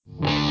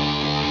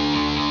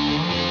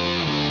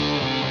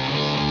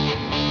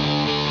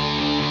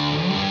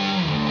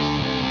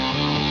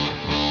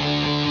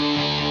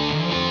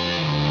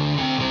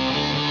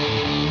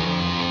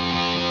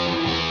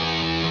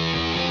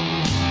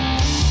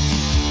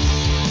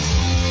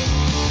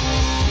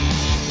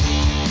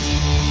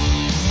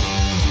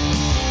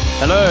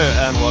Hello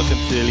and welcome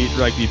to Elite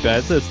Rugby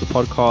Banter. It's the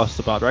podcast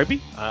about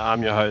rugby.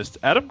 I'm your host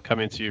Adam,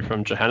 coming to you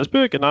from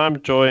Johannesburg, and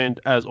I'm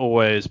joined as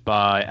always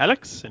by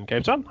Alex in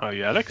Cape Town. How are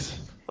you, Alex?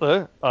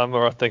 Hello, I'm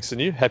alright, thanks,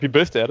 and you? Happy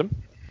birthday, Adam.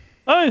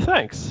 Oh,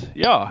 thanks.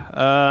 Yeah.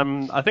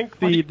 I think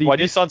Why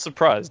do you sound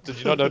surprised? Did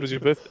you not know it was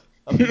your birthday?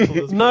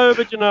 No,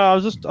 but I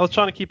was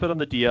trying to keep it on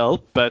the DL.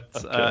 But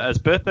Okay. as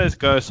birthdays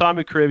go,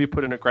 Simon Karevi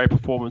put in a great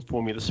performance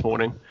for me this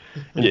morning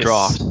in Yes.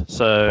 draft.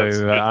 So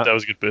that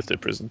was a good birthday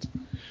present.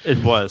 it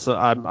was. So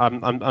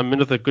I'm in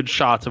with a good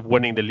shot of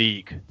winning the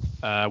league,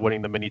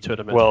 winning the mini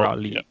tournament for our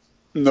league. Yeah.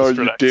 No, Just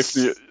you relax.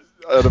 definitely,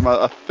 Adam.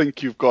 I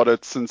think you've got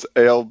it since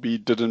ALB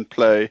didn't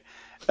play,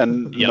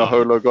 and Yeah.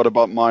 Naholo got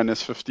about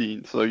minus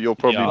 15, so you'll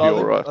probably Yeah. be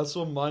all right. I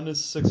saw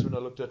 -6 when I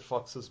looked at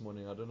Fox this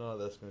morning. I don't know how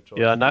that's going to charge.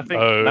 Yeah,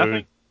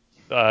 nothing.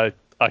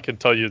 I can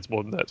tell you it's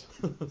more than that.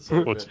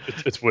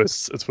 It's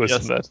worse. It's worse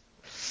Yes. than that.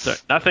 So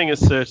nothing is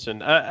certain.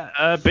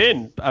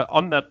 Ben,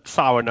 on that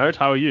sour note,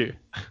 how are you?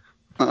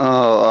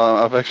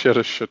 I've actually had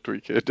a shit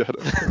weekend,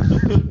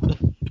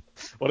 Adam.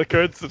 What a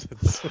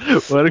coincidence.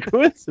 What a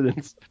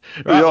coincidence.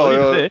 Right, Yeah, we'll leave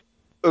it yeah. there.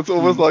 It's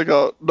almost like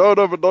no,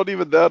 but not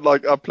even that.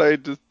 Like I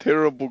played just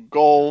terrible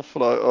golf.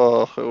 Like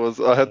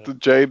I had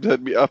James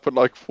had me up at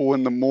like 4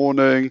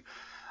 a.m.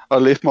 I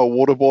left my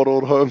water bottle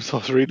at home, so I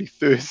was really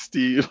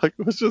thirsty. Like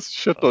it was just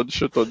shit on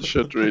shit,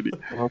 really.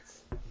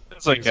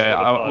 It's okay.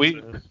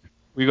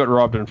 We got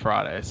robbed on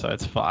Friday, so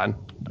it's fine.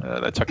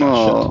 They took our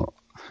Oh. shit.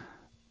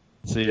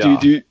 So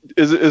yeah.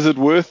 Is it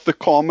worth the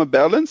karma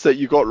balance that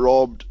you got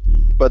robbed,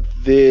 but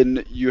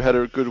then you had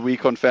a good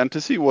week on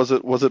fantasy? Was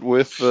it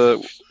worth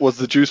was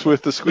the juice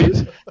worth the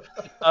squeeze?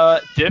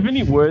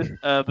 Definitely worth.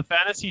 The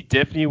fantasy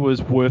definitely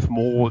was worth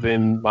more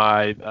than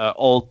my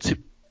old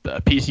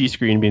PC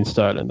screen being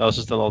stolen. That was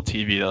just an old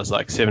TV that was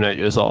like 7-8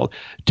 years old.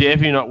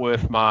 Definitely not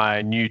worth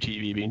my new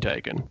TV being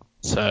taken.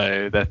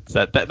 So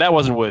that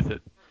wasn't worth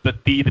it.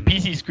 But the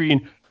PC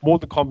screen more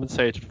than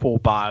compensated for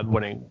by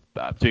winning,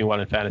 doing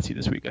well in fantasy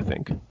this week, I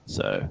think.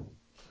 So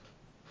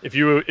If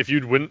you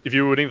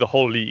were winning the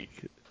whole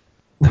league,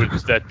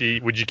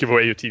 would you give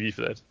away your TV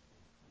for that?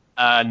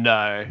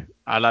 no,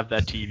 I love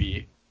that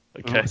TV.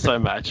 Okay. So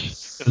much.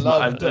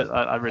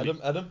 I really,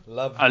 Adam,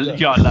 love. I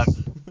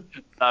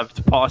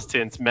loved past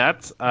tense,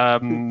 Matt.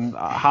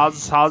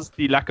 How's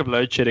the lack of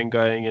load shedding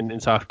going in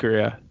South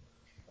Korea?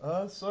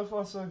 So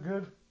far so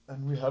good,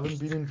 and we haven't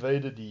been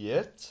invaded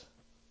yet.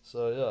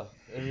 So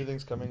yeah,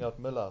 everything's coming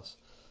out Milhouse.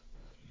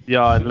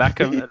 Yeah, and lack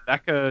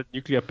of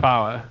nuclear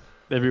power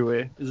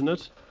everywhere, isn't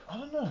it? I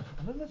don't know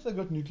if they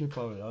got nuclear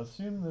power. I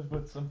assume they've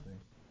got something.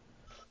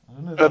 I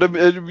don't know.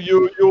 Adam,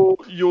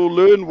 you'll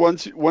learn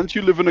once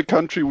you live in a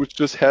country which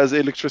just has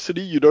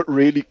electricity, you don't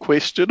really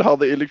question how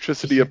the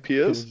electricity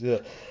appears. Yeah,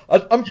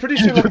 I'm pretty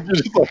sure. You're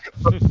just like,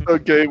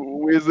 okay,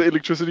 where's the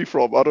electricity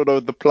from? I don't know,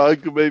 the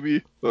plug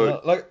maybe.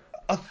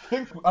 I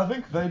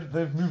think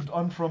they've moved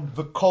on from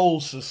the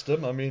coal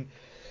system. I mean,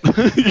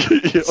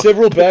 Yeah.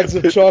 several bags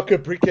of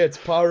chocolate briquettes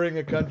powering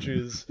a country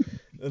is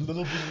a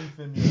little beneath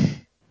them. Yeah.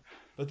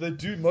 But they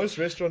do. Most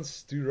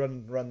restaurants do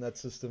run that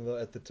system though,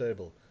 at the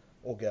table,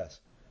 or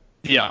gas.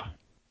 Yeah,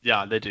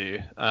 they do.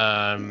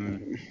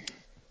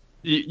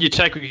 You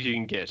take what you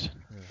can get.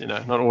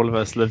 Not all of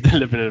us live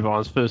in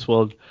advanced first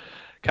world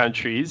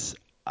countries.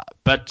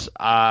 But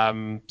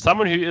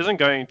someone who isn't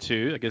going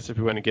to, I guess if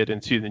we want to get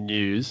into the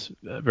news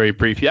very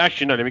briefly.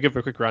 Actually, no, let me give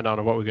a quick rundown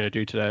of what we're going to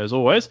do today as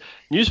always.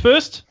 News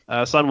first,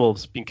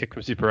 Sunwolves being kicked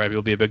from Super Rugby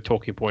will be a big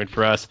talking point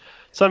for us.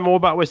 Some more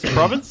about Western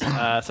Province.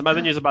 Some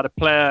other news about a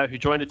player who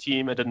joined a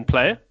team and didn't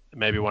play.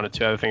 Maybe one or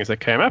two other things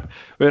that came up.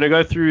 We're going to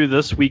go through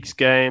this week's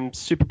game,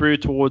 Super Brew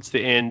towards the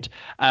end.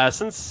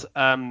 Since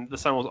the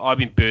Sunwolves are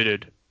being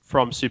booted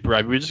from Super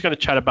Rugby, we're just going to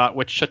chat about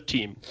which shit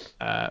team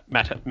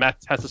Matt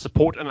has to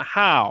support and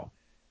how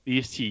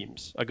these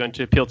teams are going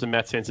to appeal to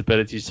Matt's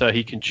sensibilities so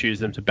he can choose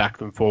them to back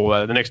them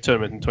for the next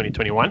tournament in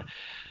 2021.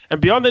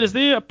 And beyond that, is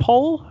there a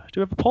poll? Do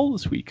we have a poll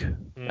this week,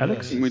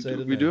 Alex? We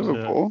do have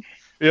a poll.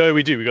 Yeah,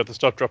 we do. We got the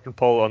stop, drop, and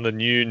poll on the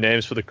new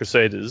names for the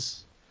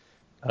Crusaders.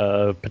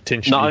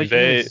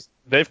 Potentially,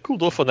 they've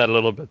cooled off on that a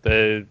little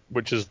bit.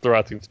 Which is the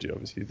right thing to do.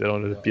 Obviously, they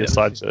don't want to be a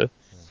sideshow.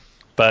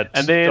 But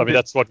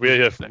that's what we're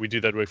here for. We do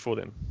that work for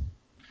them.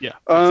 Yeah.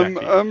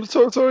 Exactly.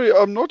 So sorry,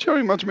 I'm not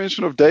hearing much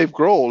mention of Dave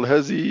Grohl.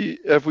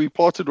 Have we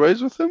parted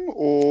ways with him,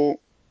 or?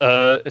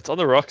 It's on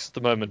the rocks at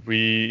the moment.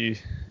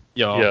 We've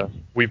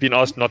been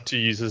asked not to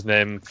use his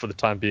name for the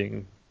time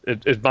being.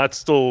 It might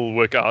still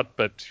work out,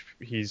 but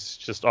he's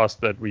just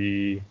asked that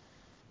we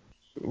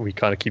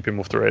kind of keep him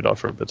off the radar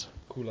for a bit.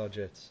 Cool our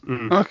jets.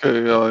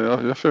 Okay,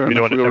 yeah, fair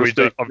enough. We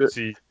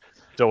obviously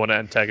don't want to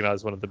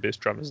antagonize one of the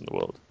best drummers in the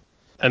world.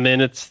 And then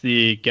it's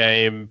the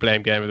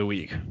blame game of the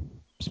week,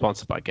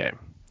 sponsored by Game.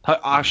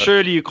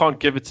 Surely you can't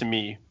give it to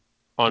me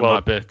on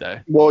my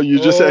birthday. Well, you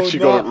just got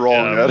it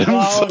wrong, Adam.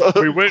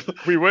 So.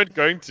 We weren't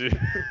going to.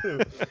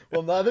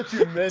 Well, now that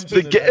you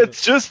mentioned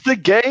it's just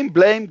the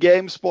blame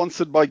game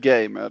sponsored by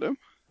Game, Adam.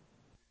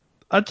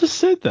 I just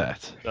said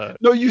that.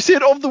 No, you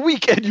said of the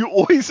week, and you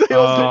always say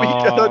of the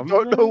week, and I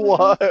don't know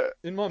why.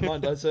 In my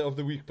mind, I say of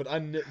the week, but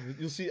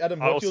you'll see, Adam.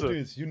 What you'll do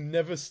is you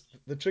never.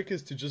 The trick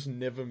is to just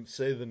never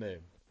say the name.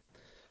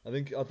 I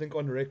think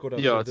on record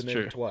I've said the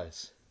name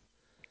twice.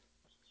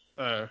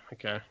 Oh,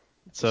 okay.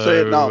 So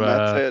say it now,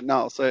 Matt. Say it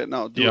now. Say it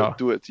now.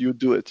 Do it. You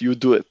do it. You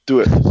do it. Do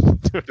it.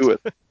 Do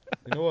it.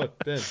 You know what,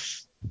 Ben?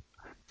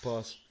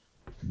 Pass.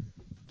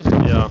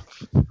 Yeah.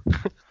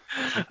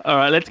 All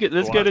right, let's get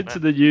into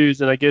the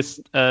news. And I guess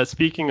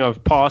speaking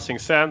of passing,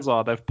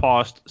 Sanzar, they've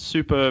passed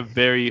super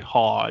very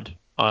hard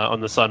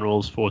on the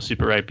Sunwolves for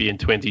Super Rugby in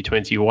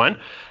 2021.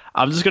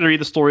 I'm just going to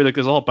read the story. Like,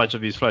 there's a whole bunch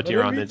of these floating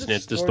around the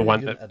internet. Just the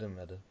one again, Adam.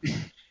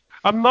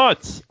 I'm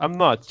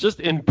not. Just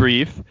in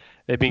brief,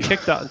 they've been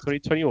kicked out in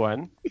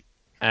 2021,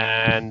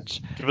 and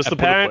give us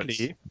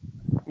apparently,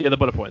 the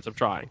bullet points. I'm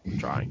trying.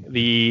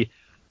 The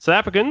South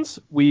Africans,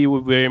 we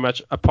were very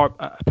much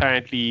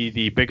apparently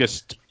the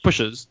biggest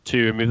pushers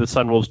to remove the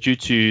Sunwolves due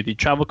to the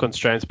travel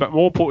constraints, but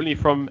more importantly,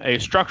 from a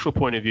structural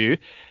point of view,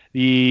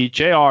 the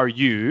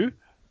JRU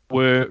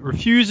were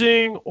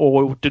refusing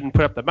or didn't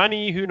put up the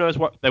money. Who knows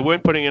what? They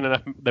weren't going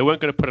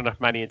to put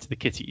enough money into the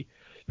kitty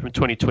from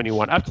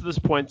 2021. Up to this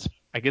point,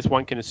 I guess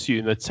one can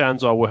assume that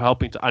Sanzar were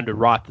helping to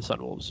underwrite the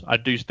Sunwolves. I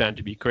do stand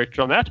to be corrected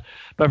on that.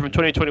 But from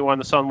 2021,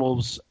 the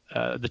Sunwolves,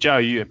 the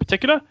JRU in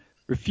particular,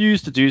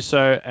 refused to do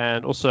so,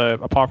 and also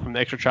apart from the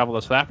extra travel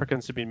that South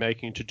Africans have been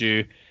making to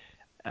do,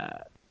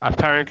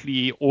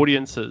 apparently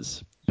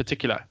audiences in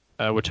particular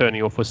were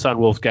turning off for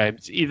Sunwolves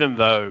games, even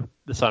though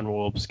the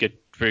Sunwolves get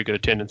very good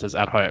attendances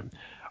at home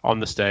on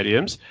the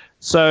stadiums.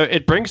 So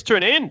it brings to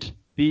an end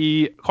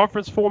the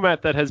conference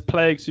format that has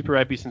plagued Super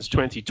Rugby since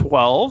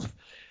 2012,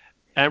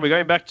 and we're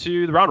going back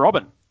to the round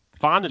robin,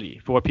 finally,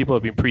 for what people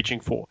have been preaching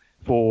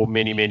for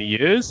many, many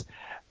years.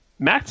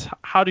 Matt,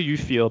 how do you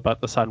feel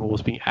about the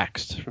Sunwolves being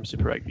axed from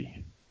Super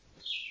Rugby?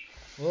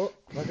 Well,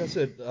 like I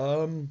said,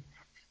 I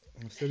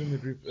said in the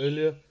group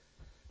earlier,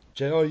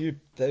 JRU,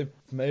 they've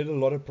made a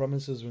lot of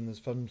promises when the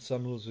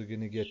Sunwolves were going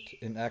to get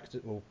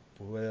enacted or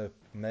were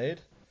made,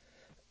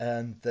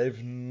 and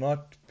they've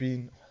not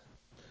been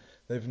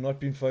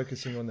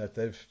focusing on that.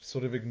 They've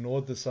sort of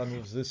ignored the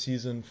Sunwolves this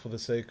season for the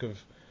sake of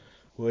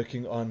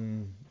working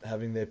on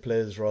having their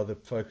players rather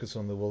focus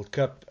on the World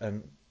Cup,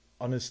 and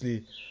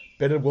honestly,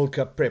 better World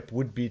Cup prep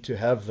would be to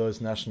have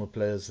those national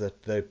players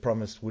that they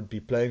promised would be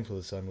playing for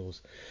the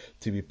Sunwolves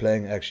to be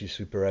playing actually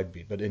Super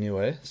Rugby. But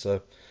anyway,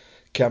 so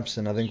camps,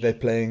 and I think they're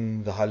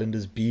playing the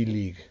Highlanders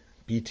B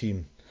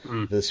team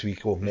this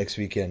week or next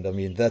weekend. I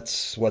mean,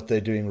 that's what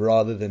they're doing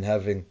rather than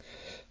having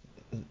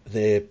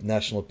their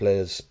national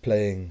players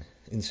playing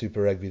in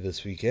Super Rugby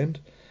this weekend.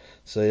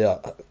 So yeah,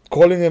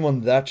 calling them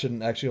on that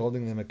and actually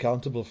holding them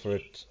accountable for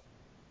it,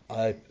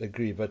 I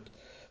agree. But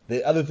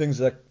the other things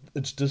that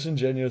it's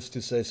disingenuous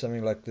to say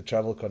something like the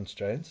travel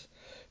constraints,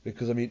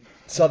 because I mean,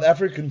 South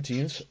African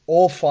teams,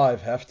 all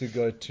 5 have to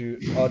go to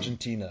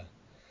Argentina.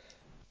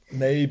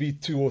 Maybe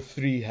 2 or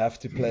 3 have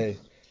to play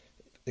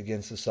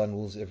against the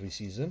Sunwolves every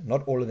season.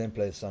 Not all of them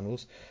play the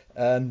Sunwolves.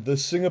 And the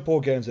Singapore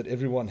games that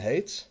everyone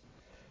hates,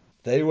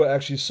 they were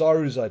actually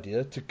Saru's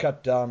idea to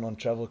cut down on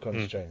travel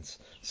constraints.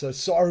 So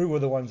Saru were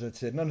the ones that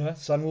said, no,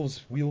 Sunwolves,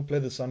 we will play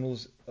the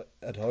Sunwolves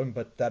at home,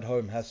 but that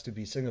home has to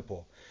be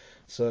Singapore.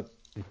 So,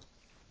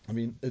 I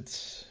mean,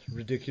 it's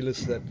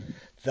ridiculous that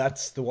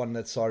that's the one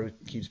that Saru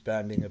keeps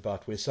banding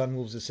about, where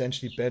Sunwolves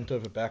essentially bent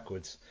over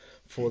backwards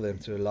for them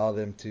to allow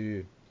them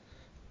to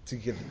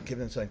give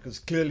them something. Because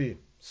clearly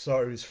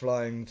Saru is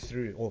flying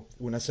through, or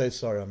when I say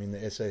Saru, I mean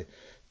the SA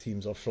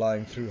teams are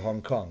flying through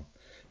Hong Kong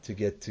to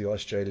get to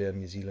Australia and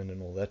New Zealand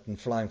and all that,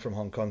 and flying from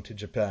Hong Kong to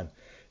Japan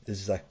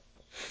is like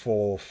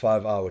 4 or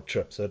 5 hour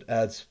trip, so it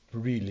adds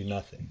really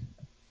nothing.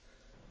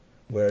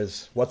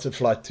 Whereas what's a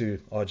flight to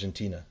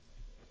Argentina?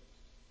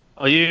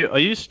 Are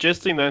you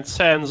suggesting that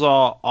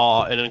Sanzar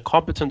are an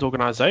incompetent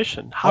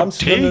organization? How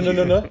dare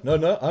you?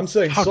 No. I'm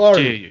saying How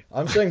Saru. dare you?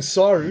 I'm saying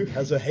Saru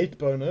has a hate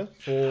boner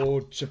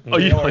for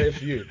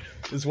JRFU.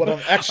 Is what I'm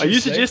actually saying. Are you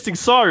suggesting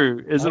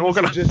Saru is an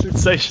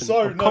organization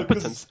of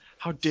competence?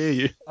 How dare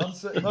you?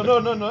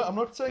 No. I'm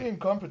not saying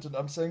incompetent.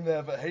 I'm saying they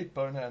have a hate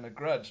boner and a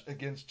grudge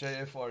against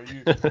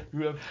JFRU,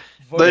 who have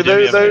voted.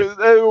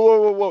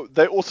 Whoa.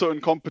 They're also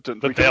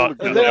incompetent. They are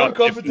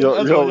incompetent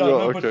as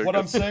well. But what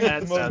I'm saying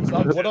at the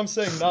moment, what I'm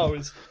saying now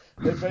is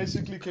they're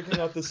basically kicking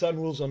out the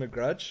Sunwolves on a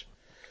grudge.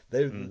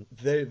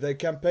 They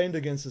campaigned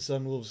against the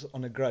Sunwolves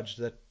on a grudge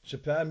that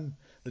Japan,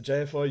 the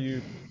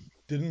JFRU,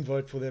 didn't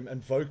vote for them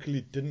and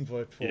vocally didn't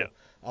vote for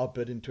our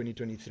bid in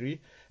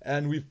 2023,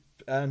 and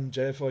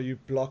JFRU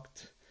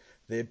blocked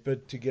their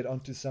bid to get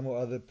onto some or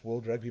other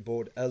World Rugby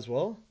Board as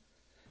well.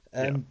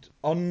 And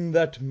on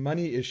that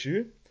money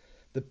issue,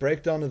 the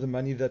breakdown of the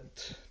money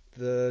that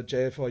the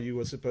JFRU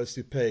was supposed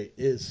to pay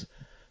is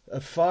a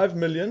 $5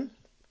 million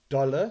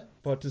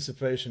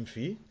participation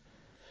fee,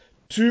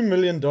 $2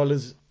 million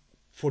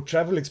for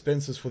travel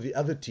expenses for the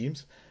other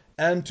teams,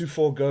 and to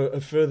forego a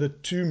further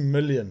 $2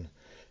 million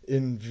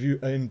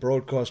in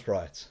broadcast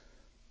rights.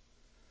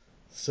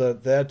 So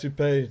they had to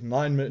pay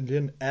 9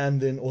 million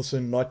and then also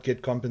not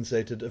get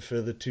compensated a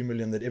further 2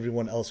 million that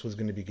everyone else was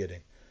going to be getting.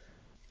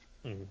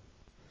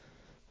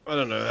 I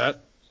don't know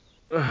that.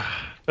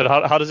 But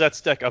how does that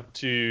stack up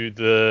to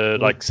the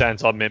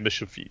Santar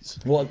membership fees?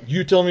 Well,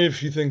 you tell me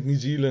if you think New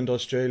Zealand,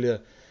 Australia,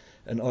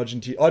 and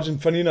Argentina.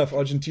 Funny enough,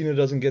 Argentina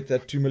doesn't get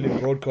that 2 million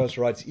broadcast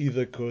rights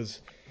either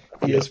because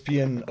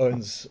ESPN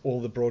owns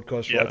all the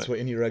broadcast rights for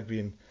any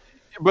rugby.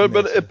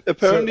 But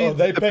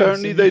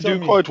apparently they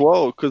do quite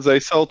well because they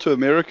sell to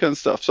America and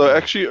stuff. So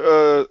actually,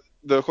 the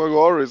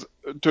Jaguares,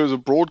 in terms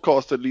of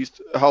broadcast at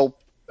least, help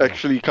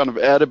actually kind of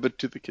add a bit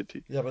to the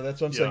kitty. Yeah, but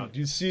that's what I'm saying. Do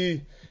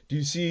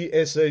you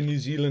see SA, New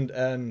Zealand,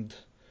 and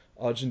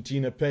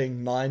Argentina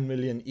paying 9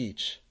 million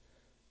each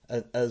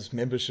as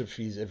membership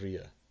fees every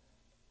year?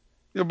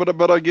 Yeah,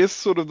 but I guess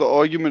sort of the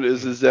argument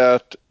is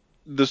that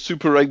the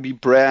Super Rugby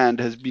brand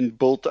has been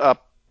built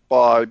up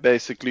by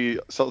basically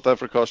South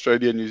Africa,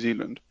 Australia, and New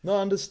Zealand. No,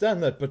 I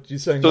understand that, but you're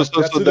saying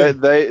so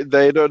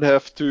they don't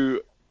have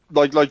to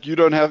like you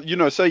don't have,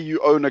 say you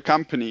own a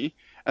company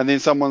and then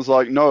someone's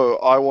like, no,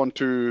 I want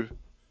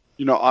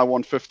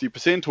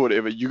 50% or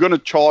whatever. You're going to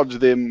charge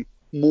them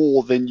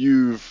more than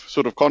you've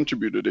sort of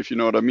contributed, if you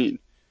know what I mean,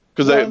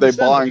 because they're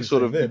buying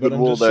sort of the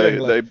goodwill.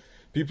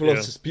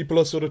 People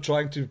are sort of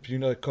trying to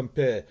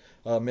compare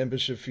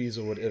membership fees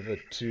or whatever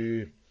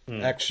to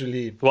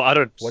actually. Well, I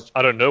don't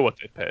know what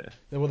they pay.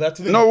 Yeah, well, that's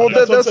the thing. No, well,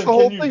 that's the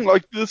whole thing.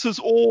 Like, this is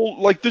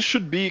all this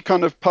should be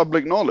kind of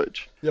public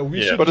knowledge. Yeah,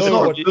 we should but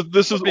know it's not.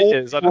 This is all.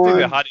 I don't think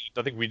they're hiding it.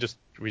 I think we just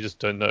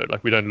don't know.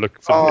 Like, we don't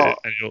look for the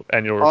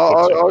annual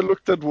reports. I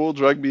looked at World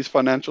Rugby's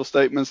financial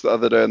statements the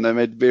other day, and they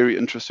made very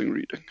interesting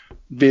reading.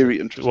 Very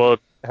interesting. Well,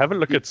 have a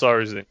look at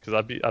SARS then, because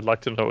I'd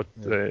like to know what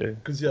they.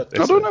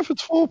 I don't know if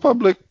it's for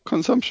public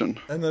consumption.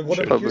 And then what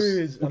I'm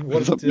curious is,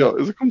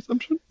 is it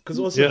consumption? Because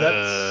also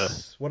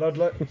that's what I'd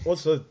like.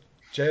 Also,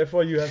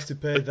 JFRU has to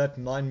pay that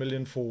 9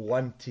 million for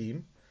one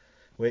team,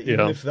 where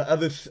even if the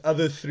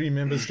other three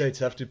member states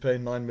have to pay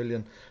 9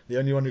 million, the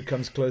only one who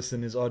comes close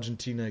then is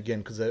Argentina again,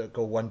 because they've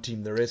got one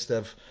team. The rest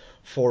have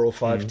 4 or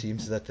 5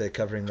 teams that they're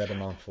covering that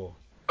amount for.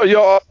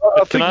 Yeah,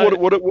 I think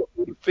what a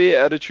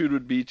fair attitude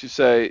would be to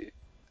say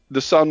the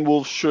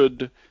Sunwolves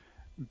should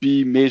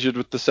be measured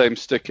with the same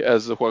stick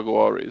as the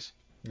Jaguares.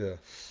 Yeah.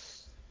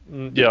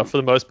 Yeah, for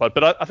the most part.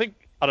 But I think,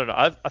 I don't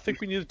know, I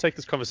think we need to take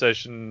this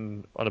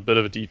conversation on a bit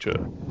of a detour,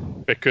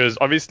 because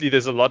obviously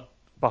there's a lot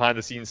behind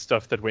the scenes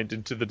stuff that went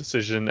into the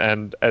decision,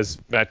 and as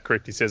Matt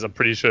correctly says, I'm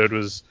pretty sure it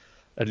was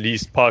at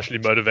least partially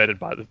motivated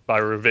by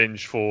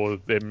revenge for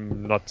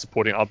them not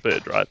supporting our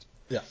bid, right?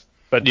 Yeah.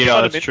 But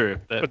that's true.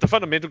 But the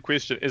fundamental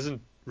question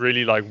isn't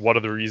really like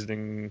what's the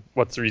reasoning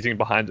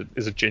behind it?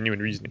 Is it genuine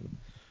reasoning?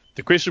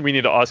 The question we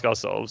need to ask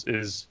ourselves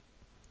is,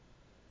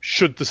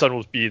 should the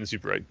Sunwolves be in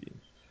Super Rugby?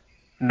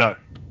 No.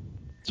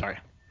 Sorry.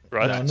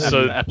 Right. No.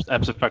 So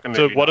absolutely.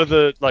 So what are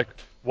the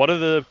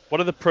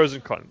pros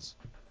and cons?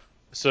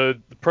 So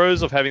the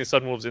pros of having the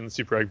Sunwolves in the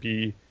Super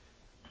Rugby,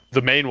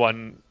 the main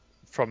one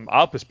from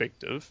our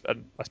perspective,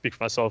 and I speak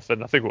for myself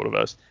and I think all of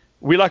us,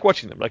 we like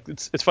watching them. Like,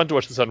 it's fun to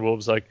watch the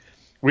Sunwolves. Like,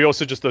 we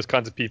also just those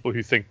kinds of people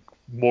who think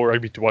more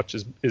rugby to watch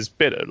is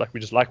better. Like, we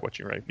just like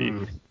watching rugby.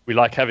 We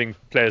like having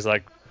players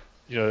like,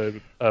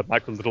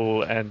 Michael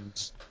Little and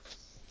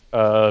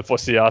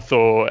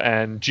Fosiato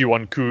and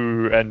Jiwon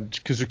Koo and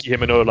Kazuki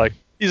Himeno. Like,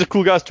 these are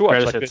cool guys to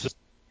watch.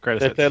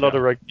 They play a lot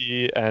of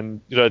rugby, and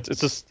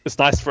it's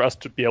nice for us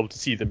to be able to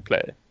see them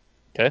play.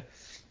 Okay,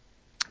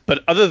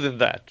 but other than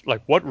that,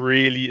 like, what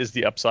really is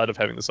the upside of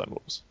having the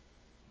Sunwolves?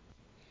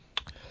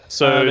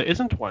 So there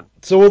isn't one.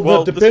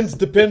 So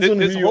depends on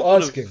who you're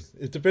asking.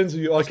 It depends who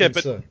you're asking.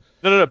 Okay, but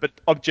no. But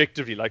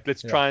objectively, like,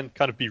 let's try and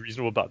kind of be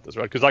reasonable about this,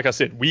 right? Because, like I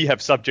said, we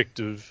have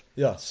subjective.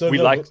 Yeah. So we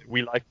like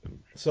them.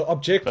 So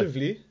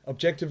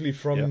objectively,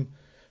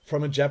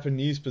 from a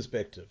Japanese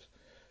perspective,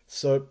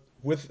 so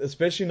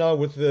especially now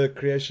with the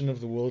creation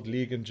of the World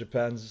League and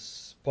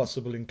Japan's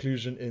possible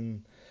inclusion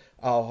in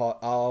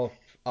our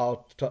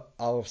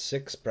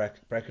 6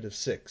 bracket of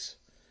 6.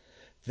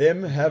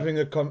 Them having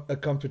a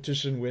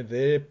competition where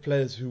their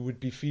players who would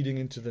be feeding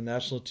into the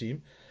national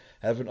team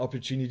have an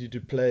opportunity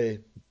to play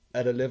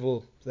at a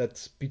level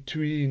that's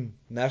between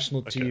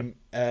national team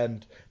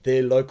and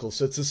their local.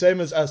 So it's the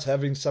same as us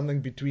having something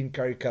between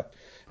Currie Cup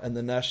and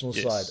the national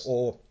side,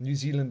 or New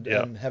Zealand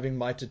and having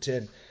Mitre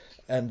 10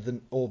 and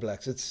the All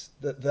Blacks. It's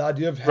the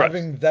idea of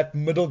having that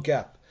middle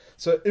gap.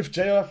 So if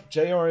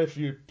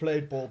JRFU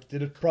played ball,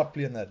 did it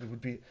properly in that, it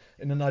would be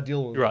in an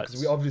ideal world. Right.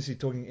 Because we're obviously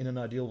talking in an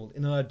ideal world.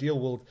 In an ideal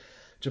world,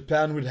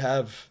 Japan would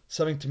have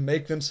something to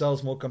make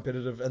themselves more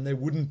competitive, and they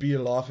wouldn't be a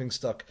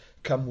laughingstock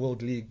come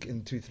World League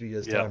in 2-3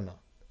 years' time now.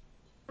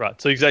 Right.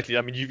 So exactly.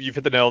 I mean, you've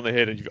hit the nail on the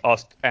head, and you've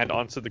asked and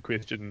answered the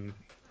question,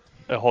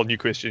 a whole new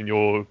question in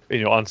your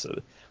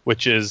answer,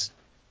 which is,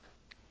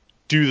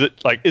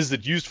 is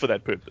it used for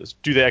that purpose?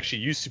 Do they actually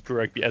use Super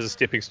Rugby as a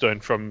stepping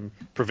stone from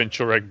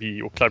provincial rugby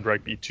or club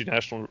rugby to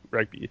national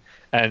rugby?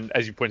 And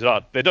as you pointed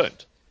out, they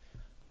don't.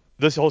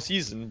 This whole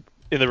season,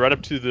 in the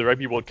run-up to the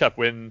Rugby World Cup,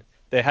 when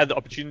they had the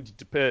opportunity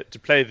to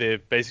play their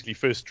basically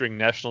first-string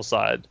national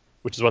side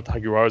which is what the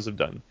Hagiwaras have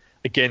done,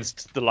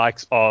 against the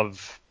likes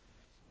of,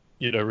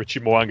 Richie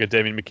Mo'unga,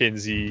 Damien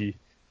McKenzie,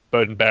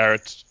 Bowden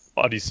Barrett,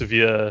 Ardie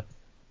Savea,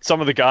 some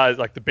of the guys,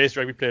 like the best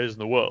rugby players in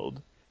the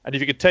world. And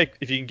if you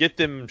can get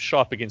them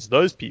sharp against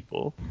those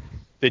people,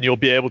 then you'll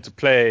be able to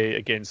play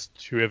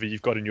against whoever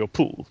you've got in your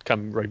pool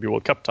come Rugby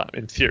World Cup time,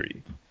 in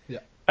theory. Yeah.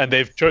 And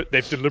they've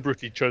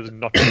deliberately chosen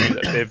not to do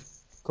that. They've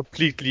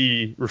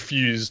completely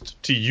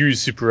refused to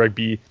use Super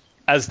Rugby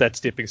as that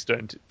stepping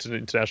stone to the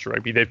international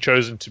rugby. They've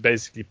chosen to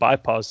basically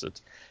bypass it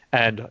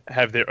and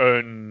have their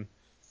own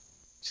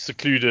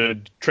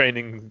secluded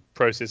training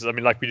processes. I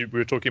mean, like we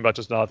were talking about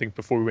just now, I think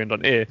before we went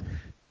on air,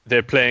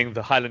 they're playing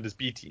the Highlanders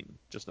B team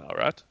just now,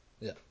 right?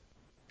 Yeah.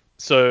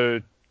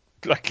 So,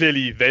 like,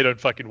 clearly they don't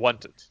fucking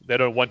want it. They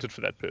don't want it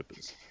for that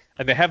purpose.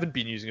 And they haven't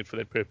been using it for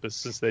that purpose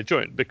since they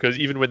joined, because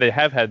even when they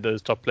have had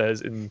those top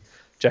players in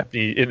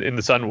Japanese in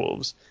the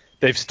Sunwolves,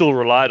 they've still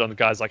relied on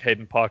guys like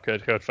Hayden Parker,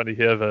 Gerard van der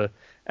Heever,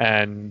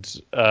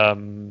 and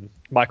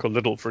Michael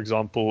Little, for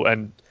example,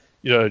 and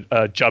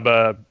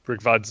Jabba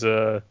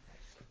Brigvadze,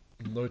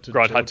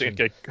 Grant Hutting.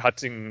 Okay,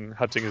 Hutting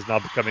is now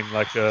becoming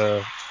like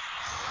a.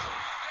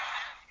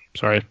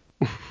 Sorry.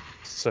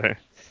 So,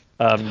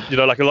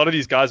 like a lot of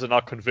these guys are now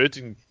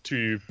converting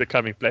to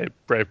becoming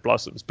Brave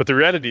Blossoms, but the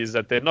reality is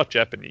that they're not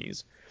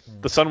Japanese.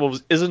 The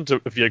Sunwolves isn't a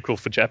vehicle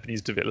for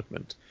Japanese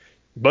development.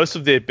 Most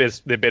of their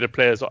better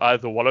players are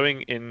either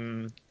wallowing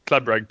in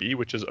club rugby,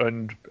 which is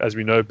owned, as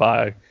we know,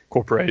 by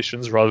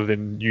corporations rather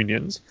than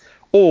unions,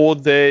 or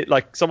they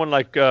like someone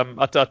like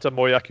Atata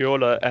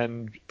Moyakiola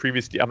and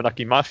previously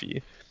Amanaki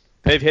Mafi.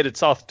 They've headed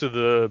south to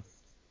the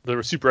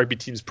Super Rugby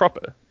teams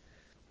proper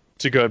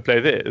to go and play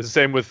there. It's the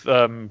same with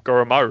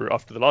Goromaru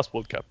after the last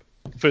World Cup.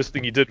 First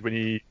thing he did when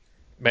he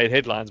made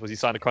headlines was he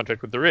signed a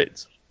contract with the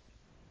Reds.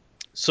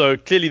 So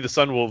clearly the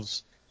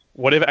Sunwolves,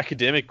 whatever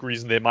academic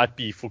reason there might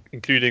be for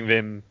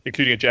including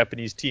a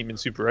Japanese team in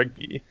Super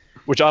Rugby,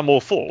 which I'm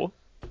all for,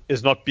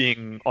 is not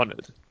being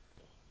honoured.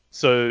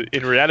 So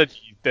in reality,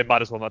 they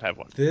might as well not have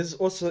one. There's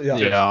also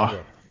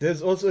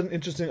There's also an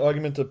interesting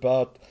argument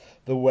about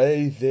the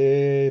way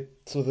their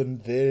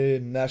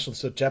national,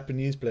 so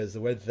Japanese players, the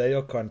way they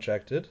are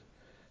contracted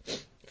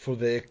for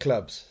their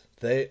clubs.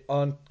 They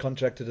aren't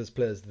contracted as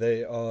players.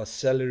 They are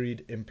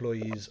salaried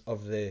employees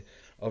of their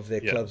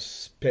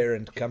club's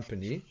parent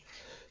company.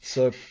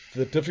 So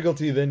the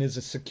difficulty then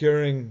is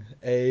securing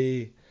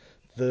the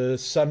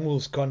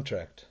Sunwolves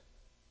contract.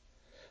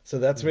 So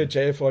that's where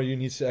JFRU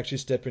needs to actually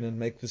step in and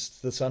make the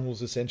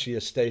Sunwolves essentially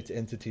a state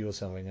entity or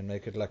something, and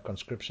make it like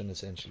conscription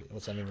essentially, or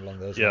something along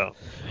those lines.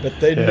 But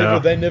they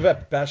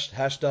never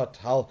hashed out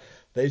how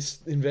they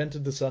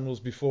invented the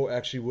Sunwolves before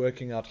actually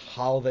working out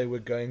how they were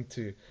going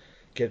to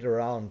get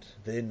around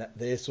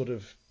their sort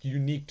of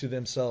unique to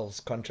themselves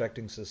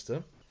contracting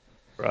system.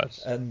 Right.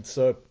 And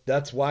so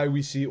that's why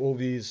we see all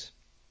these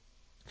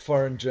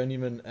foreign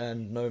journeymen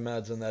and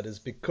nomads, and that is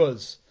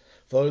because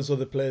those are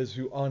the players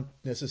who are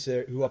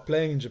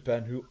playing in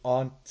Japan, who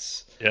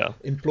aren't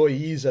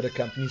employees at a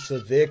company, so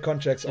their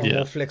contracts are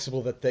more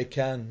flexible, that they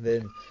can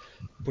then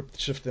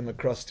shift them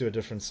across to a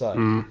different side.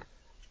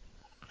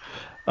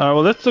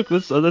 Well, let's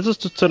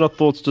just turn our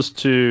thoughts just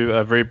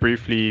to very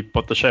briefly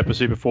what the shape of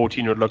Super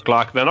 14 would look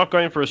like. They're not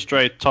going for a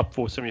straight top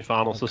 4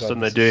 semi-final system.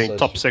 They're doing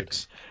top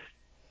 6.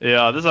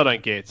 Yeah, this I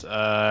don't get.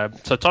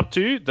 So top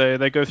 2,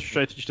 they go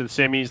straight to the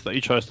semis. They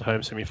each host a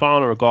home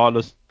semi-final,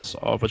 regardless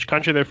of which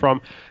country they're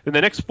from. Then the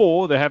next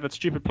 4, they have a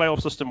stupid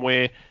playoff system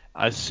where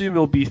I assume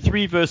it'll be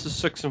 3 versus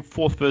 6 and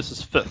 4th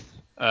versus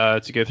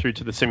 5th to go through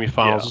to the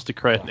semi-finals, just to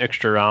create an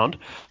extra round.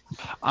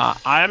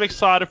 I am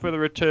excited for the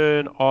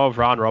return of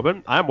round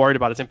robin. I am worried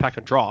about its impact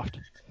on draft.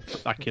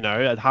 Like,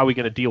 how are we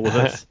going to deal with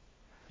this?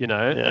 You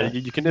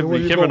can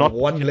never not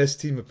one less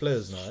team of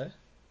players now.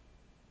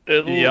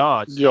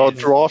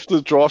 Draft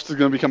is going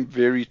to become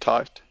very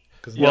tight.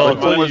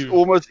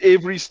 Almost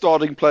every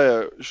starting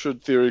player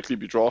should theoretically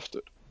be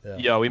drafted.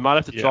 Yeah, we might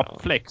have to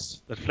drop the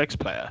flex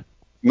player.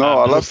 No,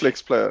 I love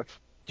flex player.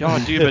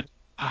 Yeah, dude, but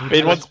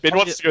Ben wants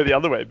to go the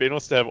other way. Ben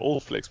wants to have all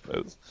flex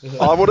players.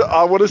 I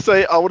want to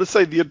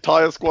say the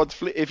entire squad's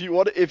flex. If you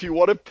want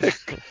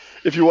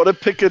to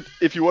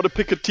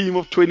pick a team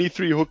of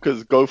 23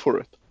 hookers, go for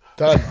it.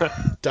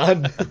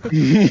 Done.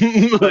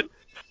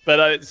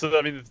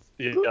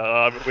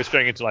 We're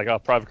straying into like our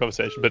private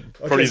conversation, but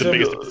probably the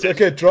biggest.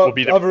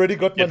 I've already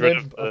got my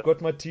name. I've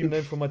got my team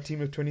name for my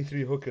team of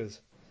 23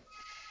 hookers.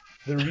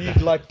 The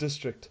Reed Light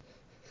District.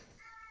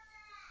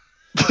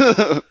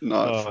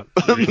 Nice.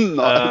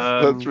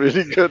 That's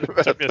really good.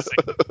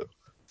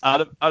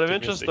 Out of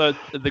interest, though,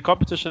 the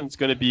competition is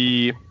going to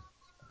be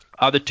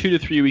either 2 to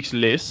 3 weeks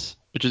less,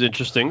 which is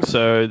interesting.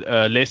 So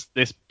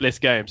less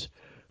games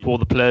for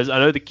the players. I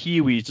know the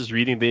Kiwis, just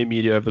reading their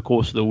media over the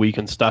course of the week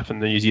and stuff in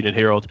the New Zealand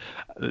Herald,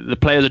 the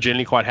players are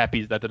generally quite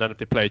happy that they don't have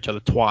to play each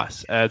other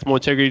twice. It's more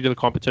integrity to the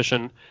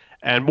competition.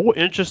 And more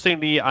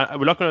interestingly,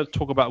 we're not going to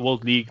talk about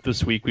World League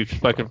this week. We've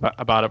spoken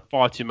about it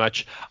far too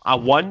much. I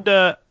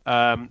wonder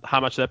how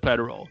much that played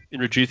a role in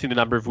reducing the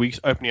number of weeks,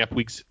 opening up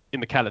weeks in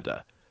the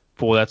calendar.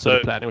 for that sort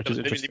of So, planning, which is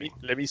let me, interesting.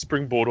 let me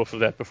springboard off of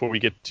that before we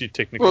get too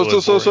technical. Well,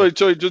 so and boring.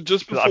 sorry,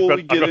 just before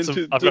we get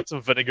into, I've got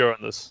some vinegar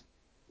on this.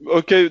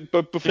 okay,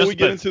 but before Just we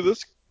get a bit. into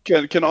this,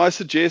 can I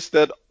suggest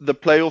that the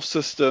playoff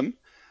system?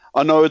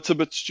 I know it's a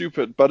bit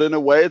stupid, but in a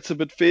way it's a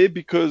bit fair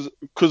because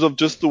of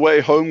just the way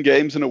home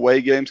games and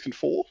away games can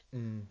fall.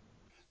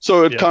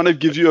 So it kind of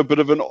gives you a bit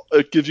of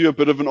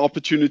an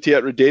opportunity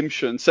at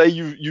redemption. Say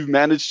you've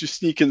managed to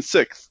sneak in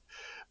sixth,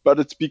 but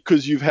it's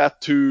because you've had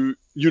to,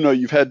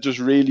 you've had just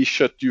really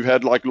shit. You've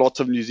had like lots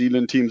of New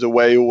Zealand teams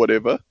away or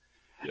whatever.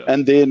 Yeah.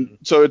 And then,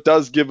 so it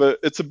does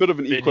it's a bit of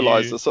an Ben,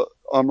 equalizer. So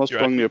I'm not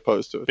strongly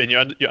opposed to it. Ben,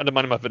 you're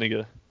undermining my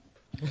vinegar.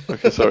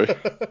 Okay, sorry.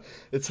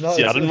 It's not.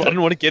 See, I don't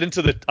want to get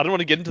into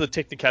the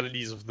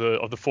technicalities of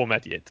the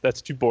format yet.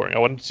 That's too boring. I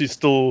wanted to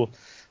still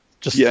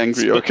just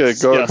angry. Okay,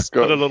 go.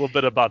 spit a little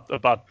bit about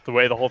the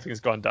way the whole thing's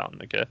gone down.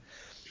 Okay,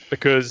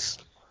 because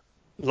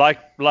like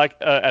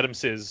Adam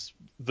says,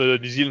 the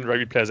New Zealand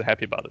rugby players are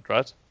happy about it,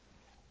 right?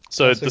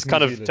 So Classic this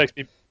kind New of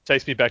Zealand.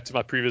 takes me back to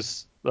my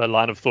previous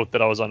line of thought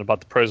that I was on about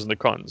the pros and the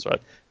cons,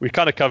 right? We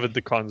kind of covered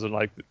the cons and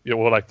like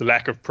the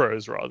lack of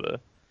pros rather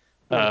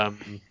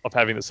of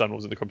having the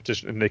Sunwolves in the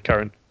competition in their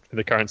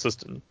current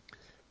system.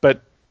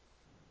 But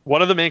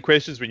one of the main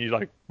questions when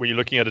you're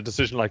looking at a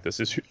decision like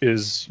this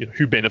is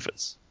who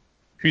benefits,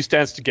 who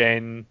stands to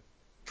gain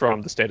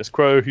from the status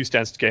quo, who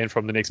stands to gain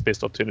from the next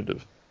best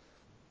alternative.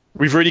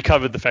 We've already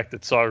covered the fact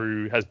that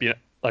Saru has been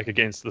like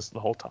against this the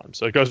whole time.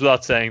 So it goes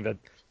without saying that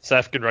South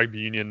African Rugby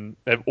Union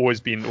have always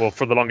been, or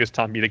for the longest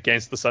time, been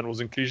against the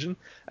Sunwolves inclusion,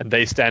 and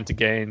they stand to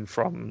gain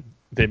from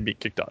them being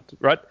kicked out.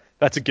 Right?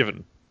 That's a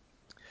given.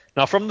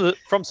 Now, from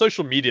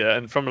social media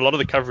and from a lot of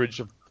the coverage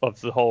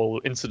of the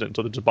whole incident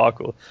or the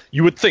debacle,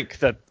 you would think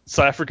that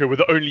South Africa were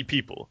the only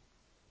people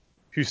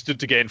who stood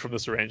to gain from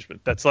this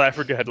arrangement. That South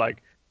Africa had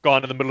like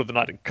gone in the middle of the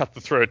night and cut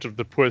the throat of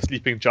the poor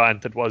sleeping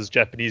giant that was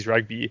Japanese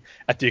rugby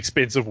at the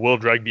expense of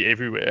world rugby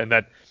everywhere, and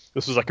that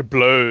this was like a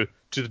blow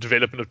to the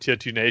development of tier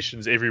 2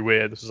 nations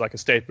everywhere. This was like a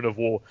statement of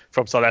war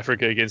from South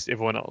Africa against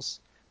everyone else.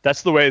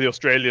 That's the way the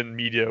Australian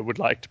media would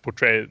like to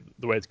portray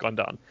the way it's gone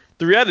down.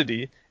 The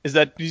reality is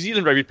that New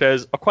Zealand rugby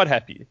players are quite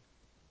happy,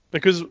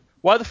 because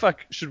why the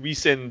fuck should we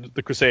send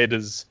the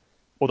Crusaders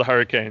or the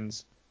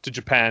Hurricanes to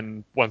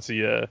Japan once a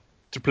year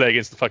to play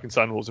against the fucking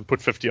Sunwolves and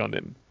put 50 on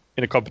them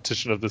in a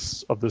competition of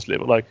this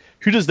level? Like,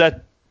 who does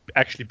that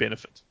actually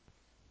benefit?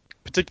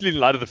 Particularly in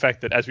light of the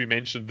fact that, as we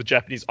mentioned, the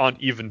Japanese aren't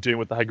even doing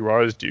what the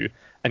Haguraras do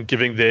and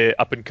giving their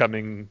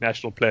up-and-coming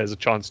national players a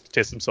chance to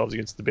test themselves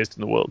against the best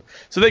in the world.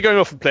 So they're going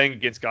off and playing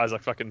against guys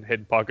like fucking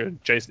Hayden Parker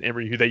and Jason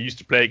Emery, who they used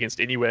to play against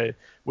anyway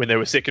when they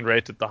were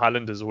second-rate at the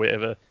Highlanders or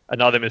wherever, and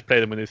now they must play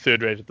them when they're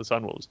third-rate at the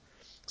Sunwolves.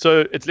 So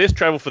it's less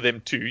travel for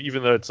them too,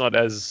 even though it's not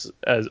as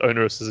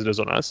onerous as it is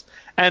on us.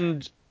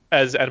 And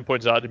as Adam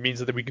points out, it means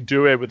that we can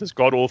do away with this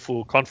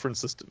god-awful conference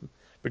system,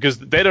 because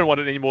they don't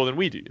want it any more than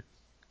we do.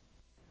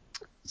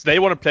 So they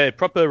want to play a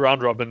proper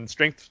round robin,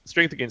 strength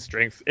against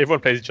strength. Everyone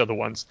plays each other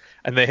once,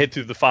 and they head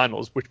to the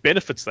finals, which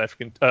benefits the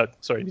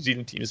New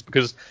Zealand teams,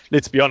 because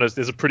let's be honest,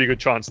 there's a pretty good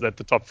chance that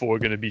the top four are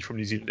going to be from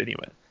New Zealand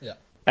anyway. Yeah.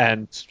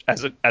 And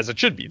as it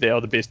should be, they are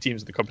the best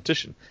teams in the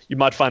competition. You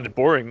might find it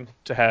boring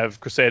to have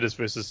Crusaders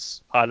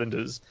versus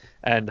Highlanders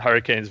and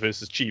Hurricanes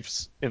versus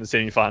Chiefs in the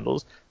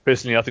semi-finals.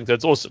 Personally, I think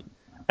that's awesome.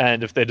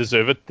 And if they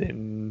deserve it,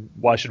 then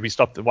why should we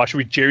stop them? Why should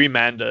we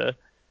gerrymander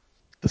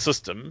the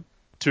system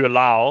to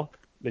allow,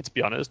 let's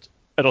be honest,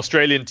 an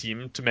Australian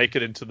team to make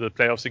it into the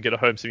playoffs and get a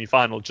home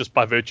semi-final just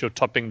by virtue of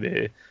topping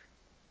their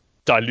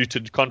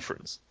diluted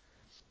conference?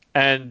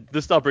 And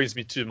this now brings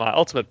me to my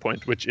ultimate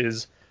point, which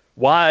is,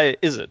 why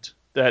is it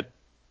that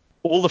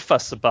all the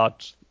fuss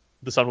about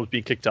the Sunwolves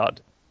being kicked out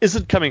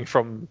isn't coming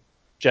from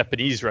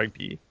Japanese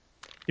rugby?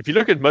 If you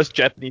look at most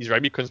Japanese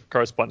rugby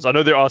correspondents, I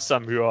know there are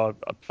some who are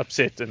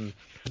upset, and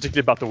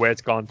particularly about the way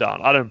it's gone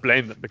down. I don't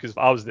blame them, because if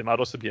I was them, I'd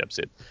also be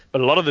upset.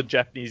 But a lot of the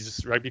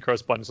Japanese rugby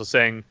correspondents are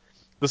saying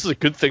this is a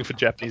good thing for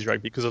Japanese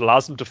rugby, because it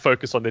allows them to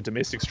focus on their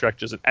domestic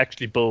structures and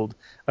actually build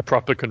a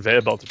proper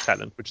conveyor belt of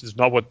talent, which is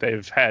not what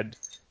they've had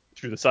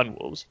through the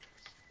Sunwolves.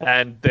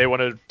 And they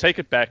want to take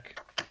it back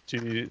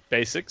to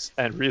basics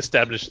and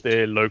reestablish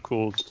their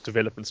local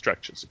development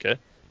structures. Okay,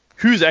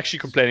 who's actually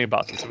complaining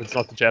about this if it's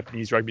not the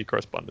Japanese rugby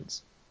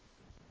correspondents?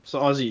 It's the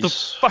Aussies.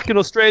 The fucking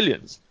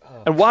Australians.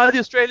 And why are the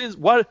Australians?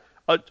 Why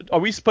are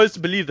we supposed to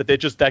believe that they're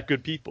just that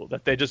good people,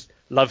 that they just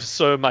love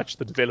so much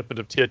the development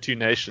of tier 2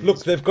 nations?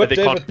 Look, they've got that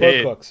they David can't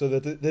bear? Pocock, so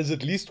that there's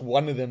at least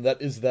one of them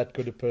that is that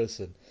good a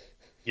person.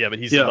 Yeah, but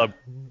he's Yeah.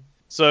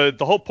 So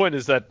the whole point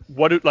is that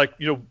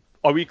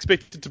are we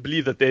expected to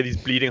believe that they're these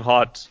bleeding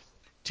heart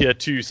tier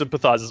 2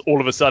 sympathizers all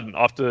of a sudden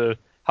after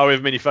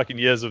however many fucking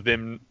years of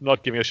them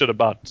not giving a shit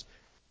about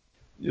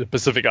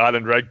Pacific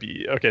Island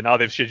rugby? Okay, now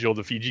they've scheduled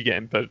the Fiji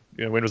game, but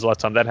when was the last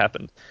time that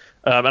happened?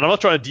 And I'm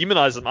not trying to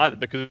demonize them either,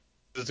 because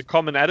there's a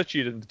common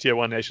attitude in the tier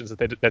 1 nations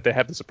that they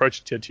have this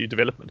approach to tier 2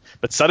 development.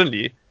 But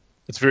suddenly,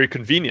 it's very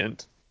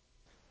convenient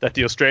that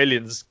the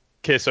Australians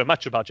care so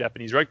much about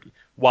Japanese rugby.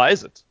 Why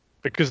is it?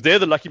 Because they're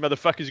the lucky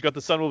motherfuckers who got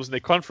the Sunwolves in their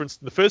conference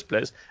in the first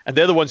place, and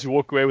they're the ones who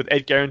walk away with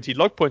 8 guaranteed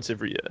log points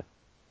every year.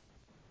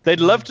 They'd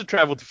love to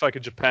travel to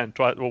fucking Japan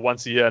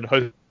once a year and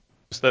host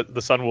the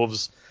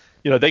Sunwolves.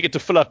 They get to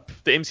fill up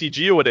the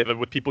MCG or whatever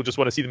with people just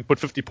want to see them put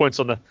 50 points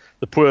on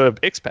the poor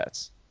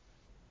expats.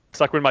 It's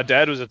like when my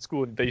dad was at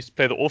school and they used to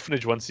play the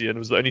Orphanage once a year and it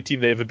was the only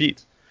team they ever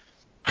beat.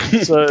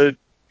 So,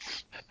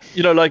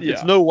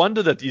 it's no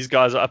wonder that these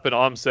guys are up in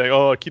arms saying,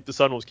 oh, keep the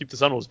Sunwolves, keep the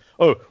Sunwolves.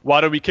 Oh,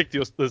 why don't we kick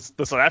the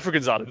South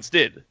Africans out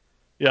instead?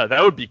 Yeah,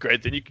 that would be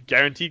great. Then you could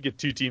guarantee get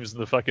 2 teams in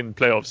the fucking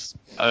playoffs.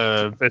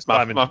 First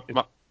time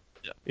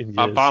in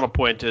my final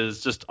point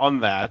is just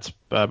on that.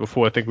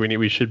 Before I think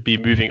we should be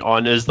moving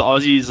on, is the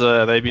Aussies.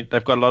 They've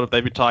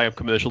been tying up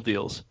commercial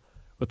deals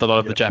with a lot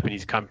of the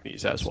Japanese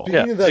companies as well.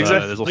 Speaking of that,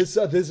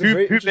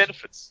 exactly. Who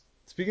benefits?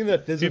 Speaking of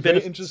that,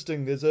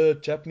 there's a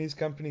Japanese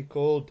company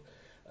called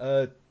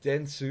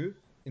Dentsu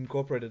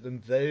Incorporated,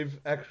 and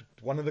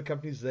one of the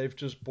companies they've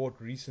just bought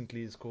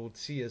recently is called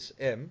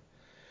CSM,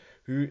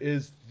 who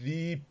is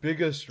the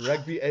biggest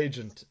rugby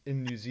agent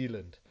in New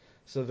Zealand.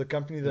 So the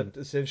company that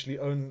essentially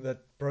that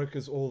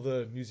brokers all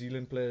the New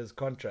Zealand players'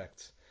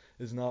 contracts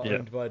is now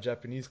owned by a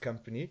Japanese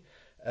company.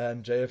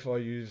 And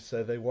JFRU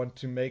say they want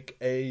to make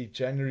a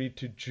January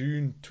to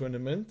June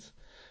tournament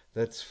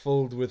that's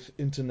filled with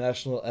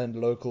international and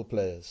local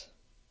players.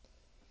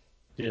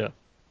 Yeah.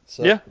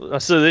 So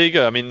there you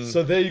go.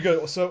 So there you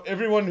go. So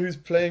everyone who's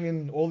playing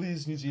in all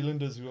these New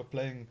Zealanders who are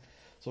playing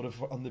sort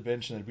of on the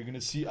bench, and I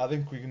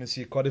think we're going to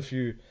see quite a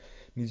few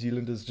New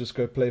Zealanders just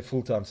go play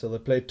full time. So they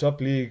play top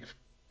league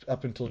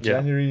up until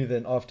January.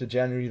 Then after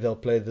January they'll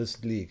play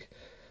this league,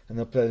 and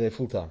they'll play there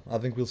full time. I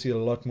think we'll see a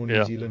lot more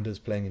New Zealanders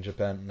playing in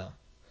Japan now.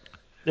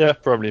 Yeah,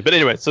 probably. But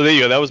anyway, so there you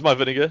go. That was my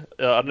vinegar.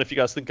 I don't know if you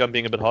guys think I'm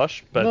being a bit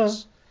harsh,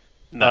 but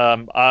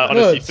I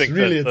honestly think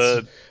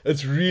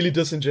it's really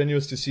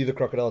disingenuous to see the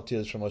crocodile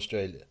tears from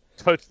Australia.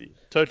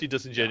 Totally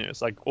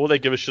disingenuous. Like, all they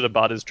give a shit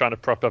about is trying to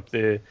prop up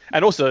their...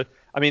 And also,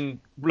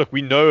 look,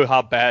 we know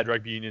how bad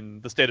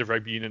the state of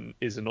rugby union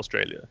is in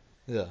Australia.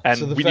 Yeah. And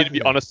so we need to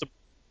be honest.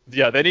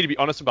 Yeah, they need to be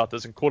honest about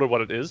this and call it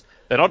what it is.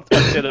 They're not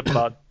upset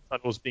about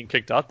Sunwolves being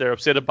kicked out. They're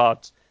upset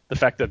about the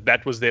fact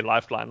that was their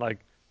lifeline. Like,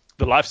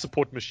 the life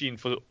support machine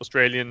for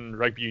Australian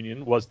rugby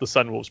union was the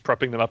Sunwolves,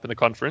 propping them up in the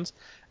conference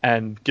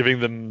and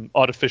giving them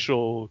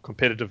artificial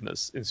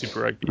competitiveness in Super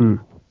Rugby.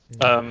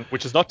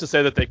 Which is not to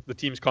say that the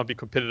teams can't be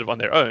competitive on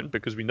their own,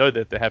 because we know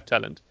that they have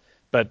talent,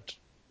 but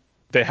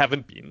they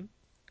haven't been,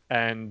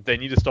 and they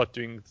need to start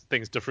doing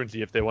things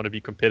differently if they want to be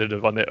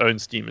competitive on their own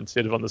steam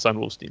instead of on the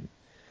Sunwolves team,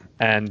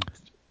 and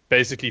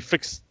basically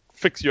fix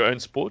your own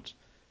sport,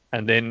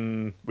 and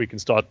then we can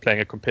start playing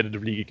a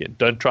competitive league again.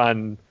 Don't try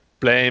and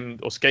blame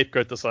or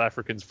scapegoat the South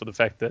Africans for the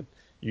fact that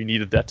you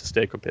needed that to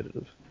stay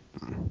competitive.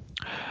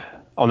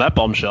 On that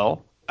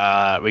bombshell,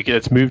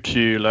 let's move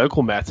to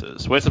local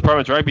matters. Western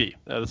Province Rugby.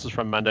 This is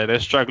from Monday. They're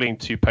struggling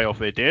to pay off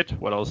their debt.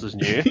 What else is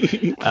new?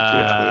 Speaking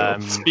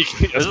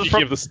of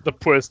the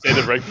poor state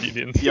of rugby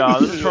union. Yeah,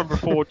 this is from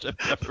report.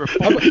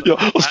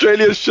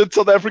 Australia's shit,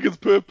 South Africa's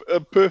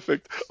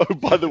perfect. Oh,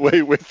 by the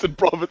way, Western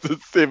Province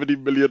is 70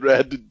 million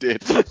rand in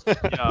debt.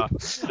 Yeah,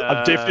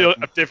 I'm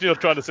definitely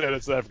not trying to say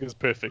that South Africa's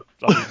perfect.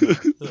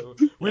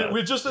 We're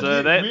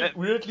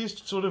at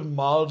least sort of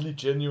mildly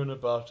genuine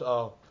about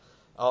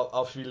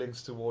our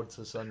feelings towards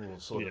the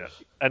Sunwolves, sort of.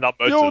 And our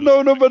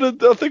no,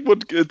 but I think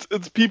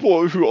it's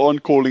people who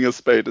aren't calling a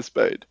spade a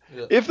spade.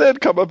 Yeah. If they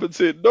had come up and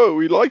said, no,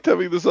 we liked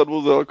having the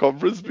Sunwolves at our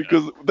conference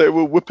because they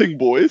were whipping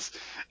boys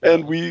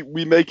and we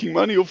making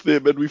money off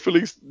them and we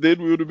feeling,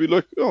 then we would have been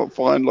like, oh,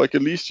 fine, like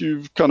at least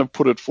you've kind of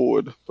put it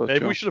forward. But,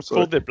 maybe we should have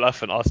called their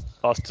bluff and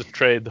asked to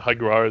trade the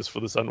Haguraras for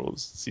the Sunwolves.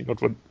 See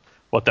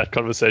what that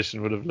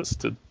conversation would have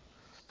listed.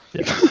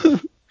 Yeah.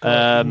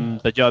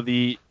 But yeah,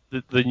 the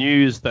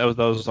news that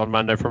was on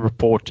Monday from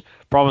Report,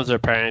 Province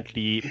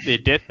apparently their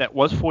debt that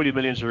was 40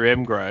 million to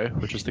Remgro,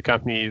 which is the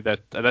company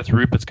that's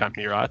Rupert's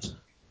company, right?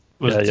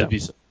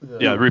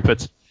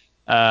 Rupert,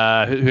 who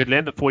had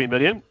lent the 40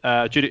 million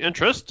due to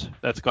interest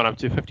that's gone up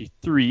to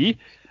 53.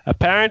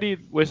 Apparently,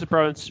 Western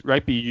Province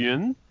Rugby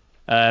Union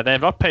they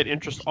have not paid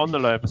interest on the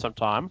loan for some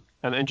time,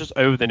 and the interest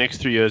over the next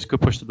 3 years could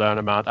push the loan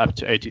amount up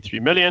to 83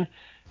 million.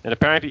 And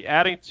apparently,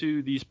 adding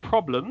to these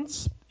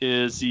problems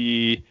is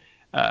the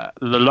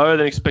lower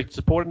than expected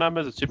supporter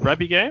numbers at Super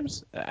Rugby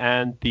games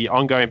and the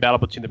ongoing battle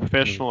between the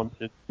professional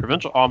and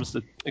provincial arms,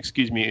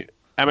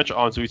 amateur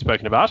arms that we've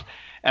spoken about,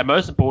 and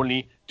most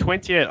importantly,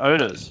 28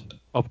 owners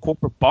of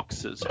corporate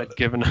boxes had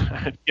given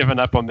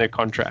up on their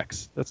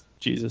contracts. That's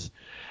Jesus.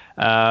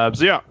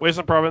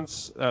 Western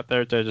Province,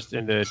 they're just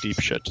in their deep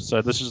shit.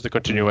 So this is the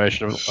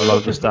continuation of a lot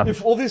of the stuff.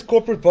 If all these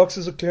corporate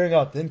boxes are clearing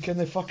out, then can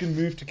they fucking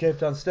move to Cape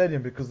Town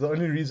Stadium? Because the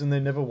only reason they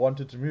never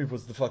wanted to move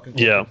was the fucking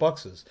corporate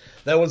boxes.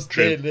 That was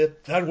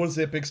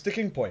their big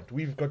sticking point.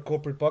 We've got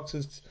corporate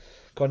boxes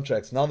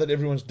contracts. Now that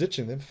everyone's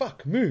ditching them,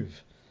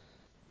 move.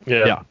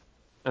 Yeah.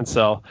 And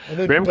so,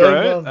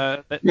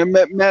 Remgro,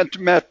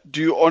 Matt,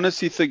 do you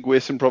honestly think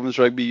Western Province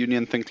Rugby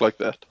Union think like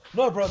that?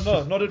 No, bro,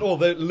 no, not at all.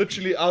 They're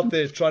literally out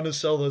there trying to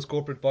sell those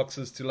corporate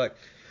boxes to like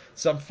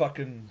some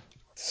fucking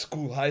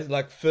school high,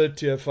 like third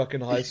tier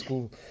fucking high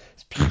school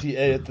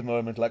PTA at the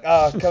moment. Like,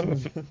 come,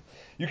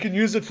 you can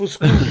use it for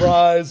school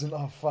prize and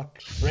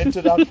rent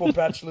it out for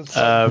bachelor's.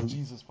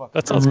 Jesus fuck.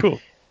 That sounds cool.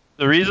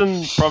 The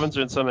reason Province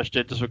are in so much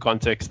debt, just for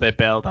context, they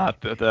bailed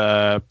out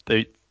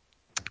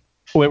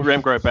when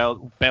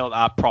Remgro bailed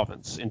out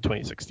Province in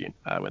 2016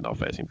 when they were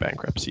facing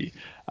bankruptcy.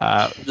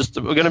 We're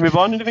going to move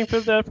on. Anything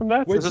further from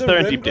that? Wait, so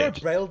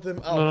Remgro bailed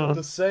them out at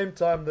the same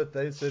time that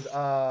they said,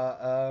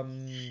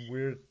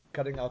 we're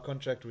cutting our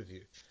contract with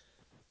you.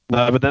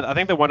 No, but then I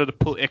think they wanted to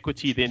pull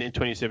equity then in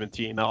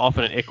 2017. They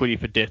offered an equity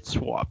for debt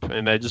swap,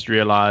 and they just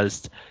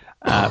realized,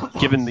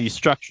 given the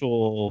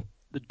structural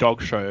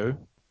dog show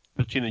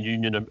between the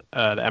union,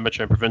 the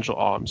amateur and provincial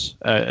arms,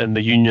 and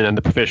the union and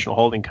the professional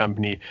holding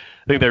company,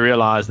 I think they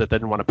realized that they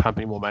didn't want to pump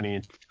any more money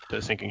into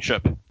a sinking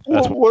ship.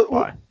 That's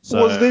why.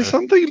 So,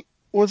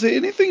 was there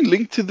anything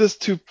linked to this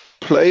to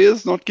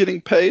players not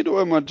getting paid,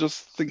 or am I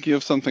just thinking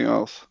of something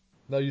else?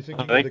 No, you're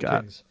thinking of the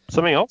Kings.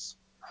 Something else?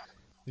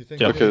 You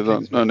think okay,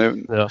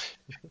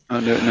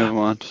 never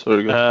mind.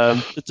 Sorry,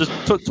 guys.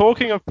 Just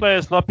talking of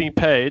players not being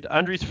paid,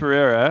 Andres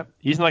Ferreira,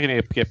 he's not going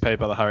to get paid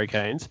by the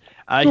Hurricanes.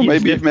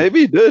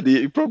 Maybe he did.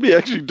 He probably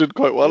actually did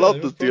quite well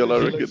out this deal, I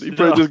reckon. He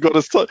probably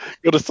just got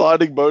a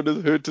signing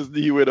bonus, hurt his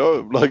knee, went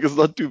home. Like, it's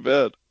not too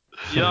bad.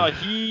 Yeah,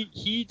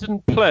 he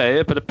didn't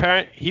play, but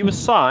apparently he was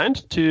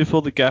signed to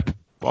fill the gap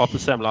after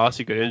Sam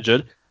Lassie got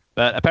injured.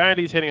 But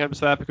apparently he's heading home to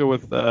South Africa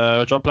with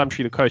John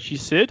Plumtree, the coach. He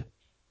said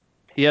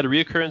he had a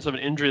reoccurrence of an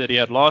injury that he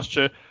had last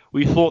year.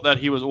 We thought that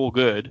he was all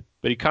good,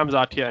 but he comes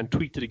out here and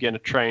tweaked it again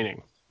at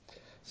training.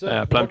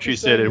 So Plumtree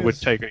said it would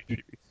take 3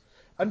 weeks.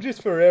 Andres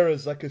Ferreira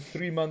is like a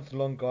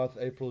 3-month-long Garth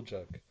April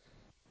joke.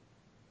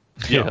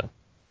 Yeah.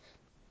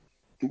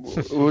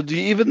 Well,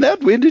 even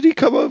that? When did he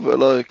come over?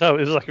 Like, no,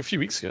 it was like a few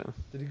weeks ago.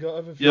 Did he go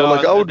over?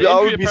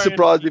 I would be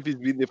surprised if he's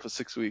been there for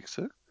 6 weeks.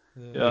 Huh?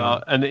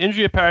 Yeah, and the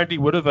injury apparently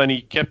would have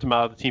only kept him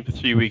out of the team for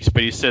 3 weeks,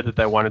 but he said that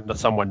they wanted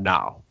someone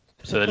now,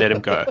 so they let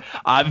him go.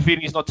 I have a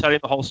feeling he's not telling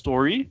the whole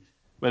story.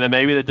 When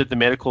maybe they did the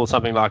medical or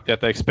something like that,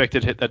 they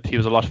expected that he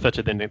was a lot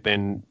fitter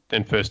than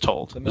first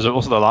told. There's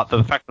also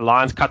the fact the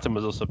Lions cut him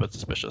was also a bit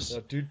suspicious.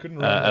 That dude couldn't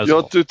run.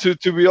 Well.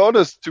 To be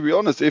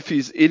honest, if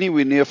he's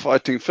anywhere near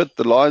fighting fit,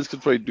 the Lions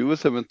could probably do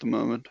with him at the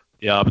moment.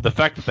 Yeah, but the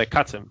fact that they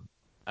cut him,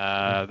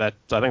 I think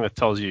that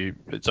tells you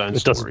its own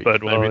story. It doesn't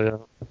bode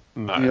well,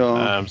 No.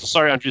 Yeah.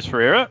 Sorry, Andres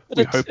Ferreira.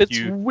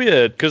 It's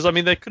weird because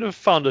they could have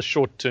found a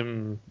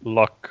short-term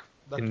lock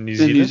in New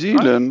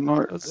Zealand.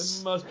 Right?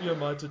 There must be a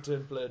Mitre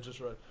 10 player just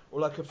right. Or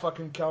like a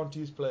fucking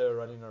counties player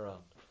running around.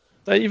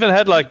 They even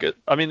had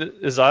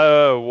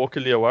Isaiah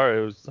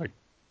Walker-Leaware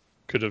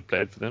could have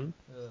played for them.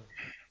 Yeah.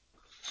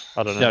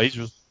 I don't know.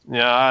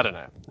 Yeah, I don't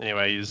know.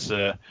 Anyway, he's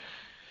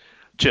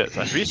cheers,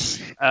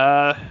 Andres.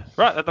 Right,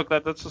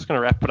 that's just going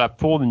to wrap it up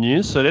for the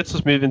news. So let's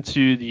just move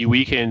into the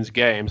weekend's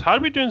games. How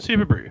did we do in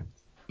Super Brew,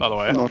 by the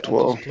way? Not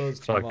well.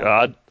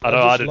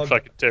 I did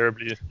fucking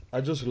terribly. I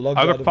just logged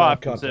out of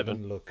 5 my for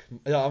 7. Look.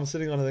 Yeah, I'm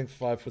sitting on I think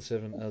 5 for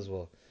 7 as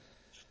well.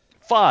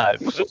 5.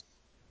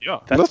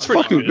 That's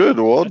fucking good.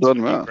 Well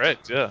done, man.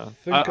 Great, yeah.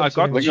 I got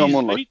I'm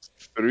on like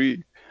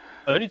 3.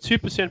 Only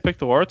 2% picked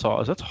the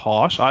Waratahs. That's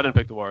harsh. I didn't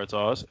pick the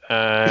Waratahs.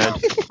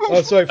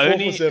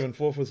 And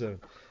 4 for 7.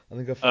 I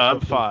think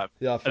I'm 5.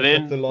 Yeah, I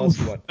forgot the last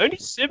one. Only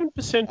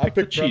 7% picked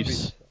the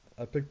Chiefs.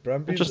 I picked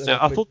Brumbies. Interesting.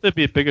 I thought there'd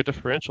be a bigger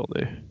differential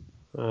there.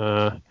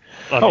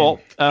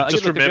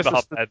 Just remember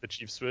how bad the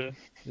Chiefs were.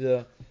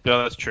 Yeah.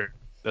 Yeah, that's true.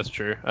 That's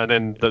true. And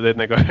then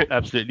they go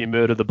absolutely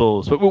murder the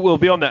Bulls. But we'll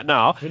be on that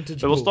now.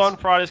 Vintage so we'll start on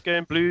Friday's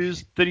game.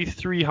 Blues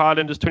 33,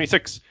 Highlanders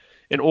 26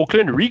 in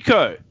Auckland.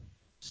 Rico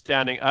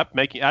standing up,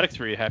 making Alex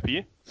very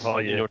happy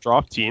in your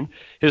draft team.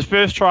 His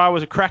first try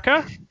was a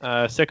cracker.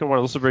 Second one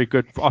was also very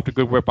good after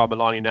good work by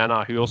Milani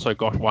Nana, who also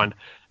got one.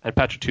 And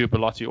Patrick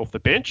Tuipulotu off the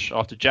bench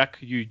after Jack,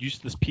 you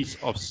useless piece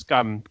of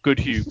scum,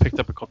 Goodhue, picked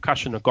up a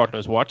concussion or God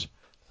knows what.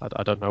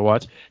 I don't know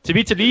what.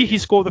 Tabita Lee, he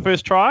scored the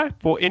first try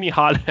for any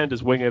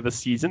Highlanders winger this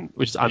season,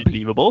 which is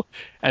unbelievable.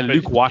 And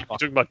Luke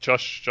Whitelock. You're talking about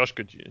Josh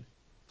Goodhue.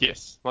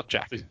 Yes, not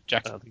Jack.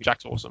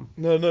 Jack's awesome.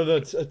 No,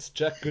 it's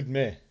Jack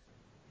Goodmare.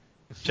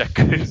 Jack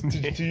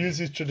Goodmare. to use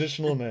his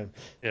traditional name.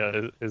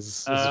 Yeah,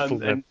 his full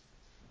name.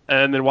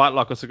 And then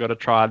Whitelock also got a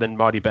try. Then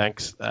Marty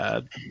Banks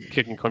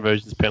kicking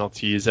conversions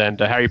penalties. And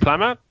Harry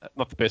Plummer,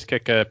 not the best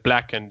kicker.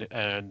 Black and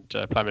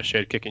Plummer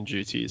shared kicking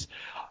duties.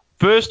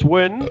 First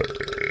win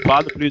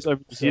by the Blues over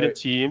the New Zealand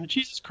team.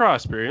 Jesus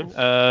Christ, bro.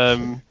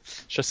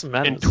 Just some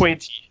manners.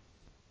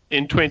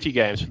 In 20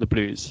 games for the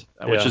Blues,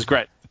 which is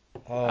great.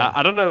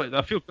 I don't know.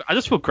 I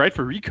just feel great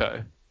for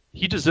Rico.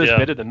 He deserves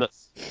better than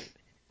this.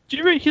 Do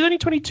you remember? He's only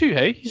 22,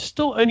 hey? He's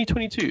still only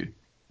 22.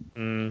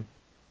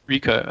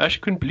 Rico. I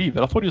actually couldn't believe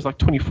it. I thought he was like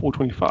 24,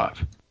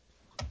 25.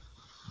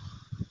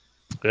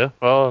 Yeah.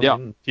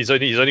 Well, he's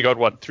only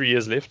got 3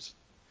 years left.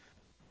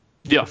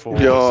 Yeah. Some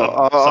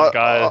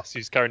guy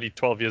who's currently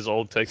 12 years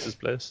old takes his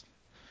place.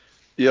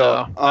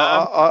 Yeah.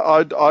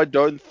 I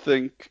don't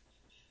think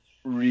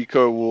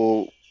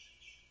Rico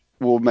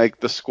will make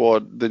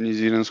the New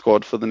Zealand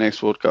squad for the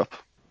next World Cup.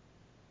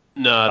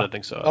 No, I don't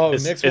think so.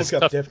 Next World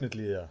Cup,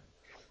 definitely, yeah.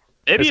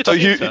 Maybe It's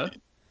it's better.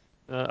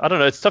 I don't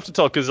know. It's tough to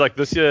tell because like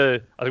this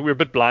year, I think we were a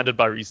bit blinded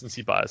by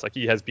recency bias. Like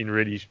he has been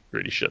really,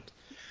 really shit.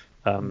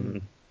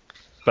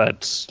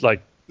 But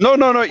like No.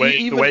 the way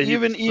he was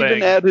Even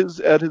playing- at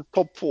his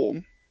top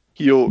form,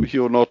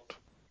 he'll not.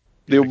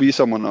 There'll be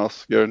someone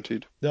else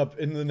guaranteed. Yep,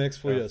 in the next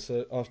 4 years.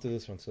 So after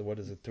this one, so what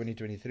is it?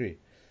 2023.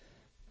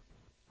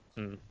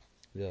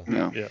 Yeah.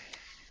 yeah.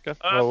 Okay.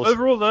 Well, we'll see.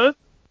 Overall, though,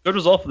 good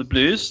result for the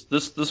Blues.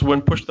 This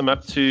win pushed them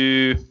up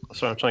to.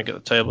 Sorry, I'm trying to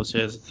get the tables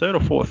here. Is it third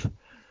or fourth?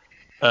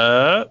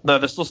 No,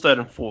 they're still stayed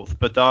in fourth,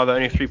 but they're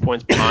only 3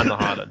 points behind the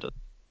Highlanders.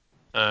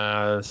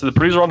 So the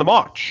Blues are on the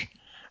march,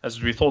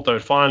 as we thought they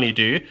would finally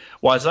do.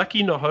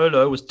 Waisake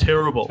Naholo was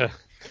terrible.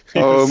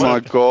 Oh my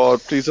God!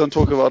 Please don't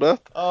talk about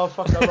that. Oh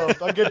fuck!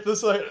 I get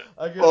this. I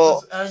get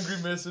this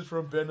angry message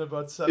from Ben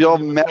about Saturday. Your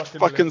with Matt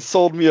fucking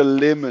sold me a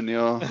lemon,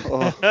 yeah.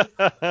 Oh.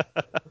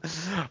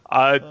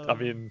 I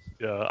mean,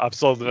 yeah, I've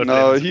sold enough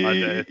No, lemons in my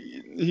day.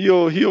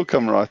 he'll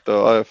come right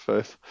though. I have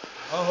faith.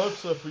 I hope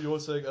so for your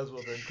sake as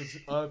well, Ben. Because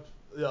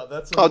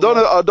that's. I don't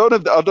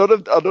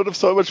have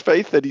so much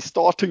faith that he's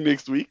starting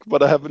next week,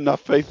 but I have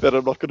enough faith that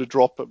I'm not going to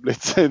drop him.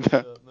 Let's say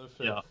that. No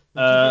fair. Yeah. Keep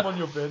him on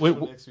your bench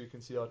for next week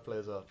and see how it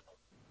plays out.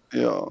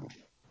 Yeah.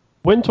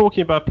 When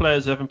talking about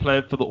players who haven't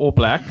played for the All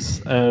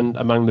Blacks and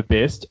among the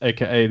best,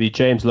 aka the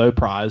James Lowe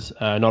Prize,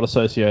 not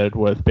associated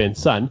with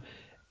Ben's son,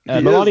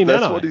 Milani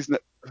That's Nanai. what he's.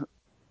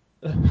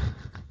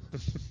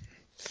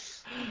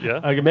 Yeah.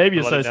 Okay, maybe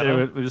Milani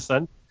associated with his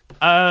son.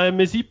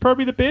 Is he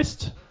probably the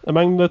best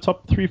among the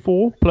top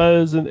 3-4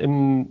 players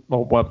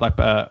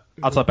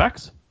outside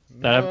backs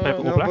that haven't played for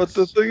All No, Blacks? but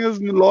the thing is,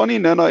 Milani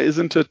Nana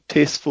isn't a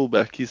test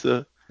fullback. He's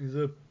a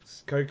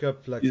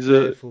Coke-up fullback. He's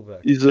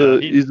Yeah,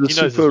 a he knows his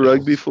super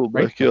rugby rules.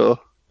 fullback. Great. Yeah.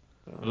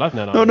 I love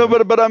Nanai. No,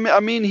 but I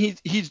mean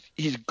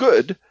he's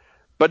good,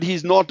 but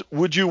he's not.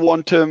 Would you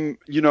want him,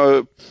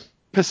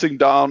 pissing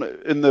down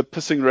in the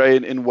pissing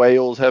rain in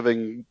Wales,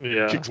 having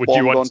chicks Would you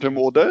bombed want onto him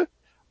all day,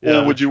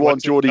 Yeah, or would you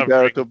want him Geordie covering-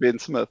 Barrett or Ben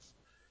Smith?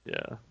 Yeah.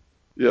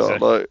 Yeah,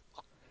 Exactly.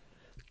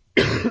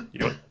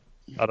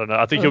 I don't know.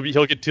 I think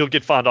he'll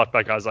get found out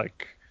by guys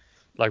like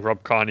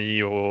Rob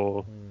Carney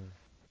or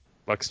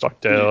like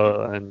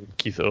Stockdale and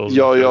Keith Earls.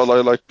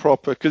 like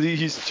proper, because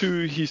he's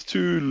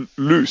too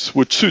loose,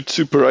 which suits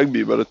Super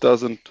Rugby, but it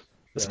doesn't.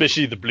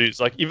 Especially the Blues.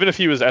 Like even if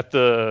he was at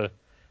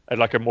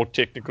like a more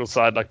technical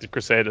side like the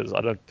Crusaders,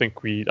 I don't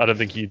think we'd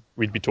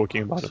be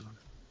talking about him.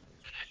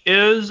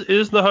 Is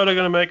Naholo going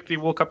to make the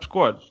World Cup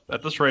squad?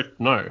 At this rate,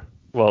 no.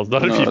 Well,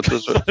 not No, it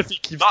doesn't. if he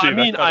keeps I doing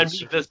mean that kind of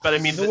shit. this, but I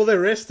mean. No, well, they're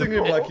resting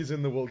him like he's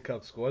in the World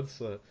Cup squad.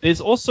 So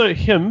There's also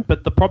him,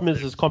 but the problem is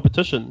his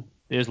competition.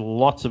 There's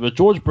lots of it.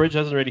 George Bridge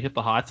hasn't really hit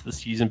the heights of the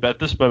season, but at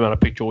this moment I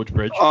pick George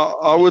Bridge.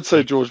 I would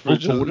say George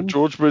Bridge. Jordan?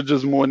 George Bridge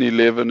is more an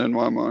 11 in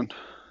my mind.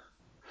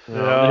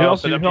 Yeah, who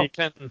else? but I mean, he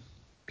can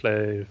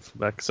play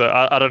back, so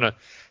I don't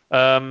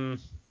know.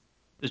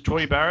 Is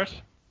Geordie Barrett?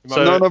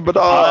 So- But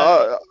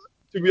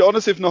to be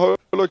honest, if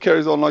Naholo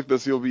carries on like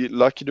this, he'll be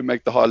lucky to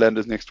make the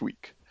Highlanders next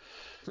week.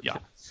 Yeah.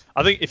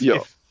 I think if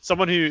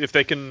someone if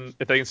they can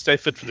stay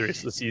fit for the rest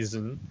of the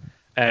season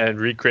and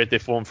recreate their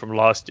form from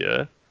last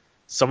year,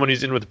 someone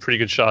who's in with a pretty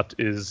good shot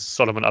is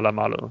Solomon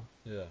Alamalo.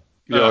 yeah.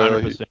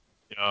 100%.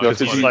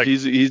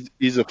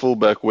 He's a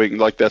fullback wing.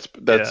 Like that's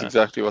Yeah.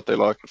 exactly what they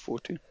like at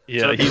 14.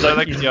 Yeah, So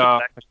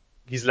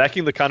he's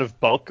lacking the kind of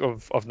bulk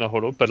of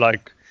Naholo, but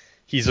like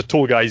he's a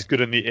tall guy. He's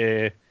good in the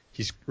air.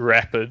 He's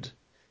rapid.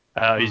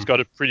 He's got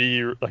a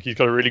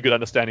really good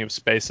understanding of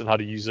space and how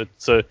to use it.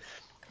 So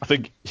I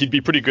think he'd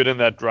be pretty good in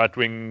that right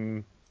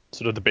wing,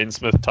 sort of the Ben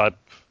Smith type,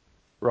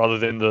 rather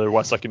than the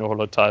Waisake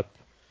Naholo type.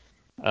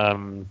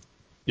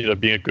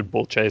 Being a good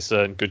ball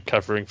chaser and good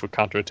covering for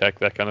counter attack,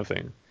 that kind of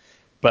thing.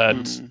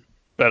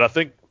 But I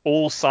think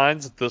all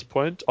signs at this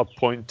point are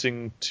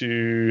pointing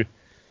to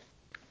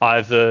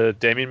either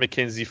Damien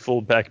McKenzie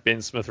fullback,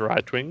 Ben Smith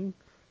right wing,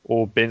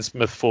 or Ben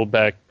Smith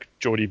fullback,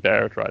 Geordie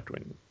Barrett right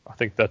wing. I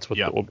think that's what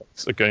the All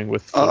Blacks are going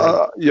with.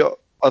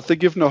 I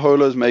think if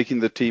Naholo is making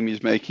the team,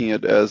 he's making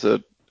it as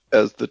the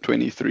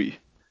 23.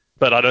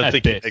 But I don't At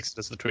think he best. makes it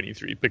as the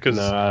 23 because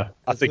No.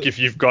 I think if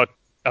you've got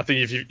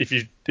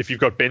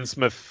Ben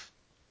Smith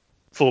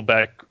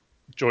fullback,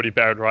 Geordie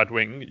Barrett right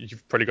wing,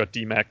 you've probably got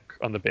D-Mac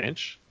on the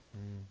bench.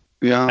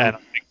 Yeah.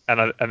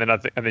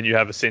 And then you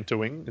have a centre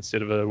wing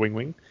instead of a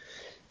wing.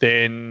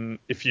 Then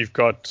if you've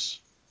got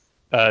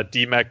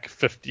D-Mac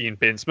 15,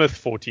 Ben Smith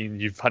 14,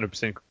 you've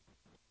 100%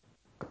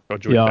 got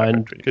Geordie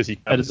Barrett because he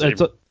can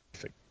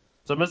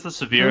So it's the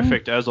severe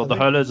effect as well. The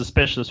Holo is a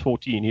specialist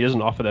 14. He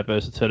doesn't offer that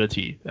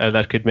versatility, and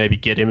that could maybe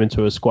get him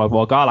into a squad.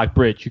 Well, a guy like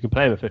Bridge, you can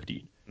play him at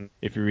 15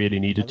 if you really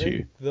needed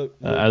to,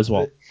 as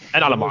well.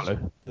 And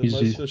Alamalo. The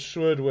most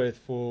assured way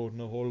for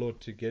Naholo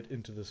to get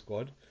into the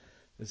squad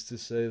is to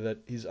say that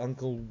his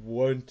uncle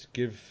won't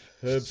give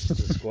Herbs to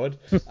the squad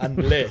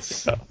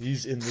unless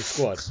he's in the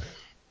squad.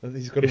 And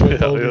he's got to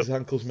withhold his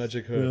uncle's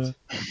magic herbs.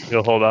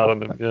 He'll hold out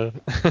on him, yeah.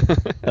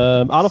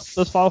 Out of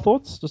those final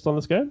thoughts, just on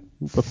this game,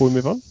 before we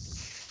move on?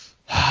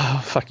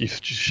 Fuck,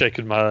 you've just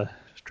shaken my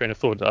train of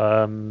thought.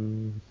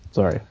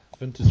 Sorry.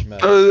 vintage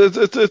match.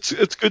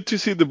 It's good to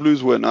see the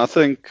Blues win. I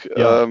think.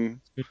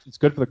 It's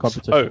good for the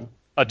competition.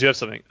 I do have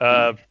something.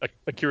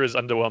 Akira's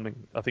underwhelming.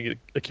 I think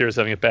Akira's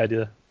having a bad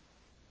year.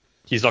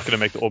 He's not going to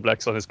make the All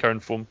Blacks on his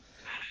current form.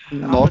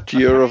 Not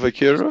year of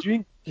Akira.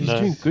 He's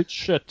doing good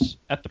shit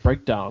at the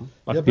breakdown.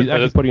 Like Yeah, he's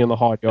actually putting in the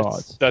hard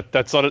yards.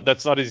 That's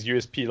not his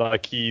USP.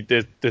 Like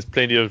there's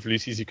plenty of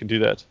Lucy's who can do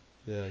that.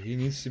 Yeah, he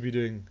needs to be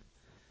doing.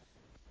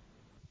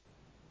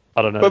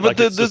 I don't know. But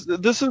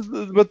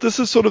this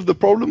is sort of the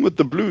problem with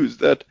the Blues,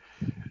 that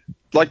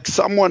like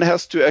someone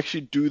has to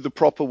actually do the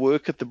proper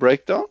work at the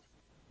breakdown.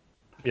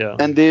 Yeah.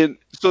 And then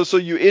so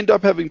you end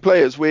up having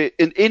players where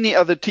in any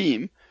other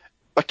team,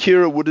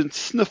 Akira wouldn't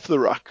sniff the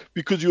ruck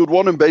because you would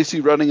want him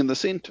basically running in the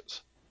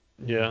centres.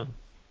 Yeah.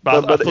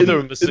 But I thought they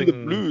were missing.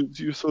 In the Blues,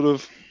 you sort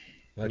of.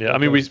 Yeah, I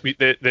mean,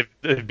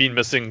 they've been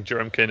missing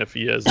Jerome Kane for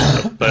years,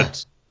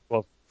 but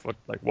for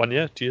like 1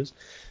 year, 2 years.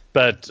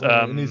 But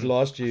in his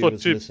last year, he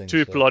was missing.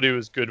 Tuipulotu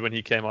was good when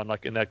he came on,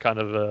 like in that kind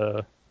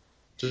of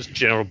just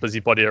general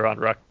busybody around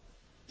ruck,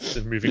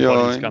 the moving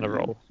bodies kind of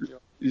role.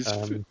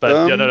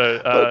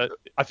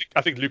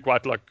 I think Luke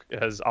Whitelock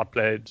has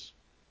outplayed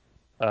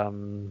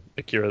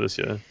Akira this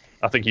year.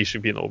 I think he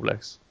should be in the All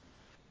Blacks.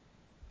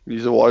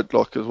 He's a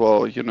Whitelock as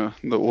well. You know,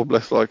 the All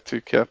Blacks like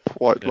to cap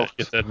Whitelock.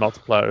 Yeah, get that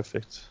multiplier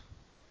effect.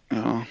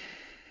 Yeah.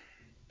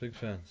 Big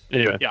fans.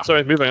 Anyway,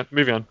 sorry,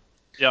 moving on.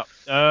 Yeah.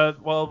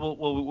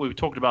 Well, we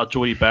talked about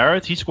Jordy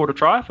Barrett. He scored a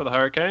try for the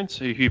Hurricanes,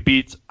 who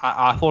beat,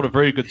 I thought, a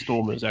very good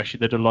Stormers.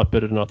 Actually, they did a lot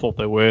better than I thought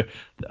they were.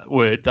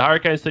 The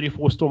Hurricanes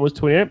 34, Stormers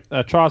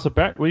 28. Tries are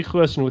back. Willie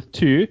Klaassen with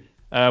 2,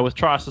 with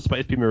try assists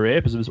by SP Marais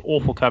because of his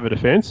awful cover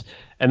defense.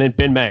 And then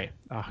Ben May.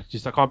 I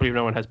can't believe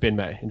no one has Ben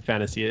May in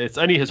fantasy. It's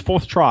only his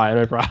 4th try in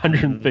over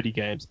 130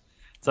 games.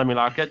 Something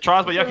like that.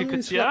 Tries by Yaki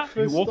Kutsia,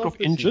 who walked off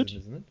injured.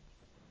 Season,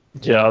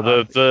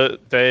 Yeah,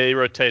 they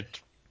rotate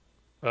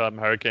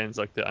Hurricanes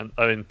like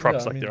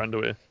props like their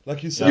underwear.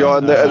 Like you said,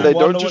 and they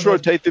don't just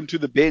rotate them to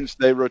the bench.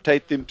 They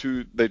rotate them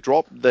to they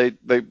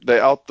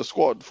out the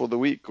squad for the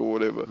week or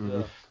whatever.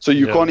 Yeah. So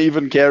you can't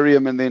even carry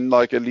them and then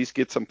like at least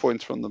get some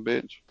points from the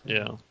bench.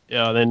 Yeah.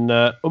 Yeah. Then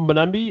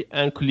Umbanambi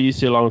and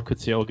Kulisi along with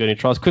Kutsia all getting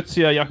tries.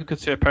 Yaki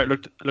Kutsia apparently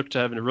looked to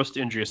have a wrist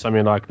injury or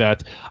something like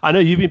that. I know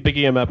you've been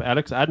bigging him up,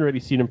 Alex. I hadn't really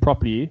seen him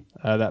properly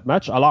that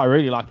much. I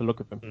really like the look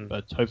of him,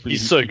 but hopefully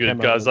he's so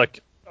good, guys. Like.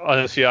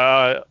 Honestly,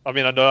 I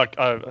mean, I know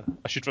I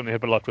shoot from the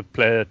hip a lot with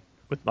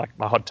like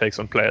my hot takes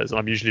on players, and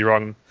I'm usually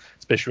wrong,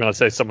 especially when I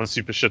say someone's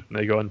super shit and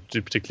they go on do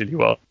particularly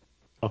well.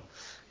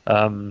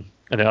 And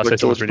then I say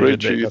someone's really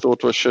George good. You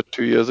thought was shit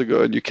 2 years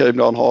ago, and you came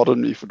down hard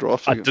on me for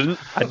drafting him.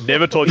 I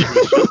never told you he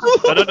was shit.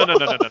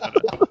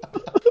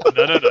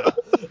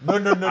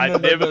 No. I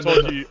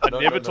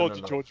never told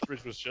you George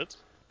Bridge was shit.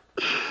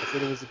 I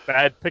said it was a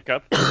bad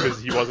pickup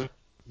because he wasn't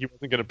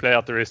going to play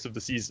out the rest of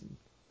the season.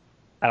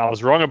 And I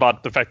was wrong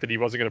about the fact that he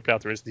wasn't going to play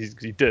out the rest of the season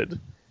because he did.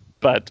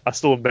 But I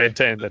still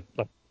maintain that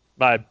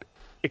my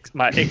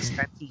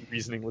ex-ante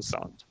reasoning was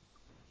sound.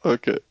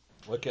 Okay.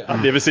 I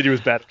never said he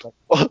was bad.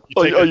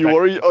 Are you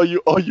worried?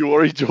 Are you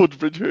worried George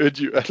Bridge heard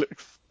you,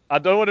 Alex? I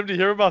don't want him to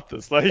hear about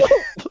this. Like.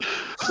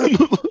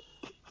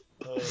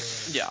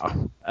 Yeah.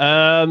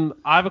 I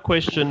have a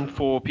question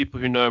for people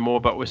who know more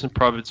about Western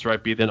Province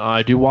rugby than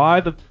I do.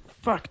 Why the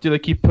fuck do they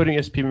keep putting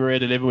SP Marais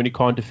at 11 when he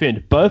can't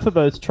defend? Both of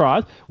those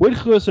tries. Will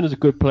Klaassen is a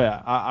good player.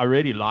 I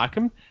really like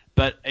him,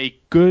 but a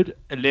good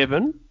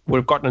 11 would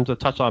have gotten into the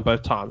touchline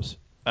both times.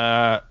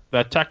 That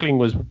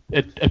tackling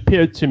it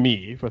appeared to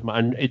me, from my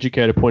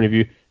uneducated point of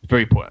view,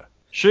 very poor.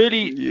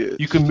 Surely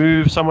you can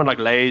move someone like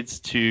Lades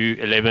to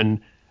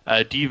 11.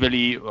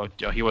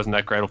 Divili, he wasn't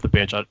that great off the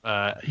bench.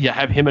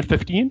 Have him at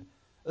 15.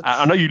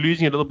 I know you're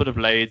losing a little bit of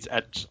Lades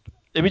at.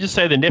 Let me just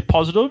say the net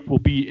positive will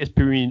be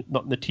Espiri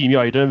not in the team.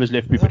 Yeah, you don't have his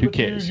left boot, but who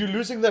cares? You're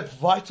losing that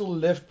vital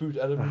left boot,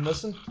 Adam.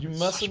 You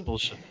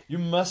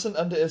mustn't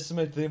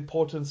underestimate the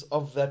importance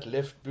of that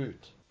left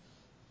boot.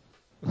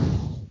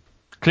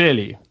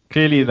 Clearly,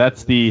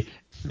 it's the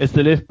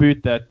left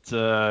boot that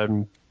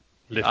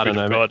I don't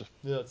know. God.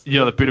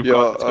 The boot of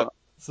God.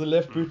 It's the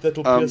left boot that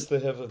will pierce the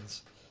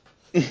heavens.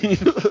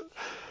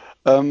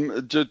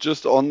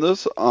 Just on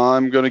this,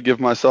 I'm going to give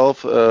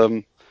myself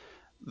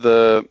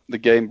the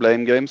Game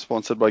Blame game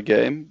sponsored by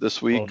Game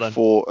this week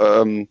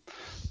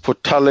for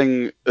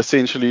telling,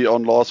 essentially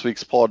on last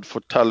week's pod, for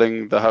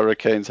telling the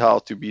Hurricanes how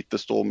to beat the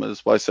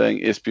Stormers by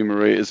saying SP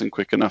Marais isn't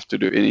quick enough to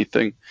do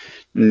anything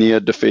near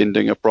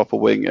defending a proper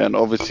wing. And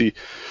obviously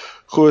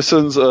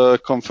Goosen's a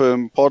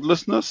confirmed pod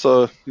listener,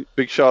 so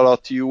big shout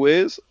out to you,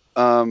 Wes.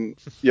 So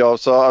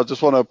I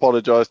just want to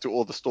apologize to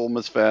all the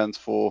Stormers fans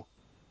for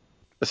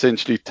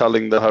essentially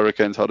telling the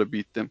Hurricanes how to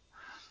beat them.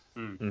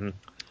 Mm-hmm.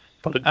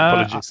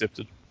 Apology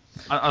accepted.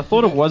 I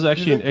thought it was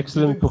actually an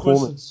excellent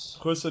performance.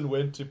 Goosen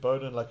went to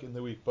Bowden like in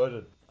the week.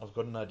 Bowden, I've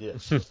got an idea.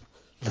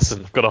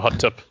 Listen, I've got a hot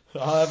tip.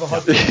 I have a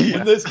hot tip.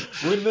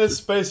 When there's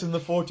space in the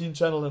 14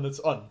 channel and it's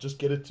on, just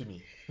get it to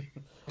me.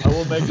 I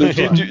will make Do, you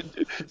try. do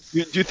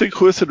you think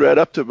Huis ran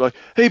up to him like,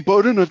 "Hey,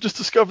 Bowden, I've just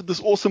discovered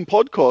this awesome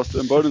podcast,"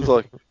 and Bowden's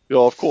like, "Yeah,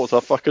 of course, I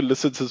fucking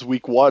listened since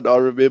week 1. I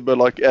remember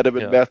like Adam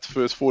and Matt's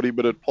first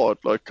 40-minute pod.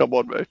 Like, come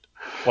on, mate."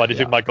 Why do you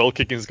think my goal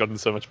kicking's gotten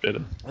so much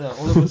better? Yeah,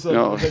 all of a sudden,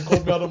 No. they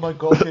called me out on my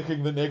goal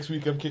kicking. The next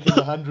week, I'm kicking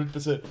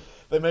 100%.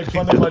 They make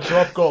fun of my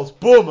drop goals.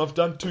 Boom! I've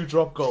done 2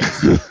 drop goals.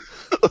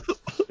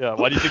 Yeah,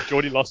 why do you think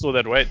Geordie lost all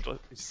that weight?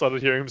 He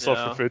started hearing himself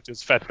referred to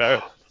as Fat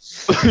Barrett.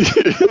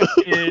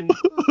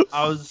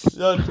 I was.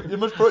 Yeah,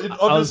 it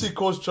obviously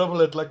caused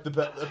trouble at like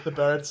the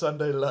Barrett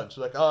Sunday lunch.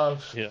 Like,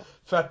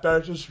 Fat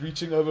Barrett was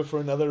reaching over for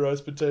another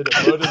roast potato.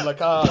 Bowden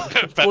like,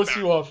 of course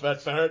you are,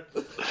 Fat Barrett.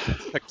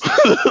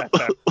 Fat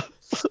Barrett.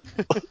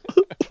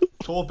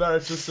 Tall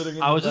Barrett just sitting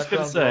in I the was just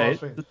gonna background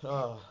say,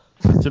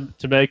 laughing.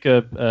 to make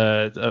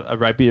a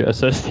rugby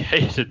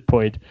associated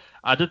point,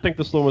 I did think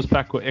the Stormers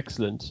pack were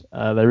excellent.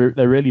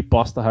 They really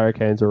bossed the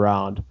Hurricanes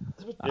around.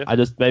 Yeah. I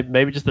just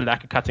maybe just the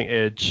lack of cutting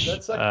edge.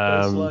 That's like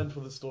baseline for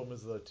the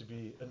Stormers, though, to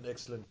be an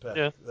excellent pack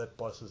that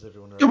bosses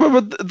everyone around.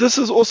 Yeah, but this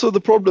is also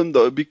the problem,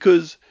 though,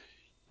 because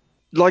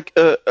like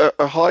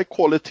a high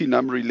quality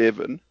number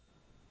 11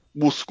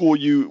 will score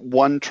you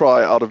 1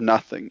 try out of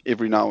nothing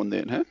every now and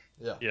then, huh?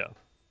 Yeah.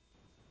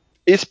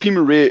 SP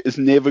Marais is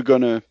never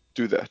gonna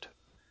do that.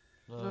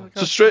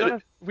 So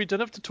straight, we don't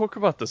have to talk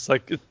about this.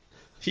 Like,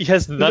 he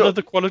has none of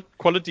the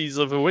qualities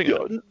of a winger.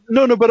 Yeah,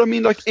 no, but I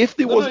mean, like, if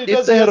they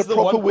had a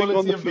proper wing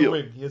on the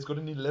field, he has got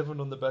an 11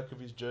 on the back of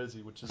his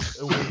jersey, which is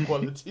a wing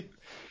quality.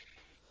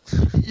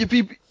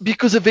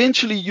 Because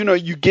eventually,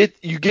 you get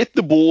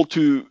the ball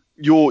to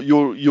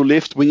your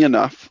left wing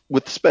enough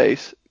with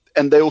space,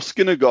 and they'll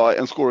skin a guy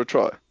and score a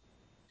try.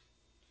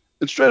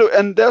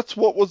 And that's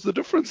what was the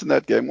difference in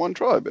that game. 1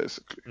 try,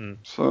 basically.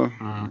 So,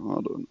 I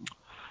don't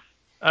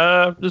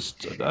know.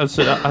 Just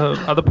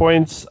other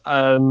points.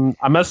 I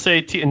must say,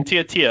 in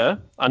Tia,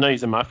 I know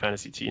he's in my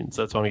fantasy team,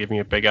 so that's why I'm giving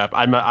him a big up.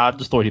 I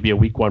just thought he'd be a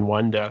week 1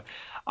 wonder.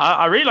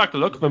 I really like the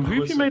look of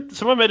him.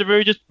 Someone made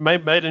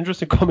an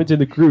interesting comment in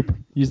the group.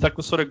 He's like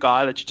the sort of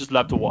guy that you just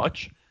love to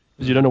watch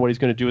because you don't know what he's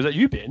going to do. Is that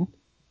you, Ben?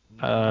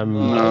 I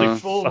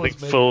think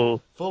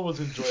Phil was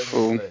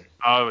enjoying it.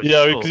 Oh,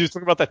 yeah, because he was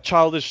talking about that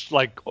childish,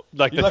 like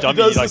the dummy. He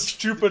does the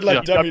stupid,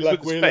 dummy,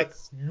 like, where like,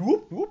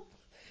 whoop, whoop.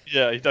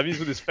 Yeah, he dummies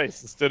with his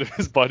face instead of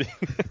his body.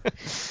 But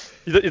it's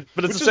Which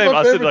the same.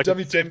 My favorite like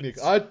dummy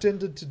technique. I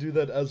tended to do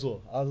that as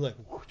well. I was like,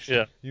 whoosh.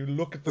 Yeah. You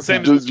look at the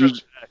same.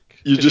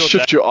 You just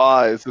shift your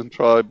eyes and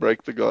try to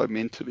break the guy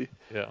mentally.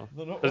 Yeah.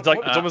 It's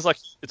almost like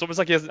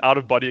he has an out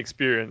of body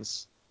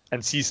experience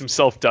and sees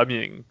himself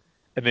dummying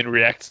and then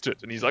reacts to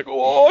it, and he's like,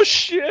 "Oh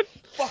shit!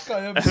 Fuck!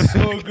 I am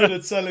so good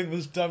at selling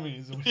this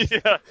dummies."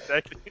 Yeah,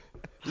 exactly.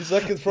 He's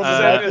like from the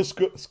Michael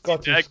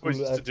Scott School.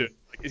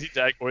 Izzy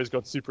Dag always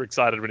got super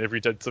excited whenever he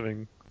did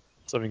something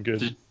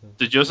good.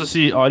 Did you also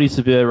see Artie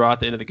Severe right at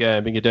the end of the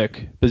game being a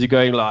dick? Busy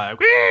going like,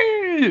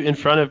 woo! In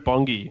front of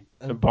Bongi.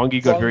 And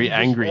Bongi got very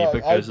angry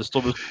because the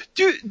Stormers...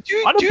 I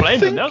don't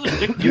blame him. That was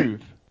a dick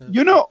move.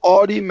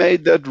 Artie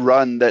made that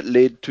run that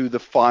led to the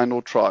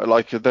final try,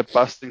 like that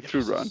busting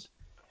through run.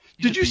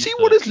 Did you see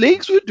what his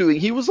legs were doing?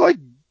 He was like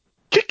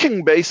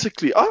kicking,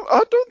 basically.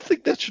 I don't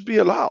think that should be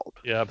allowed.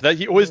 Yeah, but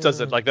he always does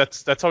it. Like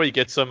that's how he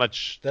gets so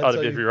much out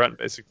of every run,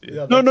 basically.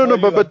 Yeah,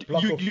 but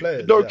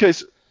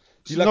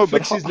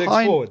flicks his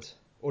legs forward,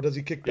 or does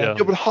he kick back?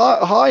 Yeah, but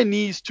high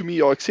knees to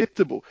me are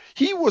acceptable.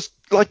 He was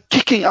like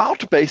kicking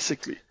out,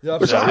 basically. Yeah,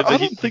 I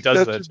don't think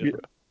that should be.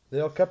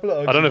 There are a couple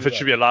of. I don't know if it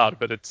should be allowed,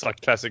 but it's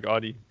like classic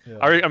Artie. Yeah.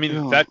 I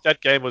mean,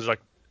 that game was like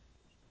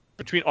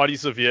between Artie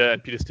Severe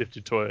and Peter Steph du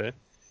Toit.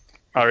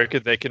 I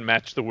reckon they can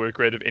match the work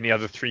rate of any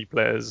other 3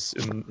 players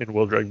in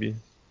World Rugby.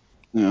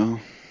 Yeah.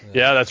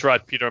 Yeah, that's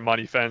right. Peter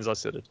O'Mahony fans, I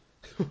said it.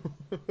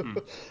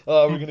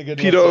 We're gonna get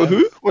Peter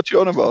who? What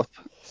you on about?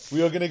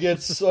 We are gonna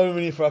get so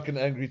many fucking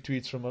angry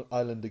tweets from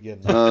Ireland again.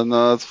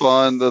 No, it's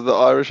fine. The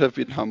Irish have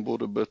been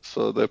humbled a bit,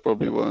 so they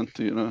probably won't.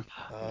 All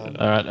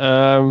right.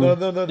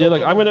 No. Yeah,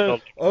 look, I'm gonna.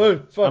 Oh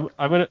fuck.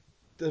 I'm gonna.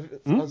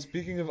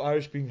 Speaking of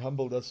Irish being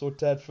humbled, I saw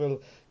Tad Furlong.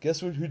 Guess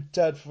who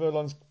Tad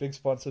Furlong's big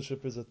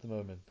sponsorship is at the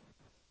moment?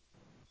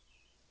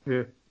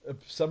 Yeah.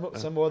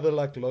 Some other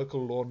like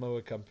local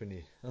lawnmower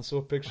company. I saw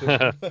a picture of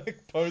him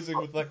like posing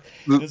with like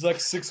there's like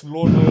 6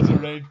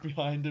 lawnmowers arranged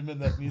behind him,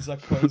 and he's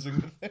like posing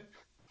with them.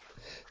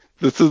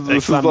 This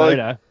is like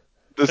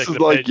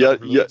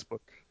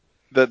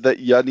that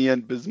Yanni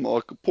and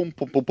Bismarck pum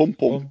pum pum pum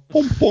pum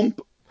pum pum.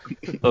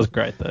 That was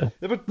great though.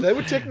 Yeah, but they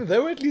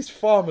were at least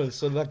farmers,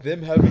 so like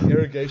them having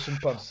irrigation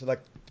pumps,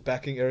 like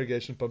backing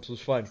irrigation pumps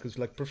was fine because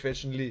like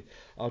professionally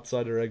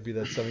outside of rugby,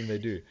 that's something they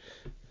do.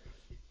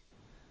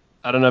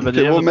 I don't know, but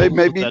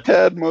maybe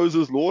Tad mows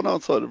his lawn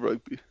outside of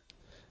rugby.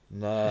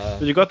 Nah.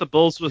 But you got the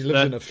Bulls with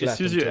that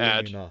Isuzu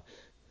ad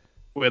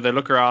where they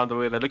look around,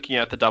 where they're looking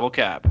at the double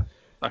cab,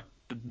 like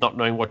not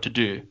knowing what to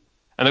do.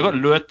 And they've got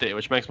Luert there,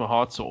 which makes my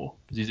heart sore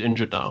because he's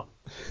injured now.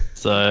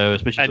 So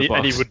especially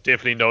and he would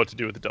definitely know what to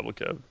do with the double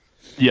cab.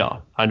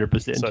 Yeah,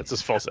 100%. So it's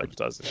just false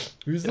advertising.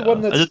 Who's the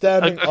one that's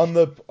standing on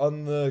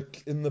the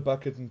in the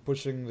bucket and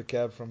pushing the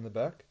cab from the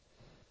back?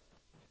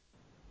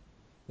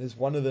 There's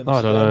one of them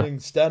I don't know.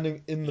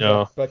 standing in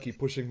the bucky,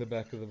 pushing the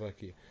back of the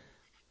bucky.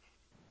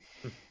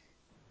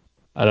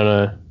 I don't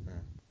know.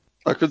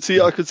 I could see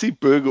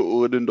Berger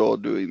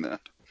Odendaal doing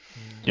that.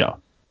 Yeah.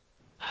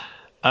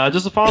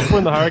 Just a final point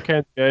in the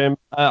Hurricanes game.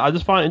 I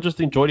just find it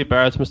interesting Jordy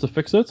Barrett's Mr.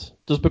 Fix-It.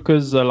 Just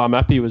because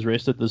Lamapi was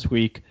rested this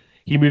week,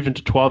 he moved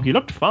into 12. He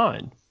looked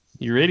fine.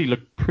 He really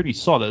looked pretty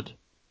solid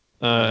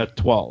at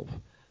 12.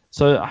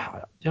 So,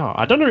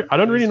 I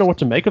don't really know what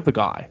to make of the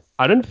guy.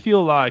 I don't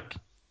feel like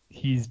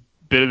he's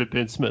better than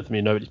Ben Smith. I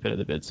mean, nobody's better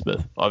than Ben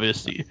Smith,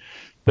 obviously.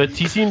 But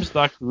he seems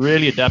like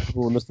really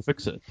adaptable with Mr.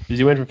 Fix-It. Because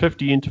he went from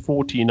 15 to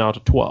 14 now to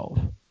 12.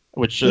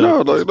 Which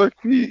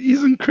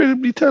he's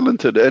incredibly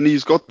talented, and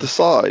he's got the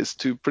size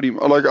to pretty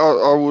much like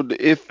I would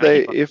if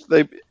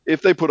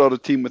they put out a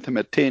team with him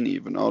at 10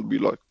 even, I'd be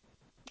like,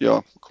 yeah,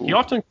 cool. He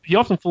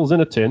often falls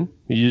in at 10.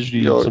 He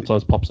usually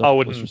sometimes pops up. I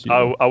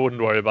wouldn't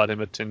worry about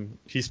him at 10.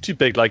 He's too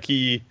big. Like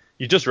you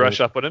just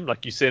rush up on him.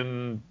 Like you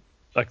send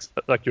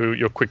like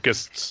your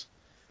quickest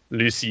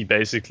Lucy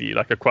basically,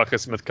 like a Quacker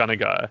Smith kind of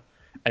guy,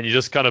 and you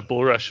just kind of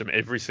bull rush him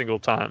every single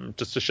time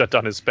just to shut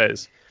down his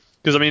space.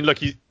 Because, I mean, look,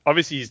 he's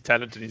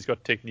talented. He's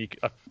got technique,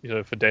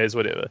 for days,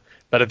 whatever.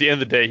 But at the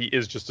end of the day, he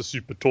is just a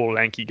super tall,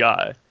 lanky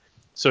guy.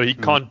 So he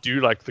can't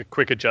do, like, the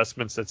quick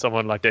adjustments that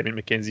someone like Damien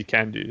McKenzie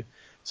can do.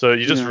 So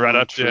you just run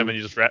up to him and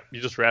you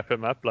just wrap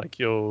him up. Like,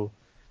 he'll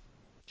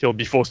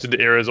be forced into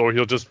errors, or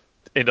he'll just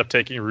end up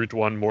taking route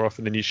one more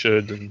often than he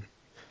should.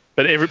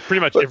 But pretty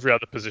much every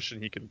other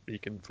position he can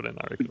put in,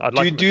 I reckon.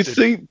 Do you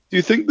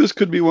think this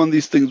could be one of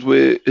these things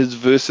where his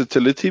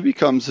versatility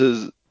becomes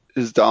his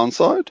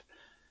downside?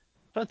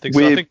 I don't think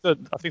so.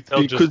 I think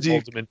they'll just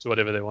mold them into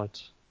whatever they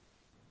want.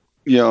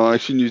 Yeah,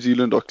 actually, New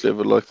Zealand are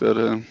clever like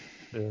that.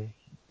 Yeah.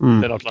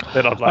 They're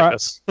not like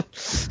us.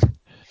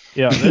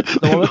 Yeah.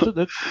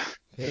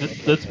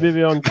 Let's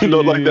move on to...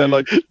 Not like that.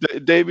 Like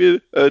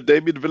Damien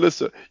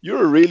Villisa,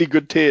 you're a really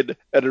good 10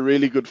 and a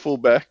really good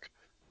fullback,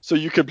 so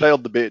you can play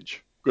on the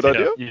bench. Good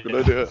idea. Yeah. Good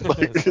idea.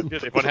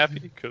 Everyone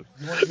happy? Good.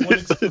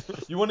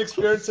 You want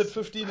experience at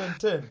 15 and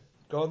 10?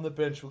 Go on the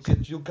bench.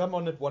 You'll come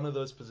on at one of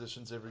those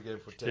positions every game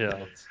for 10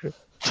 minutes.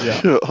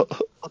 Yeah.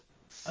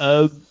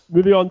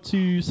 Moving on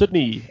to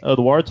Sydney. The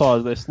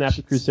Waratahs, they snapped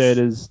the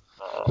Crusaders.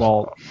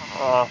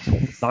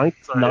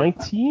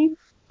 19?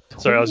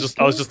 Sorry, I was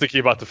just thinking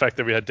about the fact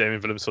that we had Damien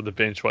Williams on the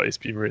bench while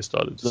SP Murray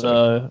started.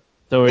 So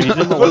he's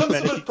in the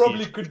Williams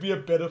probably could be a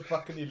better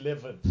fucking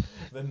 11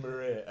 than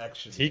Murray,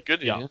 actually. He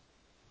could, yeah.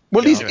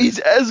 Well, he's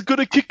as good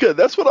a kicker.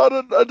 That's what I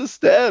don't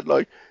understand.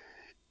 Like,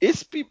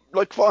 SP,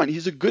 like, fine,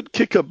 he's a good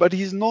kicker, but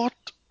he's not...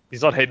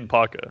 He's not Hayden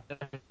Parker.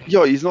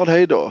 Yeah, he's not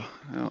Haydar.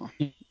 Yeah.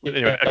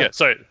 Anyway, okay,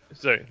 sorry,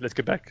 let's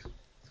get back.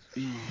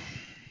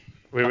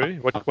 Where were we?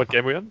 What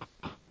game were we on?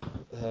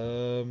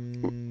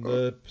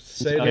 The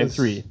Crusaders. Game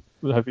 3.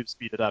 We'll hope you've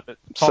speeded up.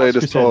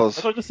 Crusaders.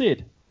 That's what I just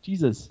said.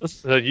 Jesus.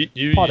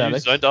 You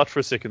zoned out for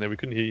a second there. We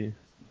couldn't hear you.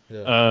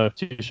 Yeah.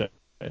 Touche.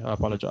 I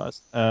apologise.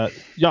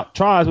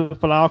 Tries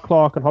with Falau,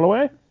 Clark, and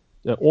Holloway.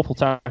 Awful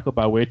tackle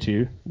by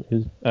Wetu.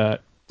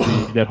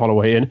 Let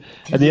Holloway in.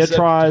 And then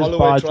tries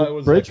by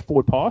Bridge,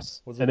 forward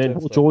pass. And then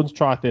Jordan's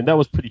try then. That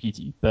was pretty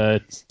heaty.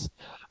 But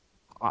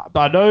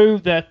I know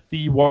that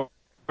the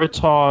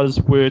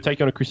Waratahs were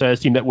taking on a Crusaders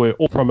team that were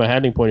all from a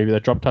handling point of view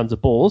that dropped tons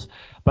of balls.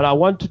 But I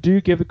want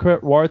to give the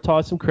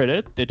Waratahs some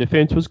credit. Their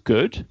defense was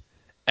good.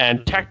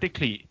 And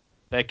tactically,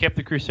 they kept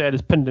the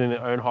Crusaders pinned in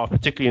their own half,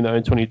 particularly in their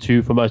own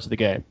 22 for most of the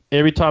game.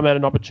 Every time they had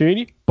an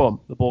opportunity,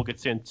 boom, the ball got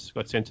sent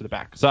to the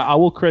back. So I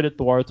will credit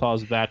the Waratahs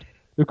with that.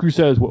 The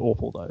Crusaders were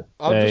awful, though.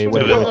 I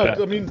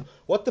mean,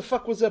 what the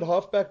fuck was that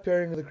halfback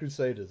pairing of the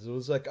Crusaders? It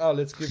was like,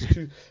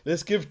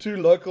 let's give two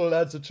local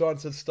lads a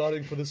chance at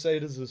starting for the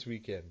Crusaders this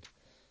weekend.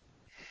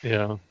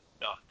 Yeah.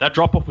 That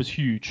drop-off was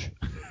huge.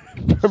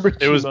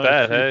 It was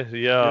bad, hey?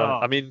 Yeah.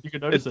 I mean, you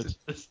can notice it.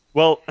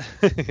 Well,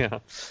 yeah.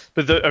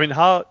 But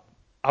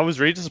I was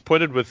really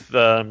disappointed with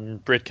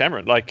Brett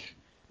Cameron. Like,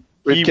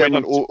 Brett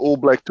Cameron, all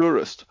black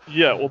tourist.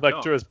 Yeah, all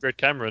black tourist, Brett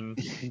Cameron.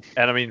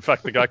 And I mean,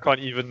 fuck, the guy can't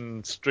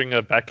even string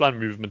a backline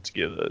movement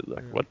together.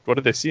 Like, what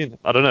did they see in him?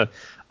 I don't know.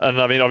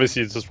 And I mean,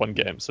 obviously, it's just one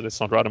game, so let's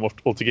not write him off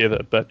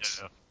altogether.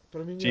 But I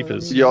mean,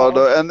 jeepers.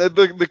 And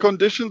the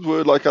conditions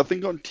were, like, I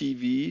think on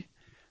TV,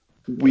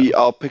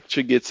 our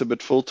picture gets a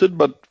bit filtered,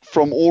 but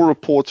from all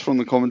reports from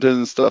the commentators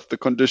and stuff, the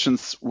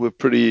conditions were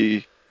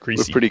pretty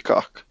greasy. Were pretty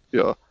cock.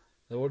 Yeah.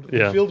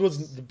 The field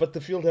but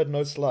the field had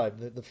no slide.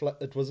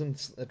 It wasn't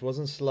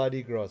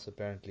slidey grass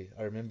apparently.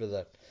 I remember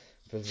that.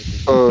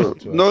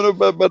 No,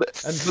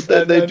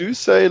 but they do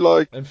say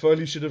like. And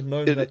Foley should have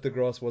known that the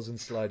grass wasn't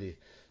slidey.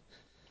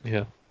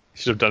 Yeah,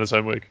 he should have done his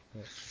homework.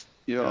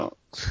 Yeah.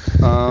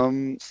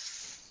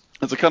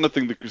 It's the kind of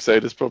thing the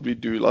Crusaders probably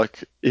do.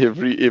 Like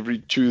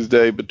every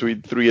Tuesday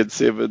between 3 and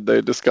 7, they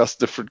discuss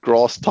different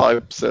grass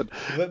types and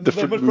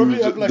different moves,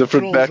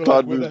 different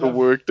backline moves to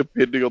work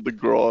depending on the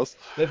grass.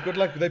 They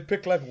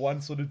pick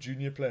one sort of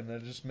junior player and they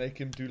just make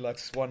him do like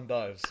swan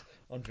dives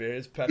on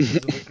various patches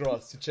of the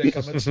grass to check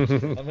how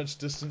much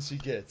distance he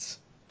gets.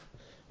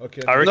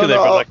 Okay. I reckon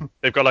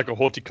they've got like a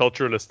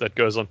horticulturalist that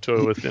goes on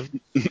tour with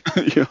them.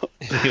 Yeah.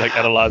 He like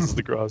analyzes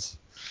the grass.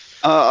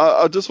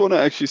 I just want to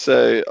actually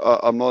say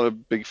I'm not a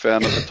big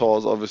fan of the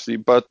Tars, obviously,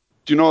 but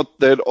do you know what?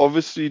 They'd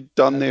obviously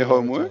done their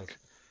homework,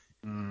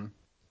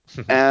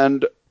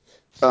 and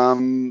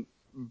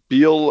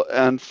Beal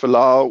and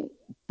Falau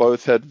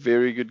both had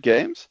very good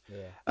games,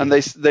 and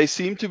they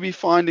seem to be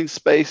finding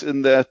space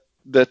in that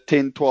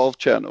 10-12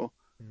 channel,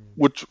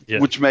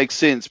 which makes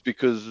sense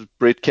because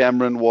Brett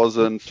Cameron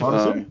wasn't.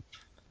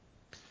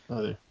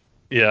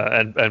 Yeah,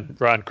 and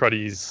Ryan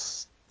Crotty's.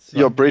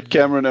 Yeah, Brett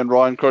Cameron and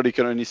Ryan Crotty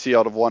can only see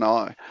out of one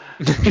eye.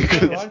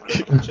 Ryan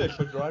Crotty can check,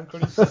 but Ryan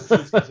Crotty says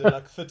because there are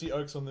like 30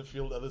 Oaks on the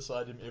field other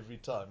side him every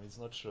time. He's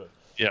not sure.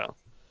 Yeah.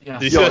 Yeah,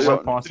 Did you see his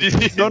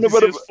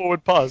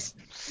forward pass?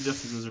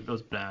 Yes, it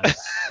was bad.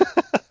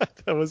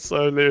 That was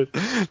so hilarious.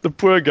 The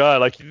poor guy,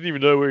 like he didn't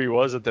even know where he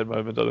was at that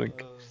moment, I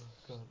think.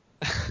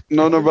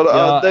 No,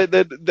 but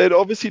they'd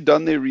obviously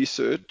done their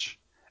research,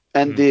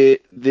 and their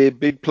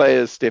big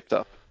players stepped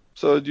up.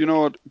 So do you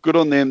know what? Good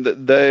on them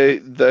that they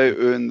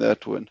earned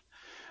that win.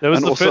 That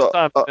was the first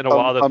time in a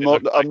while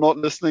that I'm not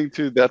listening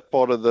to that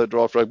part of the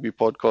Draft Rugby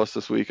podcast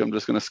this week. I'm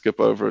just going to skip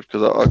over it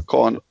because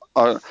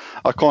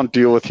I can't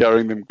deal with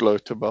hearing them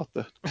gloat about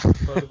that.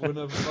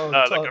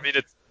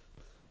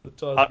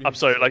 I'm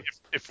sorry. Like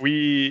if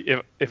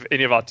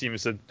any of our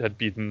teams had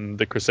beaten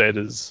the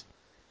Crusaders,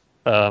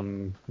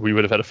 we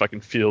would have had a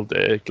fucking field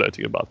day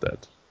gloating about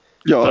that.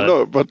 Yeah,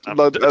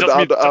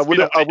 I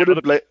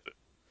wouldn't blame.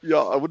 Yeah,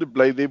 I wouldn't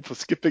blame them for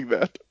skipping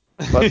that.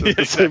 But at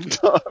the same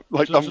time,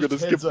 like I'm going to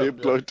skip them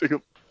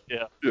gloating.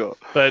 Yeah.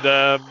 But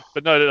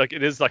no, like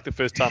it is like the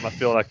first time I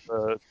feel like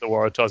the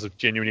Waratahs have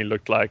genuinely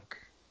looked like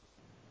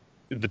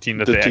the team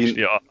that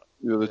actually are.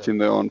 Yeah, the team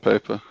they are on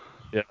paper.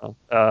 Yeah.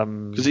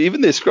 Because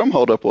even their scrum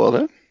held up well,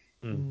 eh?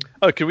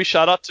 Oh, can we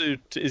shout out to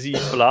Izzy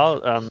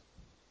Folau,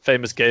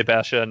 famous gay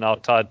basher, now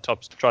tied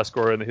top try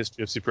scorer in the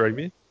history of Super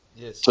Rugby?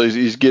 Yes. So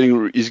he's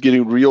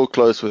getting real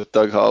close with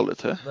Doug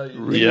Howlett, eh?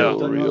 No,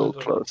 real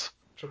close.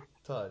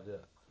 Tied, yeah.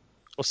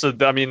 Also,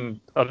 I mean,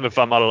 I don't know if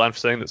I'm out of line for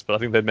saying this, but I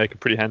think they'd make a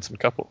pretty handsome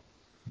couple.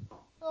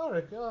 I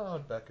reckon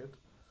I'd back it.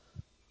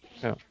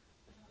 Yeah.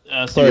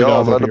 But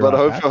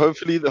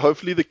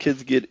hopefully the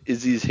kids get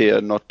Izzy's hair,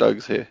 not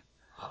Doug's hair.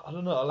 I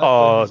don't know. I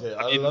like Dougie's hair.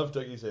 I love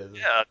Dougie's hair.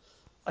 Yeah, I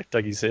like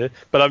Dougie's hair.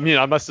 But I mean,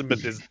 I must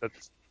admit,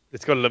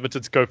 it's got a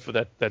limited scope for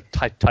that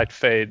tight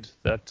fade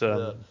that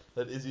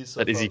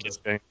Izzy gets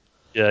going.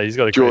 Yeah, he's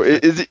got a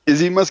great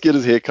Izzy must get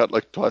his hair cut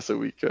like twice a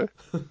week, eh?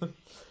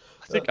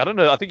 I don't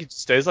know. I think he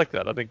stays like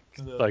that. I think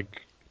I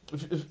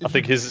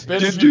think his.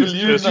 If you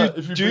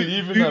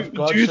believe enough,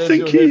 God shaves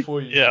your hair for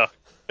you. Yeah,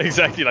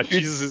 exactly. Like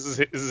Jesus is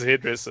his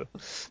hairdresser.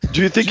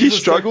 Do you think he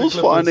struggles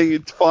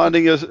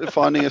finding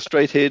a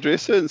straight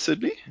hairdresser in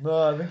Sydney?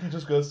 No, I think he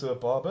just goes to a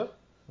barber,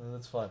 and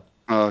that's fine.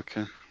 Oh,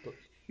 okay.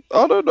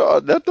 I don't know.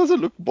 That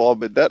doesn't look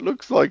barber. That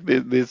looks like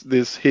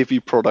there's heavy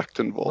product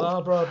involved.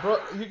 Nah, bro,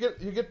 you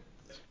get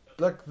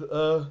like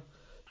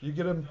you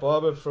get a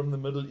barber from the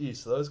Middle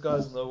East. Those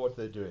guys know what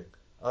they're doing.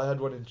 I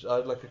had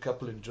like a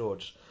couple in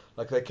George.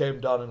 Like they came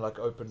down and like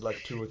opened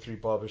like 2 or 3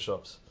 barber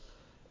shops,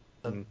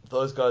 and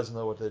those guys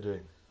know what they're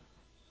doing.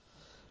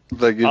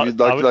 They give you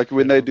like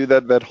when they do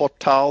that hot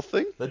towel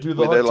thing. They do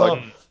the hot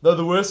towel. No,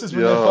 the worst is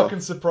when they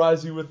fucking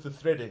surprise you with the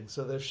threading.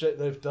 So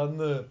they've done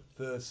the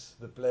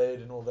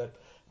blade and all that.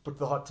 Put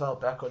the hot towel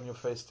back on your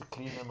face to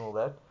clean and all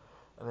that.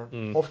 And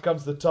then off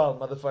comes the towel.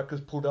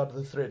 Motherfuckers pulled out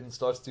the thread and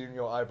starts doing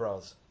your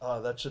eyebrows.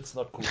 That shit's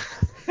not cool.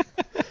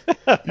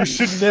 You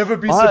should never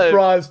be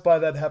surprised by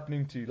that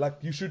happening to you. Like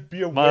you should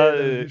be aware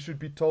and you should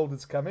be told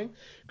it's coming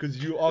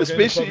because you are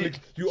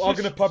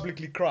going to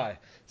publicly cry.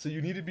 So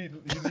you need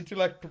to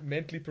like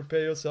mentally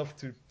prepare yourself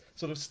to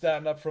sort of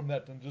stand up from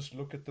that and just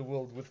look at the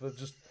world with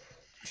just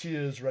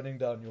tears running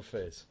down your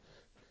face.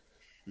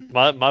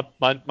 My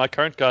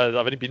current guy, I've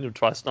only been to him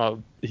twice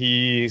now.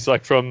 He's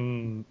like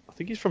I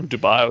think he's from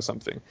Dubai or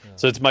something. Yeah.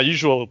 So it's my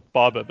usual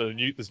barber, but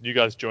this new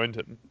guy's joined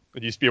him.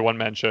 It used to be a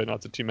 1-man show, now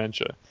it's a 2-man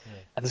show. Yeah.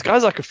 And this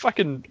guy's like a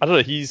fucking, I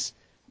don't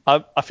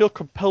know, I feel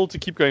compelled to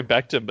keep going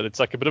back to him, but it's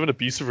like a bit of an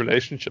abusive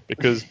relationship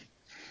because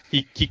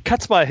he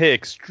cuts my hair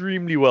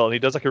extremely well and he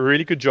does like a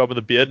really good job with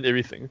the beard and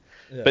everything.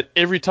 Yeah. But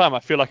every time I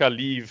feel like I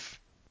leave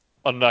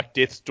on like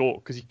death's door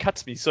because he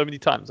cuts me so many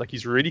times. Like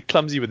he's really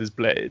clumsy with his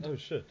blade. Oh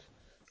shit.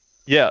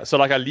 Yeah, so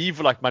like I leave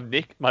like my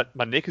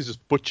neck is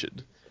just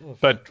butchered,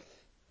 but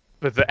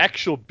the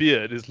actual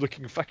beard is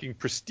looking fucking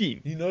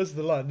pristine. He knows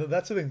the line. No,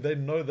 that's the thing. They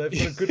know they've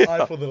got a good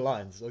eye for the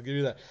lines. I'll give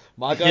you that.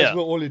 My guys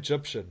were all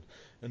Egyptian,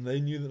 and they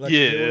knew that. Like,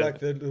 they were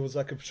like it was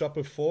like a shop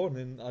of 4, and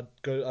then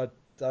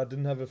I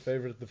didn't have a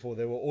favorite at the 4.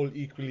 They were all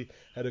equally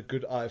had a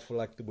good eye for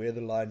like where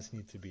the lines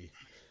need to be.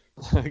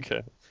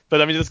 Okay,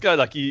 but I mean this guy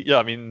like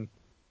I mean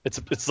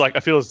it's like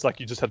I feel it's like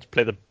you just have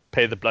to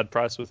pay the blood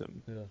price with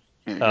him. Yeah.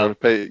 You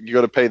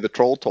got to pay the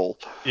troll toll.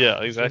 Yeah,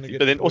 exactly.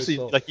 But then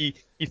also, like he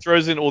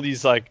throws in all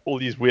these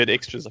weird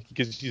extras. Like he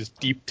gives you this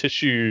deep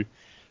tissue,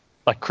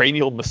 like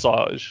cranial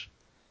massage,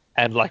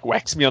 and like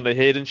whacks me on the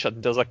head and shit,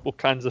 and does like all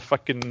kinds of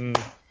fucking,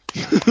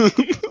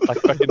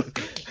 like fucking.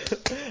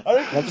 I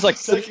I'm just like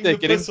sitting taking there the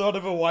getting piss out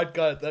of a white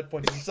guy at that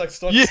point. He's just like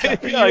start yeah,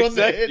 slapping yeah, you on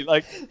the exactly. head.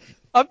 Like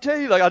I'm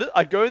telling you, like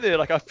I go there,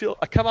 like I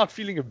come out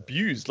feeling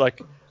abused,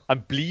 like I'm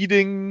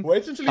bleeding.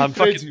 Wait until he I'm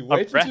threads you. I'm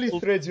Wait until he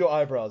rattled. threads your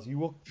eyebrows. You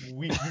will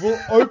weep. You will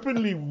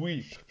openly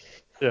weep.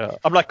 Yeah,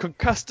 I'm like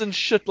concussed and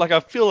shit. Like I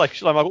feel like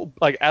shit. I'm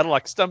like out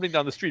like stumbling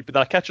down the street, but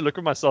then I catch a look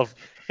at myself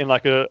in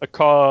like a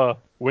car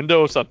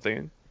window or something,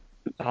 and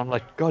I'm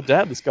like, God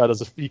damn, this guy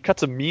he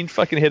cuts a mean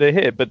fucking head of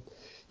hair, but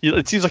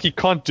it seems like he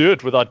can't do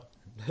it without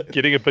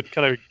getting a bit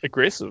kind of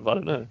aggressive. I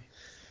don't know.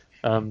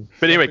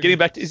 But anyway, getting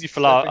back to Izzy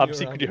Folau, I'm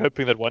secretly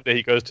hoping that one day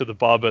he goes to the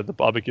barber and the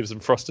barber gives him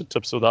frosted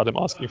tips without him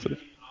asking for them.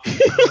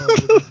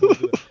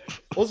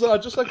 Also,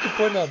 I'd just like to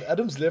point out,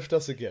 Adam's left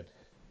us again.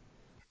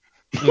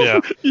 Yeah.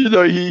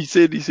 He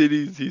said,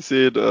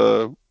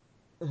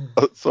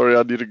 sorry,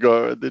 I need to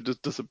go, and they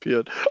just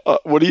disappeared.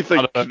 What do you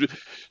think?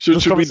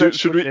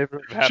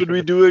 Should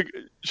we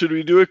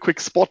do a quick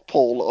spot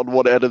poll on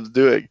what Adam's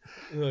doing?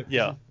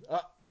 Yeah.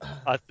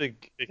 I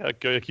think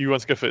he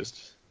wants to go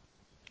first.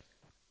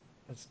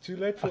 It's too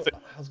late for.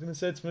 I was gonna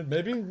say it's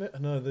maybe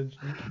no. Then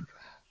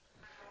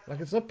like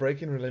it's not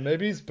breaking related.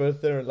 Maybe his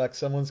birthday or like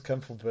someone's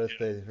come for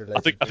birthday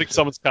related. I think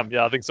someone's come.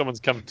 Yeah, I think someo's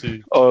come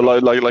to. Oh,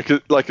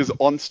 like his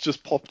aunt's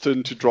just popped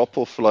in to drop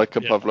off like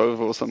a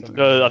pavlova or something.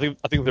 No, I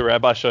think the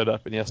rabbi showed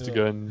up and he has to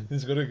go and.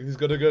 He's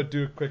got to go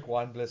do a quick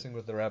wine blessing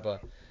with the rabbi.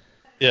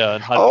 Yeah.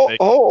 And how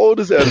old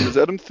is Adam? Is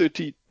Adam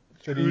 32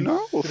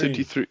 now or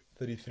 33?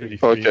 33.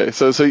 Okay,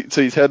 so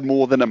he's had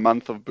more than a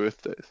month of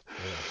birthdays.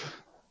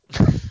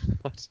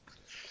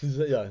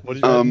 Yeah,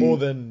 more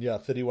than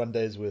 31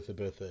 days worth of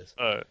birthdays.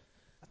 Oh,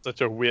 that's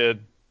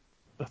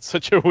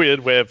such a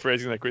weird way of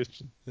phrasing that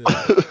question. Yeah.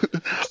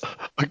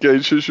 Okay,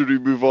 should we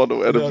move on,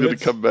 or Adam's going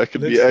to come back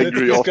and be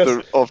angry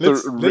after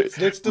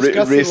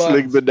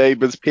wrestling the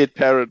neighbor's pet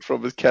parrot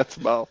from his cat's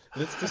mouth?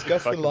 Let's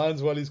discuss the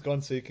Lions while he's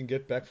gone, so he can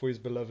get back for his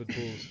beloved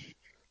Bulls.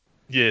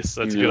 Yes,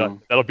 that's good.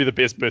 That'll be the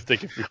best birthday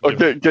gift we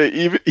can do.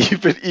 Okay.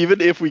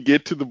 Even if we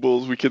get to the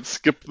Bulls, we can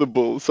skip the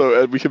Bulls,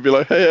 and we can be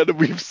like, "Hey, Adam,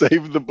 we've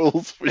saved the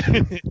Bulls for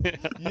you."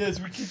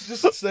 Yes, we can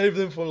just save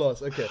them for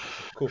last. Okay,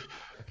 cool.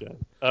 Okay.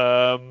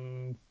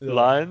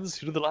 Lions.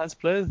 Who do the Lions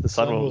play? The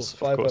Sunwolves, of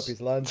course.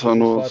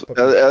 Sunwolves.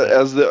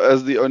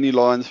 As the only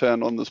Lions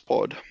fan on this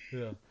pod,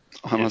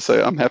 I must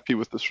say I'm happy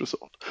with this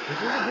result. It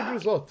was a good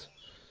result,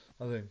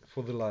 I think,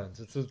 for the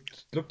Lions. It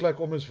looked like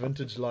almost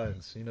vintage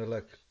Lions,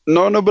 like.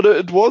 No, but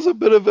it was a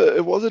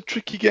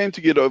tricky game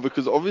to get over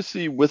because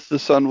obviously with the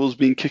Sunwolves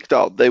being kicked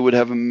out, they would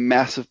have a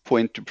massive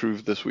point to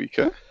prove this week,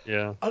 eh?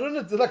 Yeah. I don't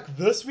know. Like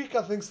this week,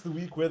 I think's the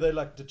week where they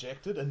like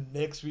dejected, and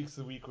next week's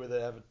the week where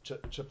they have a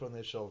chip on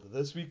their shoulder.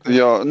 This week. But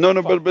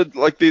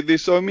like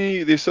there's so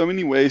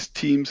many ways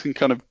teams can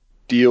kind of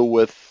deal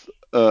with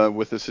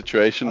a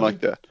situation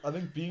like that. I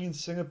think being in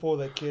Singapore,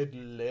 they cared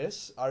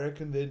less. I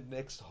reckon their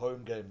next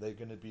home game, they're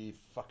going to be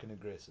fucking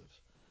aggressive.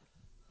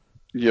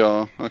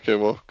 Yeah. Okay.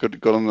 Well,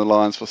 good on the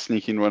Lions for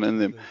sneaking one in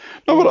them.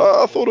 No, but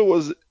I thought it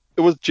was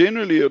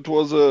generally it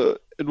was a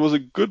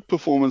good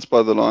performance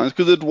by the Lions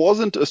because it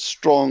wasn't a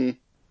strong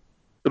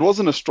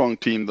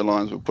team the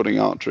Lions were putting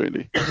out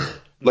really.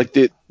 Like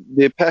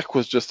their pack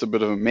was just a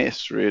bit of a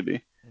mess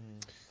really.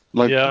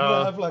 Like,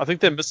 I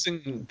think they're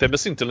missing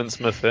Dylan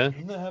Smith there.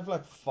 Didn't they have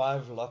like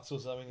 5 lots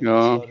or something in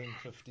the starting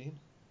 15?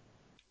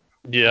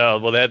 Yeah.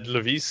 Well, they had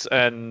Levis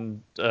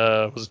and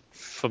was it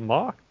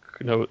Vermaak?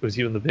 No, was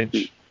he on the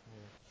bench?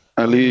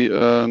 Ali,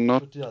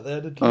 not. But yeah, they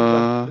had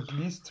at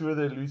least 2 of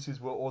their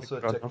loosies were also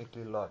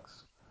technically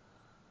locks.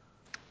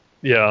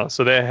 Yeah,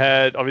 so they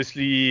had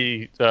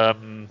obviously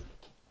Herbst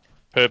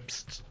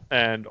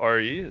and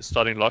Ori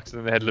starting locks, and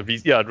then they had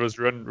Levis. Yeah, it was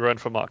Ruan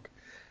Vermaak.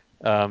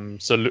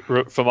 So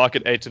Vermaak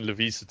at 8 and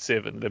Levis at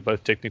 7. They're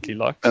both technically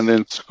locked. And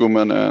then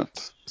Skuman,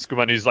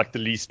 who's like the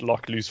least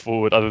loose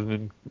forward other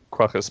than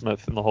Quagga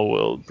Smith in the whole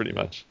world, pretty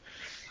much.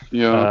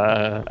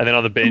 Yeah. And then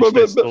on the bench,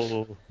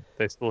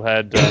 they still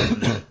had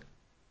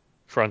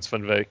Frans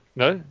van Wyk.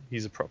 No,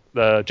 he's a prop.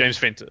 James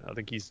Venter. I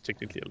think he's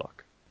technically a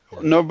lock.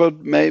 No, but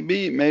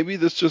maybe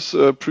this just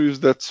proves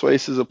that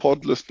Swace is a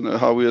pod listener.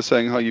 How we were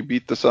saying how you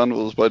beat the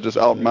Sunwolves by just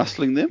out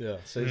muscling them. Yeah,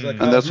 so he's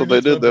like, and that's what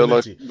they did. They're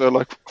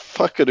like,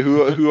 fuck it.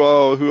 Who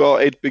are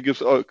 8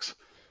 biggest oaks?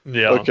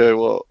 Yeah. Okay,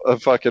 well,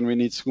 fucking we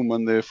need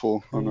Skuman there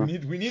for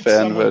we need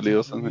fan value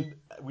or something.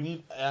 We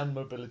need an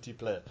mobility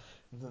player.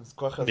 Yeah.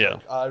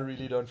 Like, I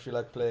really don't feel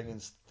like playing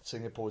in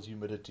Singapore's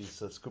humidity,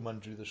 so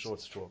Skuman drew the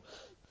short straw.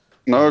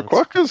 No,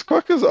 Quacker's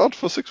out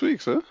for 6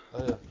 weeks, huh?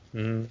 Oh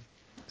yeah.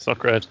 It's not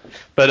great,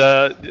 but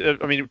I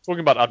mean,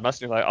 talking about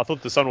outmuscling, like, I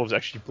thought the Sunwolves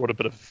actually brought a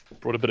bit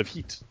of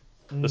heat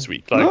this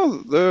week. Like, no,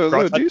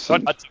 they're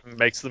decent. Grant Hutton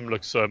makes them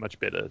look so much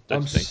better.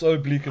 So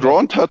bleak.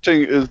 Grant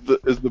Hutton is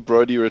the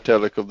Brody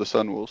Retallick of the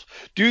Sunwolves.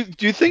 Do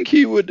you think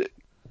he would,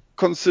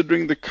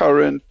 considering the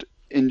current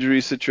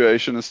injury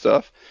situation and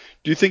stuff,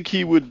 do you think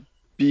he would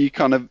be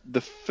kind of the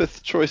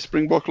 5th choice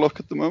Springbok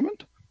lock at the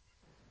moment?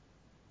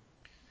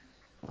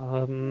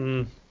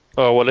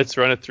 Oh, well, let's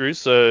run it through.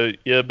 So,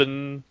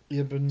 Eben.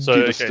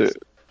 So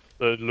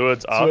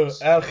Loord's out.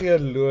 So,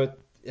 RG, Loord,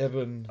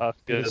 Eben.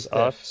 is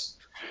out.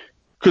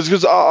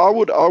 Because I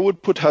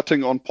would put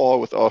Hatting on par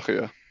with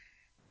Archia.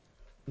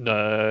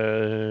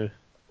 No.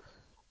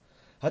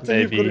 Hatting,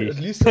 you've got at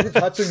least with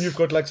Hatting you've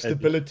got like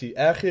stability.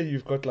 Archia,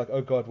 you've got like,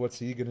 oh god, what's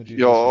he gonna do?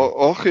 Yeah,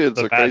 Archia is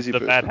a crazy the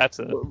person. bad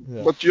Hatter.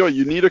 But yeah,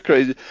 you need a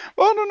crazy.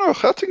 I don't know.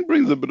 Hatting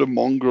brings a bit of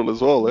mongrel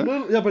as well,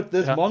 eh? Yeah, but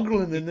there's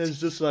mongrel and then there's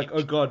just like,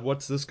 oh god,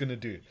 what's this gonna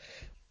do?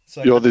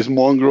 Like, yeah, there's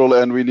mongrel,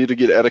 and we need to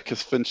get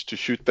Atticus Finch to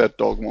shoot that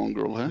dog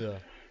mongrel, huh? Yeah,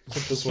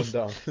 put this one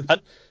down.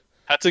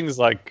 Hatting's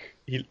like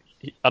he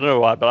I don't know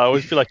why, but I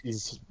always feel like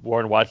he's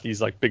Warren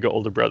Whiteley's like bigger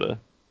older brother.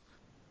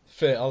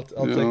 Fair, I'll take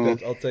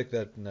that. I'll take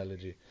that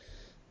analogy.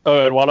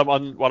 Oh, and while I'm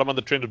on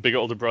the trend of bigger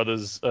older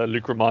brothers,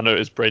 Luke Romano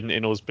is Braden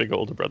Ennell's bigger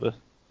older brother.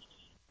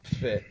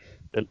 Fair.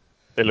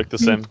 They look the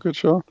same. Good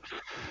shot.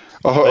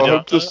 I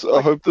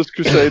hope this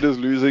Crusaders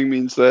losing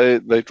means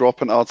they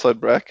drop an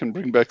outside back and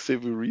bring back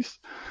Sevu Reece.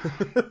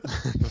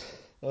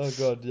 Oh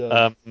god,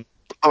 yeah.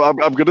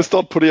 I'm gonna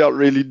start putting out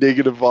really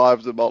negative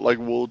vibes about like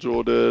Will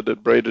Jordan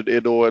and Braden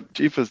Ennell and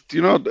Jeepers. Do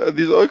you know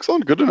these Oaks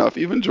aren't good enough?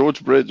 Even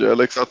George Bridge,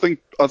 Alex. I think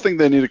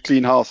they need a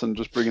clean house and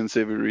just bring in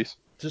Sevu Reece.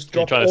 Just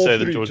drop trying all to say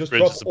three. that George Just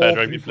Bridge drop is a bad all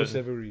rugby three for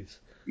player? Sevu Reece.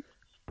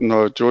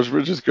 No, George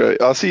Bridge is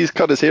great. I see he's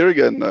cut his hair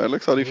again though.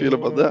 Alex, how do you feel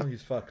about that?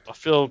 He's fucked.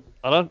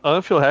 I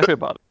don't feel happy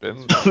about it,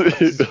 Ben.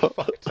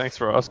 Thanks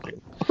for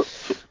asking.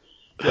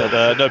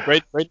 But no,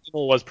 Braden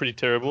Ennell was pretty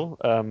terrible.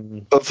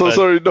 I'm so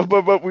sorry, no,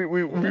 but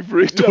we've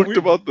already talked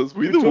about this.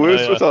 We're the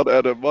worst without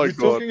Adam. My We're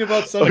God. talking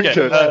about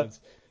Sunderland Lions.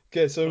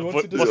 Okay, so we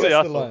want to discuss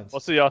the Lions.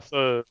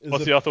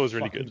 Wasiatha was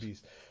really good.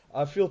 Beast.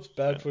 I feel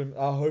bad for him.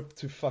 I hope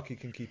he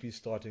can keep his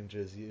starting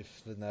jersey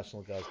if the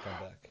national guys come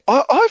back.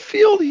 I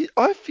feel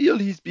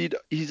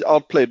he's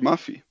outplayed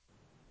Muffy.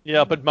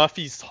 Yeah, but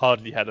Muffy's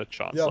hardly had a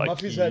chance. Yeah, like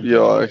Muffy's had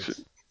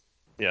actually.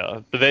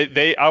 Yeah, but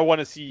I want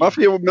to see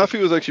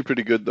Muffy was actually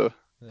pretty good though.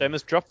 They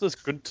must drop this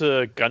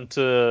Grunter. I don't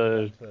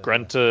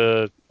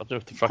know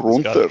what the fuck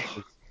Grunter. this guy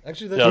is.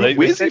 Actually,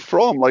 where's he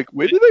from? Like,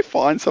 where do they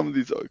find some of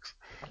these oaks?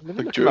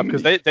 Like Germany.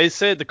 Because they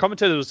said the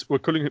commentators were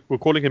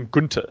calling him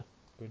Gunter,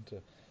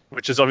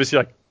 which is obviously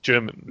like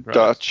German, right?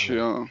 Dutch,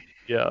 yeah.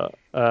 Yeah.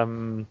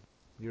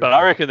 But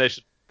I reckon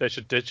they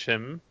should ditch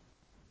him.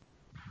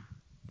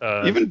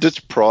 Even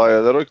ditch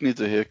Pryor. That oak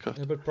needs a haircut.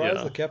 Yeah, but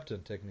Pryor's the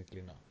captain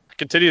technically now. I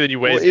can tell you that he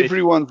weighs. Well,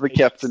 everyone's the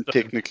captain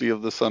technically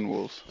of the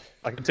Sunwolves.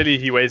 I can tell you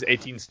he weighs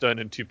 18 stone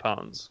and 2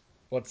 pounds.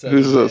 What's that?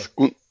 Who's this?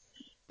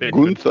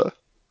 Gunther.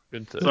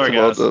 Sorry,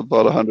 guys. guys.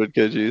 About 100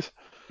 kgs.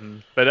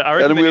 But I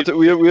reckon Adam,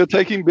 we were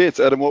taking bets.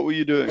 Adam, what were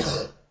you doing?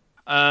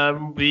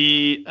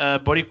 The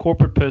body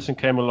corporate person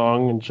came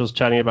along and just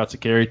chatting about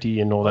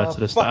security and all that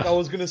sort of stuff. I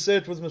was going to say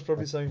it was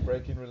probably something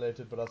break-in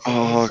related, but I thought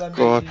oh Sunday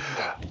God.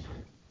 evening.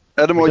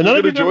 Adam, are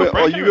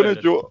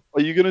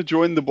you going to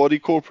join the body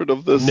corporate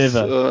of this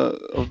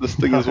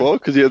thing as well?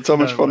 Because you had so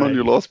much fun on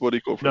your last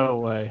body corporate. No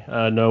way,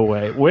 no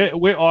way.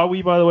 Where are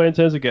we, by the way, in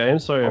terms of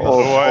games? Sorry.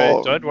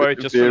 Don't worry.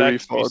 Just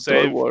relax.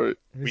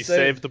 We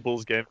saved the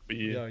Bulls game for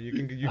you. Yeah, you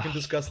can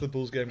discuss the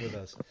Bulls game with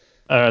us.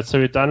 Alright, so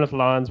we're done with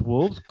Lions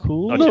Wolves.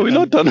 Cool. No, we're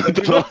not done with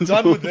the Lions.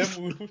 Done with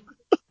them.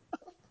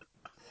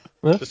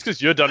 Just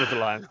because you're done with the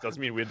Lions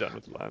doesn't mean we're done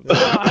with the Lions.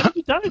 How have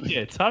you done it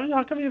yet?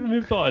 How come you haven't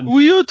moved on?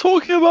 We are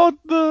talking about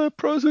the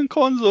pros and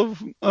cons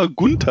of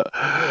Gunter.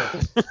 Yeah.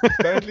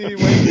 Apparently he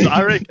weighs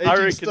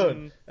 18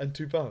 stone and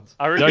 2 pounds.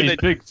 I reckon they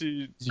need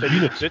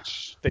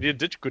to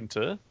ditch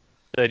Gunter.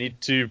 They need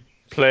to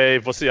play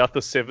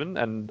Vosiata 7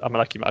 and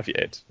Amalaki Mafi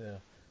 8. Yeah.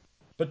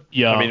 But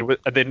yeah, I mean,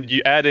 and then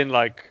you add in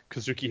like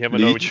Kazuki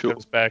Himano when he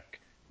comes back.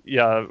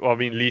 Yeah, well, I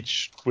mean,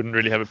 Leach wouldn't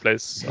really have a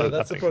place. No,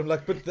 that's the problem.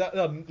 Like, but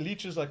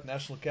Leach is like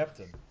national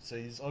captain, so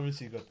he's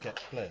obviously got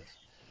players.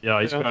 Yeah,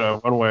 he's got a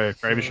one-way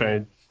gravy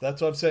train. That's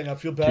what I'm saying. I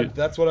feel bad.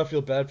 That's what I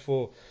feel bad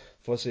for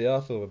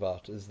Seattle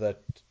about is that.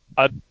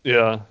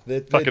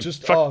 They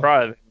just fuck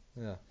Pride.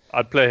 Yeah.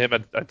 I'd play him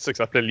at 6.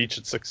 I'd play Leach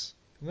at 6.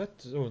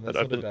 That's not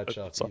a bad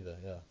shot either.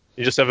 Yeah.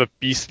 You just have a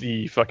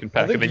beastly fucking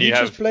pack, I think and then Leach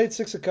has played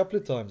 6 a couple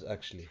of times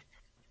actually.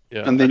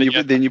 Yeah. And then you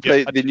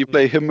play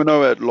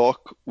Himano at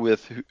lock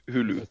with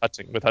Hulu. With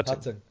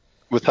Hutting.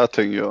 With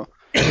Hutting, yeah.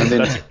 And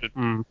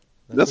then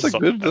that's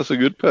a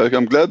good pack.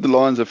 I'm glad the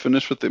Lions have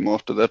finished with them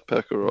after that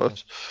pack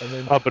arrived.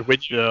 Yeah. But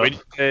when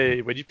you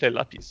play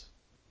Lappies.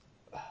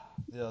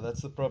 Yeah,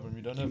 that's the problem.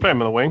 You don't have. Play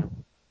him on the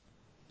wing.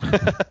 You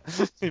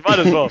might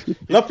as well.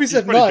 Lappies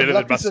at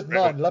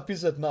 9.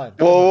 Lappies at 9.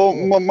 Well,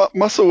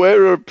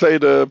 Masawera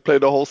played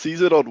a whole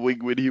season on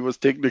wing when he was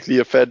technically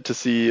a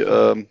fantasy.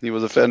 He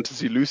was a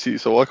fantasy Lucy.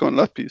 So why can't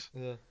Lappies?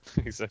 Yeah,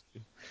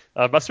 exactly.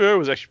 Masawera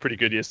was actually pretty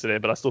good yesterday,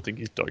 but I still think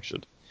he's dog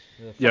shit.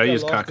 Yeah,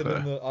 he's cock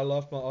though. I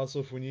laughed my ass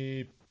off when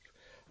he.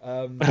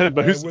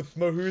 With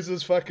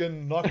Mahuza's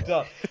fucking knocked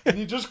out, and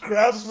he just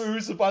grabs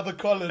Mahuza by the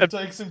collar and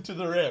takes him to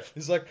the ref.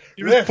 He's like,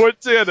 he was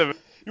pointing at him.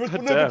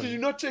 But did you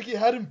not check? He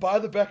had him by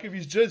the back of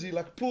his jersey,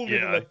 like pulled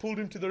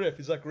him to the ref.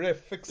 He's like, ref,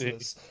 fix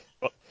this.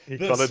 He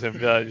collared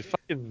him. Yeah,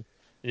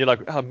 you're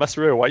like,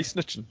 Masawera, why are you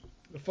snitching?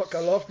 Fuck,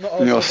 I laughed my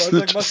ass off.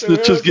 Like,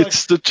 snitches get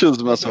stitches,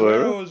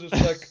 Masawera was just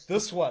like,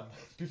 this one.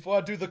 Before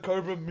I do the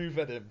Cobra move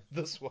at him,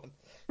 this one.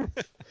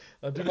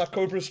 I do my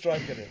Cobra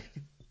strike at him.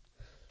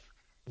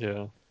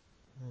 Yeah.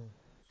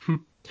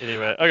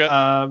 Anyway, okay.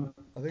 I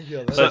think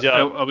that's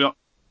So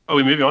are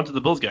we moving on to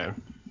the Bills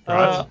game?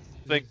 Right. I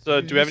think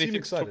so. Do we have seem anything?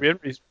 excited.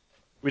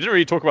 We didn't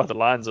really talk about the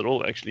Lions at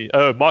all, actually.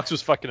 Oh, Marks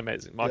was fucking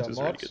amazing. Marks was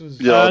really good.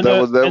 Yeah,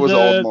 that was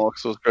old the-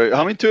 Marks was great.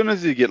 How many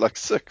turnovers did he get? Like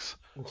 6.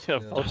 Yeah,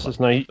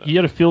 He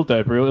had a field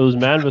day, bro. It was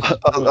man versus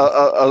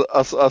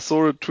I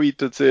saw a tweet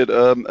that said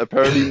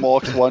apparently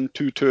Marks won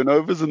 2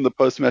 turnovers in the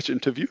post-match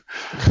interview.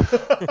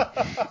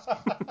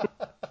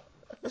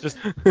 Just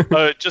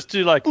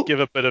to like give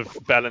a bit of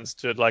balance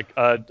to it, like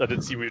I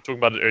did see we were talking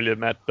about it earlier,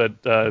 Matt, but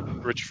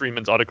Rich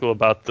Freeman's article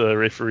about the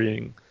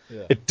refereeing,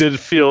 it did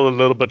feel a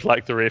little bit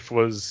like the ref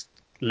was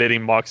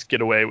letting Marks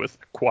get away with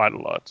quite a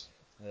lot.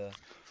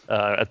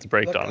 At the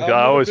breakdown. Look,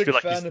 I always I'm feel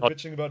not a like big he's fan not. of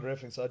bitching about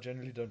refing, so I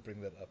generally don't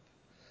bring that up.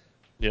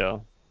 Yeah,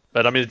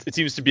 but I mean, it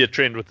seems to be a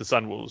trend with the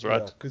Sunwolves,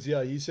 right? Because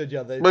he said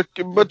they. But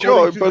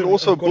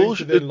also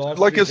bullshit.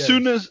 Like as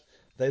soon as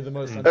they're the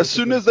most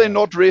they're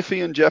not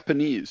reffing in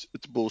Japanese,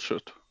 it's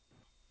bullshit.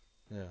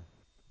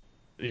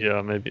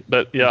 Yeah, maybe,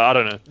 but yeah, I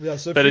don't know. Yeah,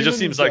 so but it just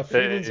seems like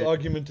Freeman's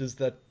argument is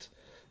that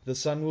the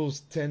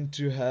Sunwolves tend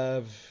to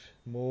have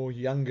more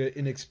younger,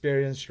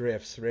 inexperienced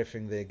refs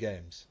reffing their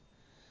games.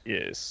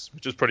 Yes,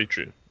 which is pretty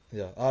true.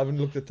 Yeah, I haven't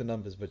looked at the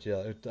numbers, but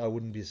yeah, I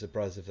wouldn't be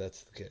surprised if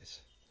that's the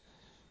case.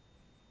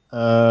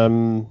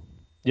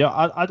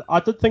 Yeah, I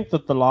did think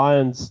that the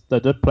Lions, they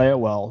did play it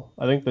well.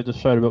 I think they just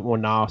showed a bit more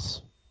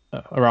nous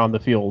around the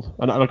field.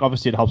 And like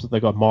obviously it helps that they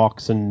got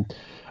Marks and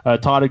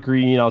Tyler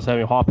Green. I was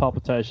having heart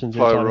palpitations.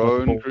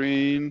 Tyrone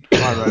Green.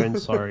 Tyrone,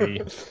 sorry.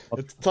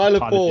 It's Tyler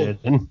Paul.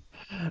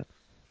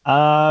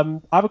 I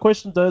have a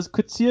question. Does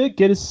Kutsia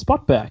get his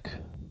spot back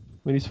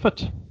when he's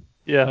fit?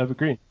 Yeah. Over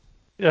Green.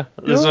 Yeah.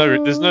 There's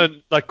no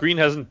like Green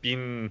hasn't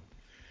been.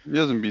 He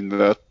hasn't been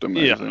that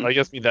amazing. Yeah, like he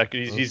hasn't been that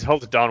good. He's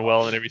held it down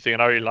well and everything,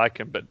 and I really like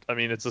him. But I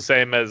mean, it's the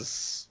same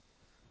as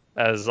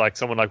like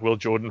someone like Will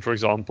Jordan, for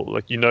example.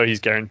 Like he's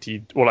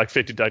guaranteed, or like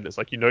Fetu Douglas.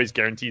 Like he's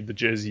guaranteed the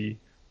jersey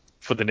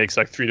for the next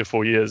like 3 to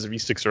 4 years if he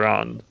sticks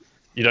around.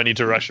 You don't need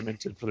to rush him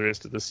into it for the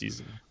rest of the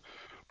season.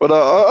 But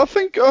I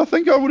think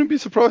I wouldn't be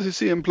surprised to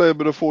see him play a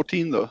bit of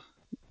 14 though.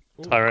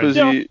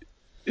 Tyrone.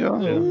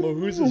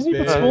 Mahomes is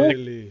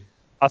barely.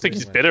 I think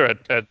he's better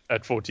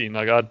at 14.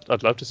 Like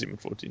I'd love to see him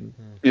at 14.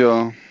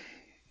 Yeah.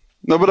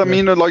 No, but I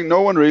mean, like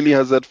no one really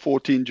has that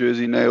 14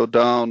 jersey nailed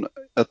down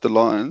at the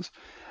Lions.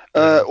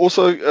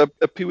 Also,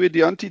 Piwe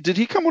Dianti, did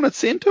he come on at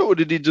center or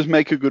did he just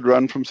make a good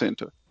run from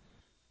center?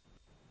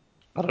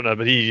 I don't know,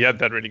 but he had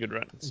that really good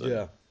run. So.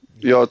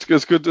 Yeah,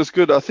 it's good. It's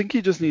good. I think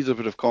he just needs a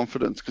bit of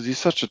confidence because he's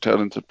such a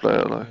talented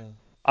player. Like.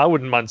 I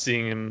wouldn't mind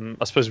seeing him.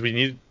 I suppose we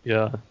need,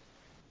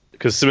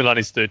 because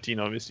Similani's 13,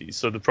 obviously.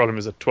 So the problem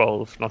is at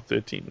 12, not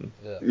 13.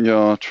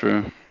 Yeah,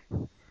 true.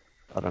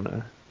 I don't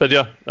know. But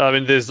yeah, I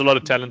mean, there's a lot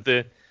of talent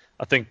there.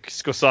 I think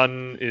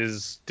Skosan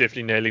is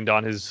definitely nailing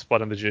down his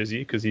spot on the jersey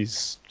because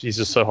he's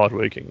just so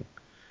hardworking.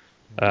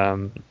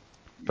 But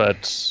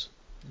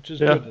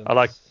good.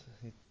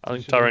 I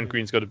think Tyrone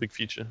Green's got a big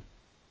future.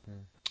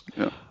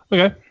 Yeah.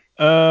 Okay.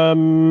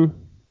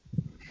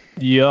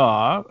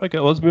 Yeah. Okay.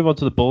 Let's move on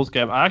to the Bulls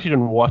game. I actually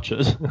didn't watch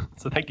it,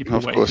 so thank you for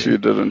waiting. Of course you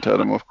didn't,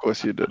 Adam. Of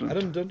course you didn't.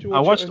 Adam, don't you I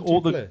watch watched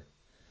all the. play?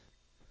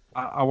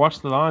 I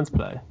watched the Lions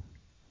play.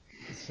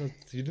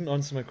 You didn't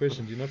answer my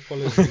question. Do you not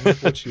follow? Do you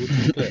not watch your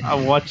team play? I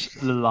watched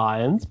the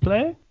Lions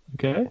play.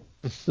 Okay.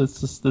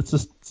 Let's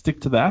just stick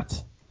to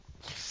that.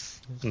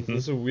 This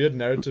is a weird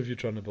narrative you're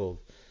trying to build.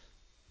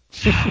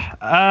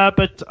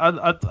 But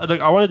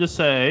I wanted to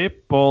say,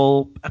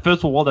 well, first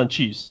of all, well done,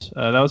 Chiefs.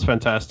 That was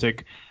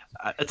fantastic.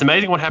 It's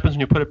amazing what happens when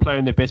you put a player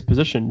in their best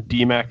position.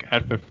 DMAC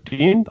at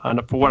 15,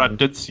 and for what I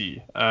did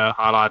see,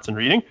 highlights and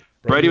reading,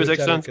 Brady was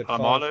excellent.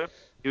 Amalo,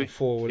 he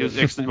was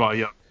excellent. Well,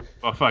 yeah.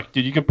 Well, fuck,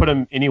 dude, you can put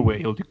him anywhere.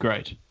 He'll do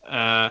great.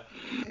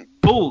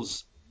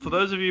 Bulls. For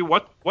those of you,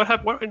 what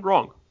went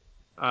wrong?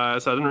 So I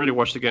didn't really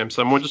watch the game,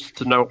 so I'm more just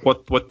to know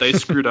what they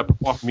screwed up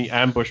off me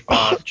ambushed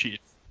by the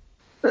Chiefs.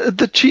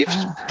 The Chiefs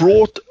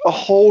brought a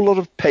whole lot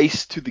of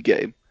pace to the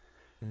game.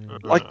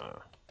 Like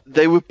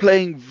they were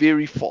playing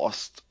very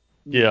fast.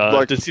 Yeah,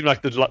 it did seem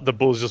like the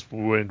Bulls just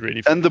weren't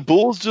really. And the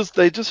Bulls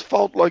they just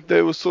felt like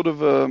they were sort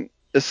of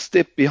a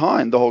step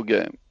behind the whole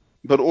game.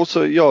 But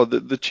also,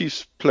 the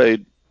Chiefs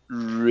played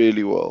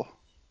really well.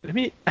 Let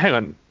me hang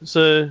on.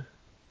 So,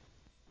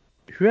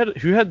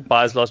 who had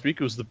buys last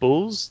week? It was the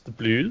Bulls, the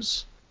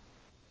Blues,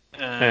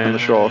 and the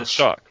Sharks.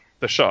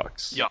 The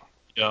Sharks.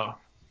 Yeah.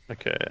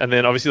 Okay, and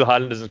then obviously the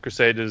Highlanders and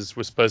Crusaders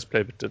were supposed to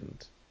play but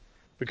didn't.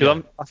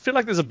 Because I feel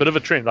like there's a bit of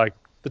a trend. Like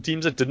the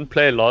teams that didn't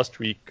play last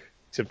week,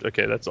 except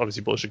that's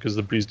obviously bullshit because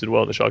the Blues did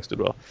well, the Sharks did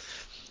well,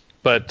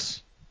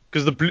 but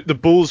because the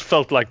Bulls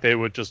felt like they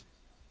were just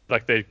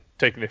like they'd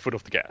taken their foot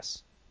off the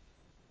gas.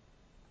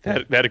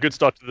 They had a good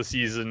start to the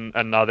season,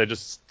 and now they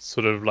just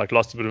sort of like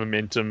lost a bit of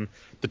momentum.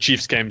 The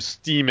Chiefs came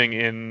steaming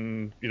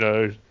in,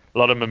 a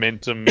lot of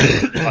momentum,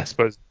 I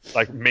suppose,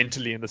 like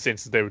mentally in the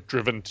sense that they were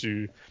driven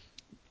to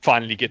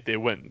finally get their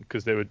win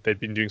because they'd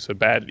been doing so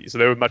badly. So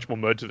they were much more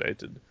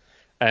motivated,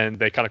 and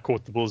they kind of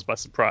caught the Bulls by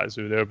surprise.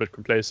 They were a bit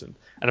complacent,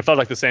 and it felt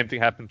like the same thing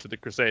happened to the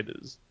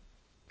Crusaders.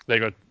 They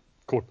got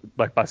caught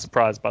like by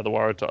surprise by the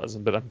Waratahs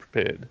and a bit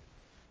unprepared.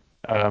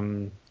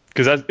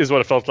 Because that is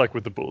what it felt like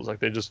with the Bulls. Like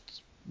they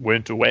just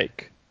weren't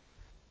awake.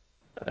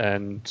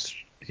 And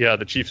yeah,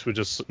 the Chiefs were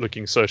just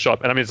looking so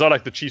sharp. And I mean, it's not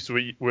like the Chiefs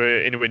were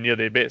anywhere near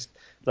their best.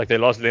 Like they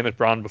lost Leonard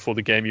Brown before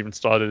the game even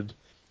started.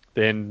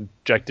 Then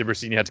Jack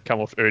DeBrasini had to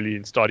come off early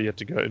and Stardy had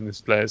to go in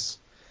his place.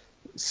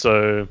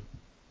 So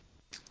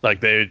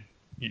like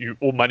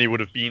all money would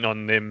have been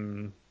on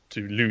them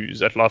to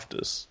lose at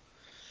Loftus.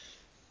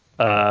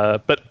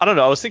 But I don't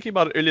know. I was thinking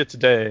about it earlier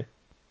today.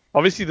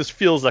 Obviously, this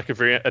feels like a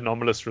very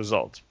anomalous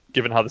result,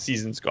 given how the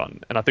season's gone.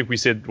 And I think we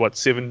said,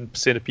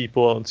 7% of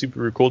people on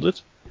Super called it.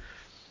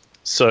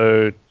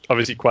 So,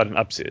 obviously, quite an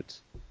upset.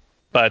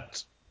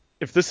 But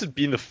if this had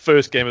been the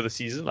first game of the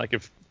season, like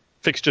if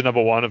fixture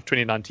number 1 of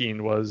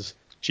 2019 was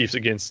Chiefs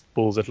against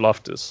Bulls at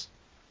Loftus,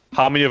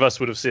 how many of us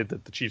would have said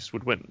that the Chiefs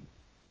would win?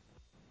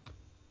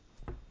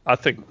 I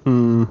think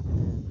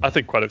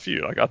quite a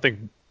few. Like I think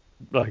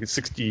like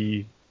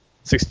 60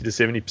 to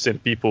 70%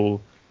 of people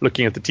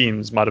looking at the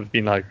teams might have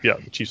been like, yeah,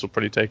 the Chiefs will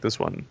probably take this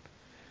one.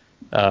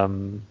 I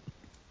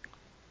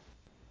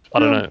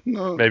don't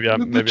know.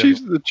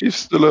 The Chiefs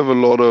still have a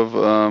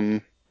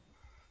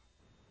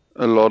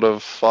lot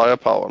of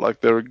firepower.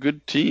 Like they're a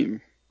good team.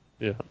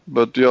 Yeah.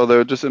 But yeah, they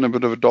were just in a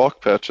bit of a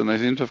dark patch, and they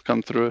seem to have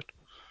come through it.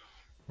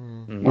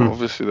 Well,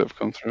 obviously they've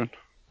come through it.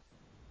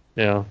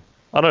 Yeah.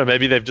 I don't know.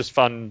 Maybe they've just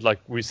found, like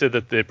we said,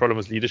 that their problem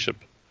was leadership.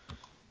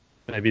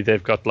 Maybe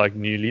they've got like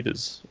new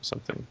leaders or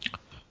something.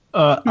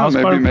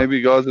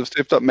 Maybe guys have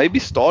stepped up. Maybe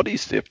Stardy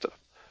stepped up.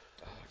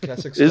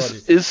 Classic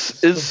Stardy.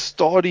 Is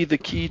Stardy the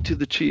key to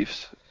the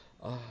Chiefs?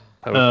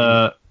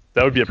 That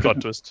would be a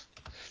plot twist.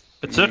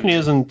 It certainly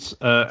isn't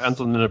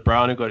Anton Leonard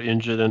Brown who got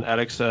injured and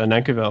Alex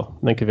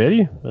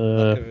Nankiveli.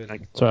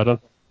 Sorry, I don't.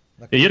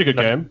 Yeah, he had a good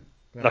game.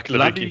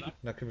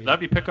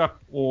 Lovely pickup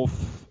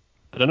off.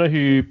 I don't know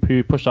who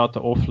pushed out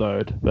the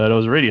offload, but it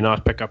was a really nice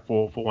pickup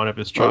for one of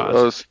his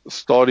tries.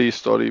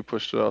 Stardy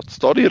pushed it out.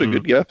 Stardy had a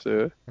good gap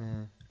there.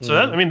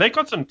 So they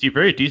got some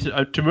very decent.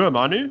 Tumua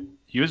Manu,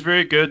 he was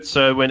very good.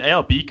 So when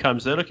ALB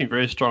comes, they're looking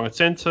very strong at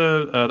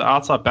center. The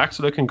outside backs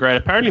are looking great.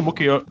 Apparently,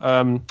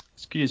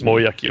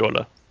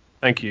 Moyakiola.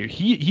 Thank you.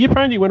 He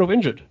apparently went off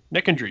injured,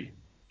 neck injury.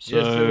 So,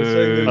 yes, they were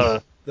saying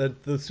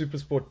that the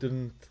SuperSport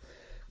didn't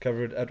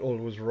cover it at all.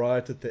 It was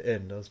right at the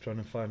end. I was trying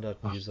to find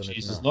out news on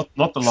it now.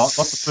 Not the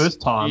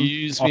first time.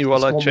 Excuse me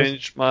while I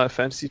change my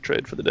fantasy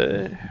trade for the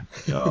day.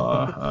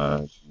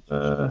 Oh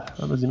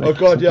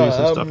God,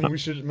 yeah. We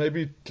should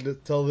maybe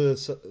tell the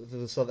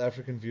South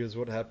African viewers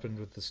what happened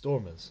with the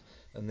Stormers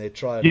and their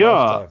try at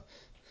halftime.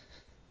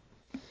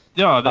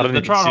 Yeah,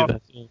 the try.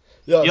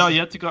 Yeah, you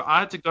had to go. I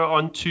had to go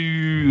on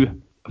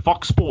to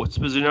Fox Sports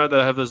because they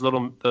have those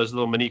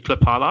little mini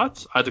clip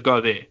highlights. I had to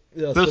go there.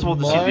 Yeah, first of all,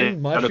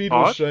 my feed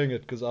was showing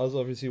it because I was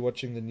obviously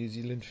watching the New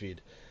Zealand feed,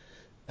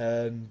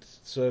 and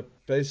so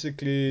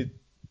basically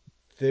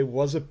there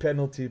was a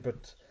penalty,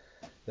 but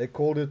they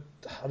called it.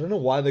 I don't know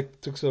why they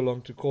took so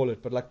long to call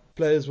it, but like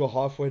players were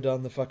halfway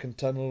down the fucking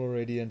tunnel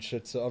already and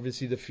shit. So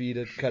obviously the feed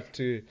had cut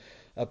to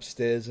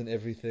upstairs and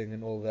everything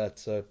and all that.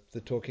 So the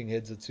talking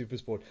heads at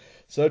SuperSport.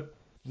 So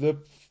the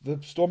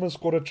Stormers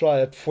scored a try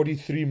at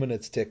 43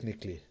 minutes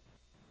technically.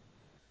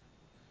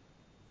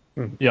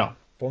 Yeah.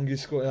 Bongi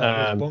scored.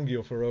 Bongi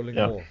off a rolling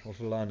ball,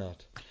 off a line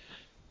out.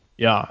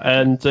 Yeah,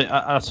 and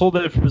I saw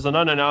that if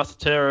Zanano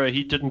Nausatera,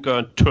 he didn't go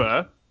on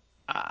tour.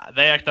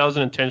 That was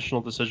an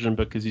intentional decision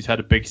because he's had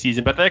a big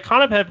season, but they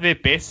kind of have their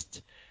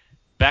best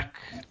back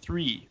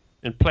three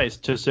in place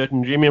to a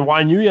certain degree. I mean,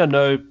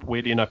 Wainuia,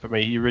 weirdly enough,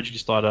 he originally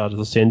started out as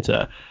a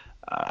centre.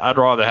 I'd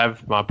rather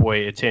have my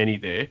boy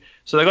Eteni there.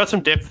 So they got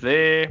some depth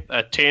there.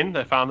 At 10,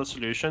 they found the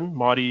solution.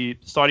 Stardy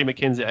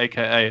McKenzie,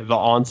 a.k.a. the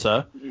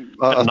answer.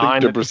 I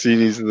think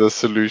Debrasini's the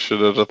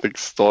solution, and I think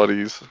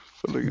Stardy's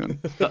filling in.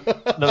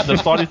 No,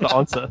 Stardy's the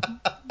answer.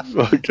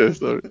 Okay,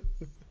 sorry.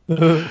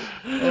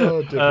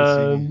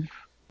 Debrasini.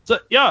 So,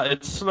 yeah,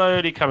 it's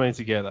slowly coming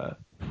together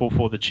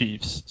for the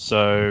Chiefs.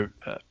 So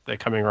they're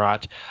coming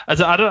right. I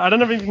don't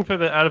have anything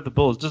further out of the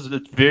Bulls. Just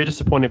a very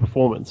disappointing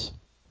performance.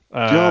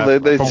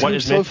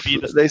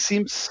 They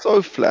seem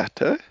so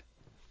flat, eh?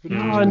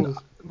 And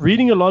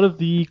reading a lot of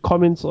the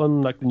comments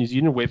on like the New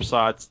Zealand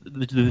websites,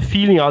 the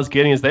feeling I was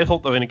getting is they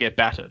thought they were going to get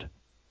battered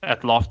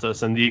at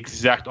Loftus, and the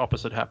exact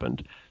opposite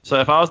happened.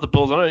 So if I was the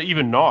Bulls, I don't know,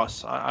 even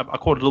Nas, I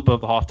caught a little bit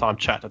of the halftime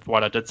chat of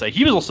what I did say.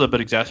 He was also a bit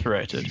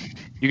exasperated.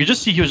 You could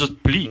just see he was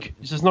just bleak.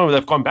 He says, no,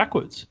 they've gone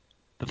backwards.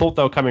 They thought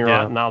they were coming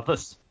right, and now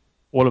this,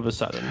 all of a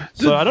sudden.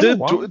 So I don't know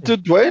why.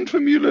 Did Dwayne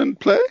Vermeulen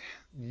play?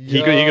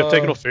 Yeah. He got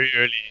taken off very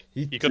early.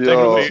 He got taken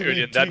off very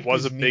early, and that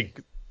was a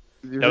big.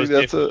 That was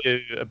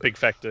definitely a big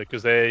factor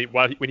because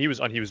when he was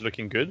on, he was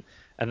looking good,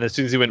 and as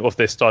soon as he went off,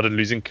 they started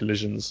losing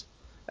collisions,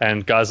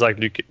 and guys like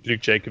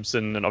Luke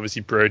Jacobson and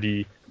obviously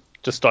Brody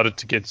just started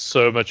to get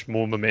so much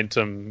more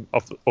momentum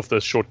off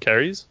those short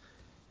carries,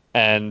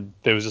 and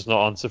there was just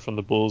no answer from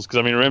the Bulls. Because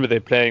I mean, remember they're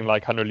playing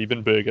like Hanno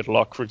Liebenberg at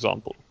lock, for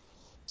example,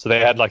 so they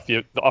had like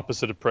the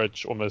opposite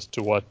approach almost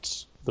to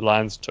what the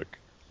Lions took.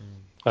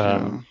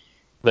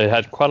 They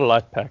had quite a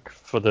light pack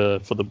for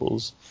the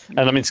Bulls, and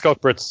I mean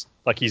Scott Britt's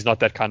like he's not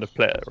that kind of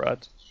player,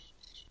 right?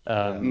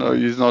 No,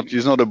 he's not.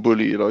 He's not a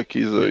bully. Like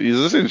he's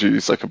essentially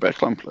like a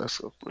backline player.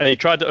 So. And he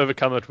tried to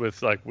overcome it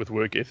with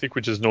work ethic,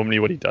 which is normally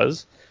what he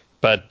does.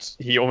 But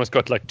he almost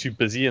got like too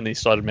busy, and he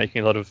started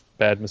making a lot of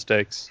bad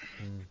mistakes.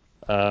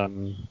 Yeah,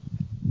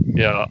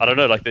 I don't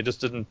know. Like they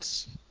just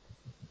didn't.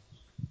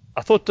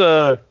 I thought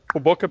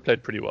Kuboka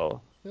played pretty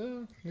well.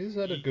 Yeah, he's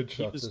had a good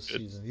shot this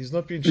season. He's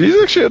not been.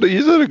 He's had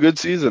a good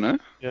season, eh?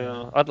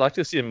 Yeah, I'd like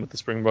to see him with the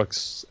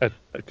Springboks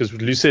because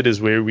Lucid is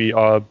where we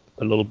are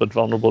a little bit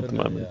vulnerable at the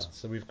moment. Yeah,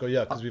 so we've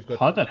got.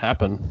 How'd that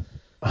happen?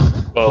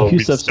 Well, I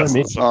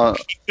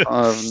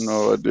have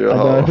no idea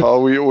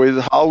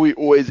how we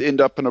always end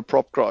up in a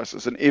prop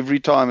crisis, and every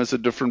time it's a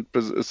different.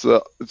 It's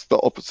the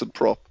opposite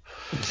prop.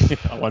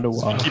 I wonder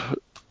why.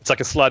 It's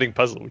like a sliding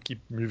puzzle. We keep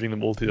moving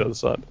them all to the other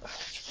side.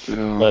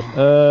 Yeah. But,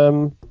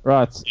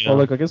 right. Yeah. Well,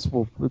 look, I guess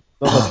we'll not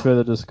much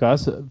further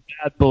discuss.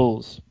 Bad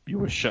Bulls, you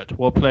were shit.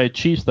 We'll play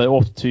Chiefs. They're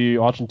off to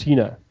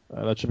Argentina.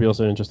 That should be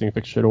also an interesting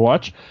fixture to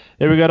watch.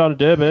 Then we go down to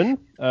Durban.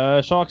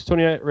 Sharks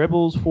 28,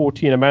 Rebels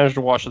 14. I managed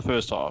to watch the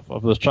first half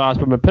of this tries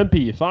from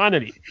Mapimpi,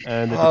 finally.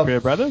 And the Dupree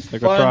brothers. They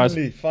got tries.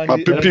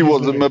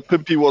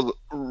 Mapimpi was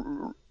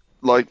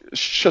like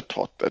shit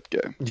hot that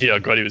game. Yeah,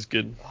 God, he was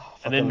good.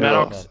 And then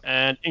Maddox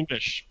and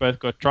English both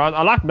got tries.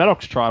 I like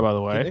Maddox's try, by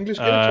the way. Did English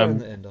get a try in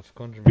the end? I can't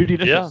remember. Pretty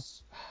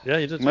delicious. Yeah,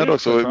 he did.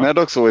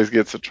 Maddox always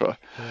gets a try.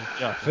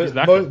 Yeah,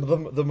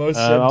 the most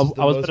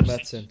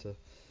Matt Center.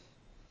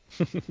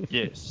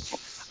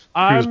 Yes.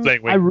 He was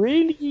playing wing. I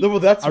really. No, well,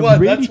 that's what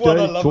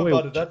I love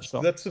about it.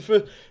 That's the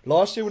first.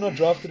 Last year when I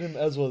drafted him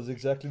as well, it's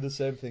exactly the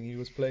same thing. He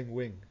was playing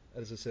wing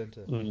as a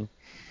center.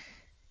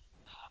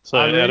 So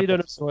I really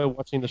don't enjoy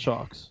watching the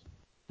Sharks.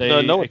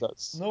 No one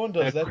does. No one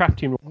does that. Crap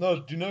team.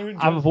 No, do you know who?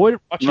 I've avoided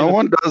watching. No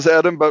one does,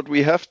 Adam, but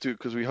we have to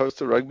because we host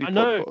a rugby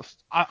podcast.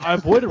 I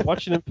avoided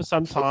watching them for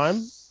some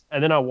time,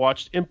 and then I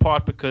watched in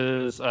part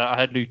because I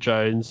had Luke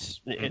Jones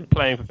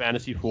playing for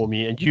fantasy for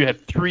me, and you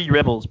had 3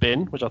 Rebels,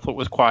 Ben, which I thought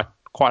was quite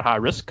high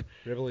risk.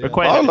 Rebel, yeah.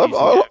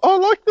 I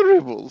like the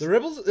Rebels. The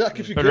Rebels, like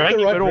if you get the right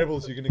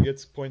Rebels, you're gonna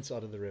get points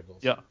out of the Rebels.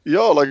 Yeah. Yeah,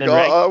 like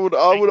I would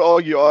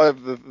argue I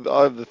have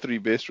the 3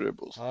 best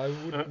Rebels. I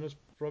would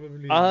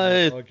probably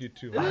argue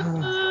too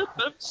hard.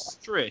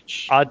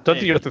 Stretch. I don't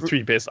think you got the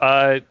 3 best.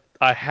 I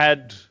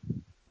had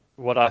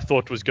what I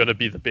thought was going to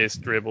be the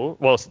best Rebel.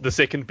 Well, the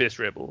second best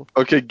Rebel.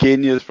 Okay,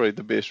 Genya is probably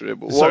the best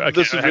Rebel.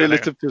 This is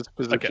relative to his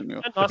position. Okay.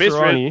 Yeah.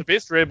 The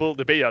best Rebel,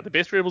 the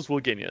best Rebels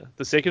will Genya.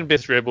 The second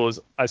best Rebel is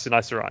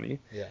Isinai Sarani.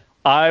 Yeah.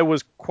 I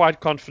was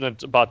quite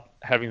confident about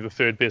having the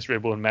third best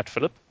Rebel in Matt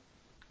Phillip,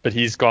 but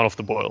he's gone off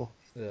the boil.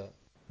 Yeah.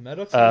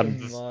 Maddox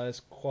is a nice,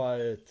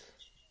 quiet.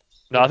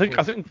 No, I think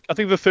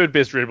the third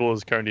best Rebel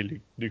is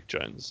currently Luke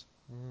Jones.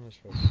 That's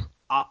right.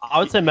 I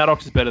would say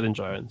Maddox is better than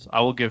Jones.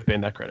 I will give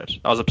Ben that credit.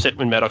 I was upset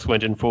when Maddox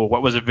went in for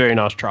what was a very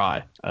nice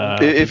try.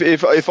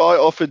 If I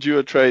offered you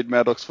a trade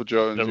Maddox for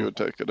Jones, you would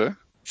take it, eh?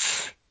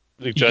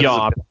 Luke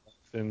Jones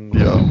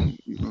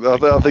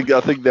I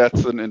think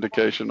that's an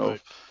indication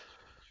of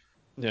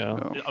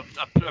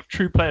of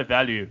true player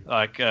value.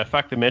 Like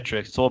fuck the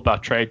metrics. It's all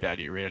about trade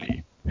value,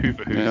 really. Who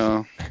for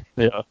who?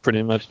 Yeah,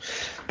 pretty much.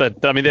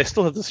 But I mean, they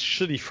still have this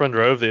shitty front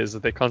row of theirs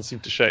that they can't seem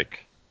to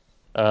shake.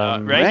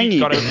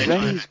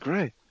 Rangi's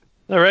great.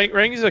 No,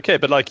 Rangi's okay,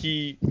 but like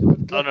I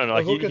don't know,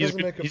 like Hooker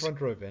doesn't make a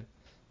front row, Ben.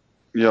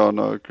 Yeah,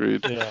 no,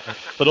 agreed. Yeah,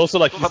 but also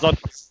like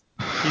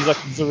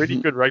he's a really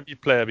good rugby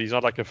player, but he's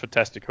not like a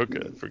fantastic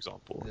hooker, for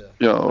example.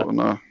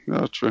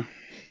 Yeah, true.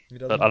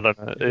 But I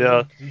don't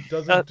know. He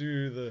doesn't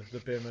do the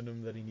bare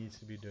minimum that he needs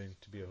to be doing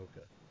to be a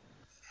hooker.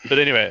 But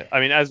anyway,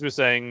 I mean, as we're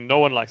saying, no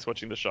one likes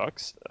watching the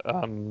Sharks.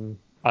 I know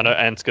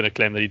Ant's going to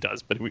claim that he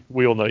does, but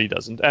we all know he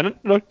doesn't. And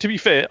look, to be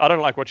fair, I don't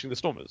like watching the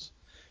Stormers.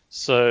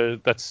 So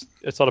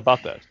it's not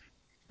about that.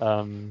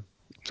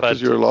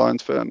 Because you're a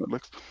Lions fan,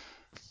 Alex.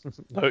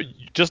 No,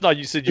 just now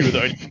you said you were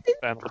the only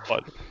fan of the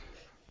pod.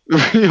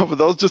 Yeah, but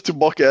that was just to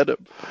mock Adam.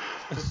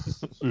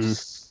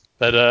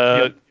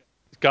 But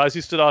guys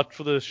who stood out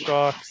for the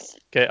Sharks,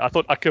 okay, I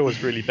thought Akka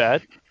was really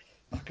bad.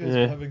 Akka's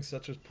having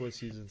such a poor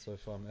season so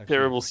far.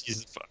 Terrible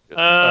season.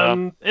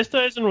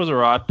 Esterhuizen was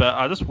alright, but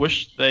I just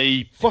wish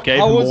they gave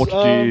him more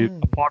to do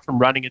apart from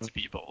running into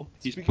people.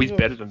 He's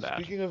better than that.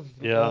 Speaking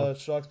of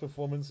Sharks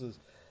performances,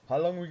 how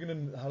long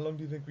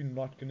do you think we're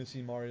not gonna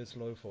see Marius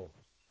Lowe for?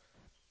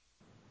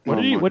 What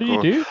did he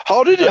do?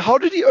 How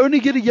did he only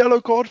get a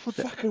yellow card for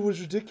that? Fuck, it was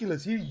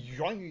ridiculous.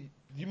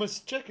 You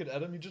must check it,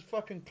 Adam. He just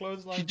fucking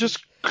clotheslined. He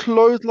just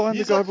clotheslined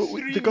the guy, but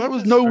the guy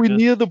was nowhere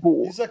near the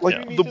ball.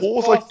 Like the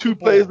ball's like 2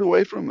 players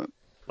away from him.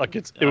 Like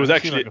it was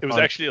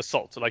actually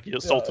assault. Like he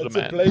assaulted a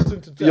man. It's a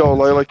blatant attack. Yeah,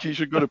 like he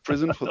should go to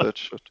prison for that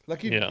shit.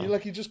 Like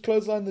he just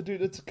clotheslined the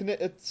dude.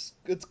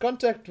 It's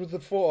contact with the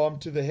forearm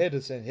to the head,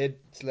 and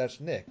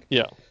head/neck.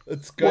 Yeah.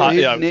 It's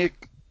good.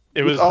 Neck.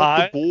 It was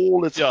high. The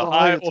ball,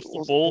 high off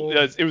the ball.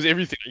 Yeah, it was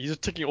everything. He's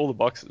just ticking all the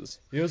boxes.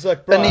 He was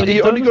like, bro. And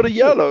he only got a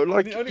yellow.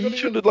 Like he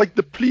should have, like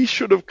the police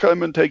should have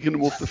come and taken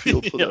him off the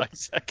field for that.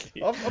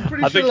 Exactly. I'm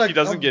pretty I sure. think he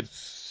doesn't get.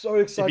 so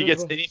If excited. he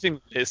gets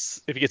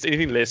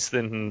anything less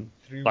than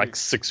 3 like weeks.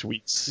 6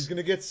 weeks, He's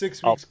gonna get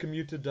 6 weeks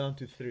commuted down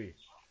to 3.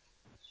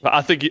 but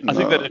I think No.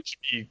 that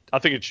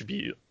it should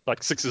be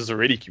like 6 is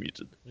already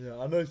commuted. Yeah,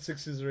 I know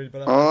 6 is already,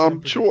 but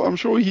I'm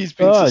sure he's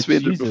been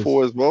suspended Jesus.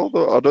 before as well,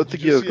 though. I don't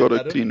think he you has see got it, a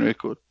Adam? clean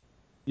record.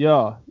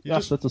 Yeah, He yeah,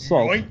 just that's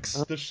assault.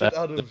 yoinks the shit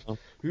out of.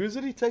 Who is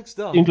it he takes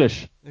down?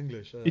 English.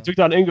 English. He took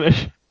down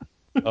English.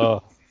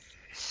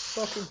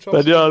 Fucking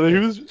But yeah,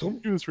 he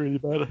Thump. was really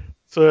bad.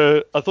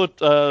 So I thought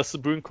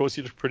Saboon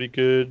Corsi looked pretty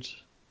good.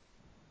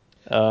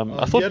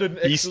 I thought he had an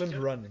Beast, excellent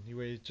run.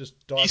 He just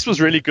Beast was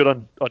really good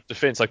on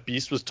defense. Like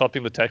Beast was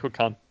topping the tackle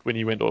count when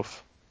he went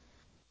off,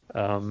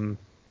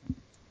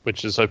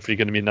 which is hopefully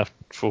going to be enough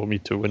for me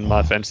to win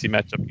my fantasy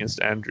matchup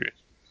against Andrew.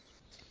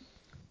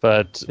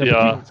 But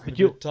yeah, But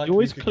you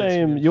always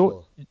claim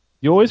you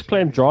always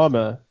claim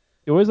drama.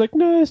 You're always like,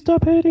 no,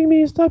 stop hating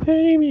me,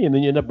 and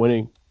then you end up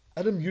winning.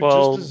 Adam,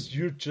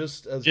 you're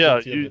just as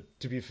guilty of it,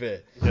 to be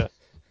fair. Yeah,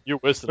 you're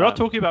worse than We're not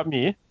talking about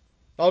me.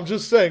 I'm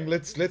just saying,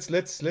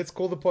 let's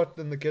call the pot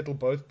and the kettle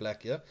both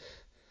black, yeah?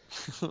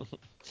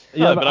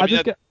 Yeah, but I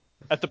just mean,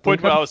 at the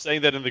point where I was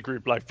saying that in the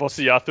group, like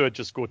Vosiato had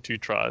just scored 2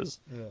 tries,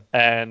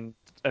 and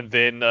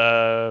then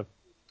that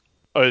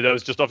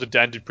was just after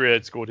Dan Dupree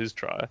had scored his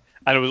try,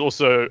 and it was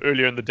also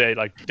earlier in the day,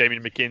 like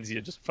Damien McKenzie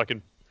had just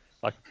fucking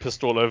like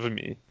pissed all over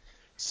me,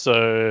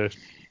 so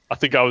I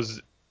think I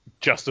was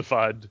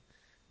justified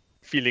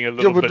feeling a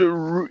little bit.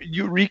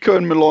 You, Rico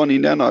and Milani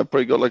Nana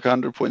probably got like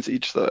 100 points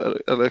each, though,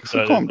 Alex.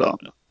 So calm down.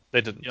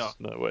 They didn't. Yeah.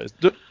 No way.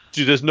 Dude,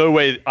 there's no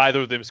way either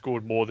of them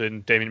scored more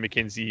than Damien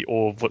McKenzie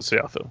or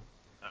Vosiato.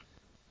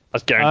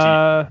 That's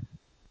guaranteed.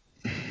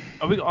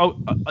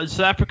 Is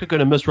South Africa going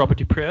to miss Robert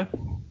Dupree?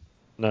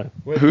 No.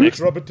 Who's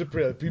Robert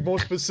Dupree? Be more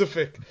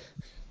specific.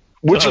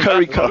 Which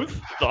Curry Cup?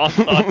 The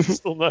answer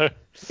still no.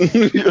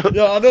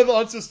 Yeah, I know the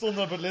answer still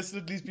no, but let's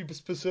at least be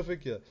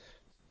specific here.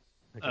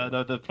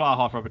 No, the fly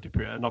half Robert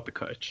Dupree, not the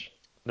coach.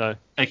 No.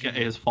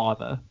 AKA his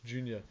father.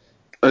 Junior.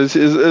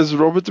 Is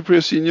Robert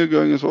Dupree Senior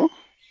going as well?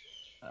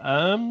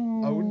 I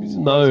wouldn't be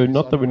surprised no, if he's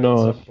not that we on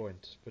know at of. some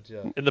point, but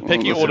yeah. In the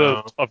pecking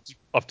order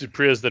of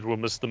Dupree's that will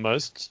miss the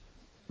most,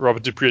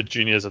 Robert Dupree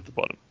Jr. is at the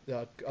bottom.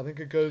 Yeah, I think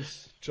it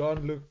goes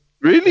John Luke.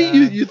 Really?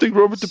 You think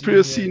Robert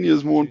Dupree Senior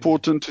is more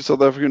important to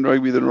South African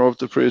rugby than Robert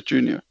Dupree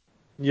Jr.?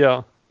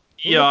 Yeah.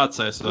 Yeah, I'd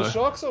say so. The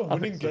Sharks are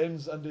winning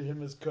games under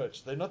him as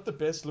coach. They're not the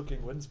best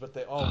looking wins, but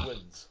they are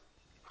wins.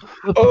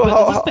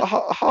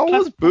 How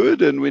was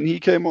Burden when he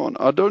came on?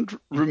 I don't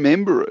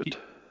remember it.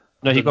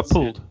 No, he got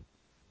pulled.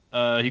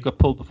 He got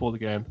pulled before the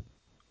game.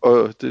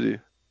 Oh, did he?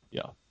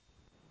 Yeah.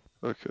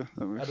 Okay,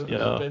 that makes sense.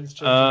 Yeah. Ben's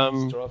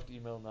changing his draft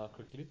email now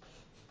quickly.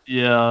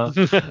 Yeah.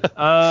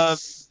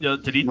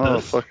 Delete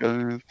this. Fuck,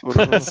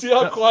 See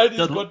how quiet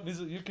he's got?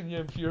 You can hear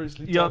him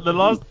furiously. Yeah, the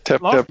last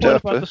point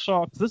about the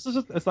Sharks. This is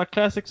it's like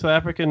classic South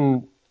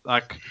African.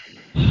 Like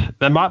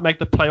they might make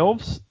the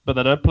playoffs, but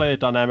they don't play a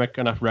dynamic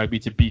enough rugby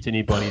to beat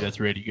anybody that's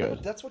really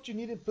good. That's what you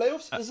need in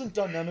playoffs. Isn't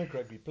dynamic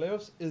rugby.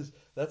 Playoffs is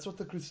that's why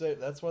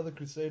the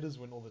Crusaders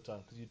win all the time,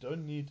 because you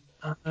don't need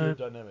pure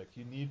dynamic.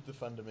 You need the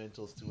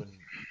fundamentals to win.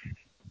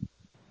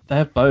 They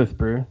have both,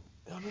 bro.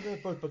 I know they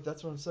have both, but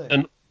that's what I'm saying.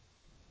 And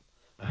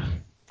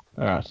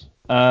all right.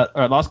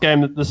 Last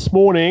game this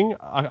morning.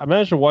 I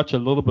managed to watch a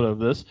little bit of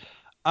this.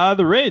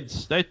 The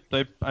Reds, they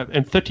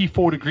in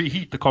 34-degree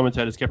heat, the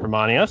commentators kept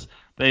reminding us,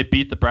 they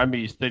beat the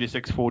Brumbies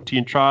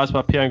 36-14 tries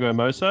by Piango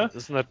Mosa.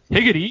 Isn't that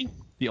Higgity,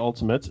 the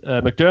ultimate.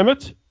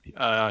 McDermott,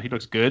 he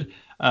looks good.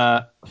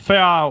 Fao,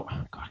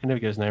 God, I can never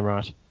get his name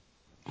right.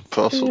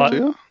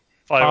 Fa'asutia?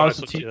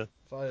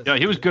 Yeah,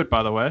 he was good,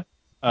 by the way.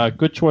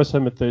 Good choice,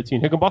 him at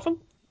 13.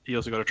 Higginbotham, he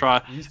also got a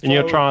try. And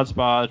you got tries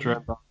by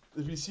Jerome.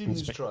 Have you seen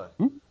his try?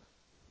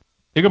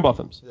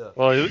 Higginbotham's. Yeah.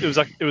 Well, it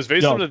was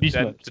very similar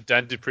to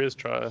Dan Dupree's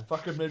try.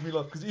 Fucking made me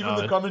laugh because even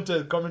the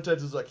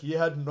commentators like he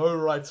had no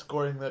right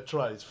scoring that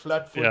try. He's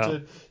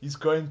flat-footed. Yeah. He's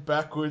going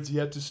backwards. He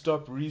had to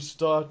stop,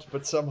 restart,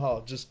 but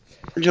somehow just.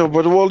 Yeah,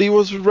 but he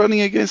was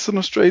running against an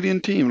Australian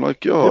team,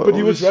 like but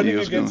he was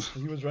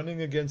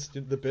running against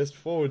the best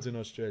forwards in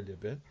Australia,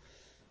 Ben.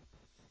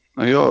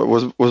 Yeah,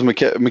 was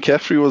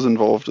McCaffrey was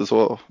involved as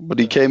well, but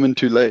he came in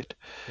too late.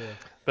 Yeah.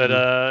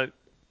 But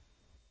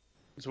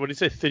so what do you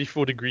say?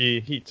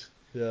 34-degree heat.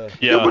 Yeah,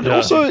 but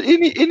also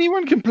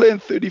anyone can play in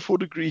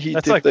 34-degree heat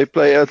if they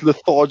play as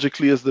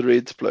lethargically as the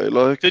Reds play.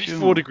 Like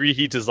 34-degree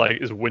heat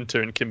is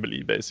winter in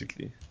Kimberley,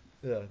 basically.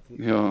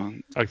 Yeah.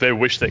 Like they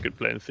wish they could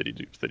play in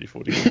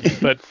 34 degree heat,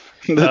 but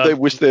they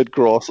wish they had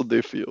grass on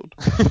their field.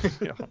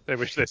 Yeah, they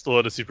wish they still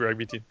had a Super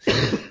Rugby team.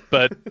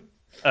 But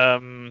I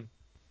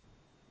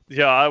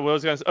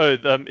was going to say,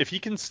 if he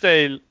can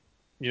stay,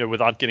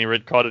 without getting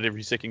red carded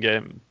every second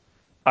game,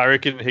 I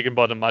reckon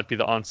Higginbotham might be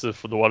the answer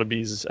for the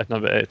Wallabies at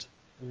number 8.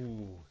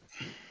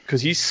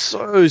 Because he's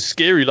so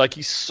scary. Like,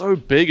 he's so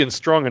big and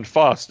strong and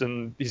fast,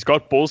 and he's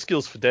got ball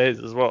skills for days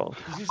as well.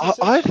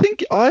 I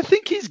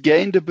think he's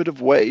gained a bit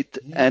of weight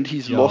and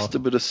he's lost a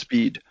bit of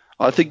speed.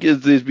 I think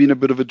there's been a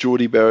bit of a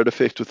Geordie Barrett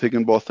effect with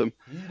Higginbotham.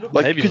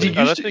 Like, because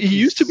he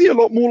used to be a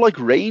lot more like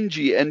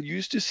rangy, and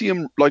used to see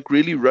him like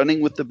really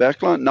running with the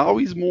backline. Now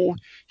he's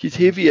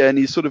heavier and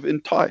he's sort of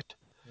in tight.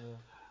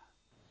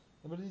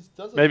 But he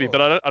does it Maybe,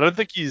 well. but I don't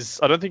think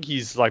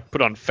he's like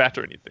put on fat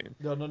or anything.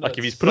 No. Like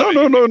if he's put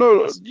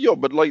No. Yeah,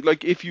 but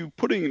like if you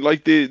putting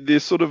like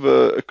there's sort of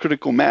a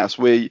critical mass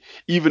where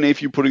even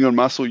if you're putting on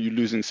muscle, you're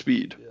losing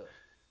speed.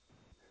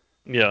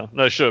 Yeah,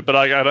 no, sure, but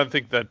I don't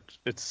think that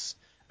it's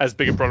as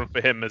big a problem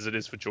for him as it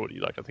is for Geordie.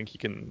 Like I think he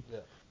can.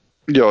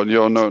 Yeah,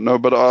 no,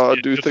 but I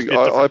do think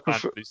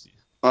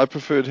I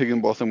preferred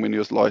Higginbotham when he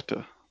was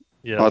lighter.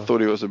 Yeah, I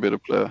thought he was a better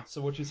player.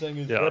 So what you're saying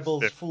is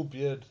Rebels full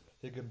beard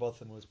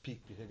Higginbotham was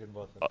peak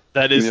Higginbotham.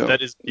 That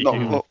is peak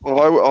no,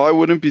 I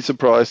wouldn't be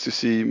surprised to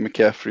see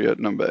McCaffrey at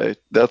number 8.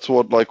 That's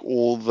what like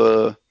all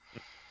the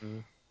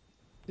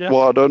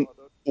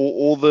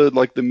all the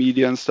like the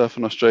media and stuff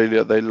in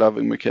Australia, they're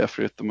loving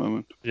McCaffrey at the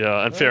moment.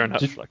 Yeah, and fair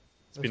enough. Like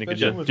it's been a good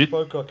year. With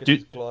Pocock and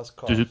his glass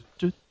calf. Sorry,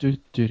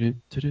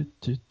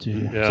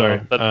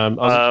 I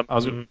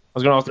was going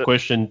to ask the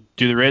question: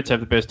 do the Reds have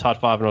the best tight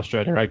 5 in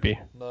Australian rugby?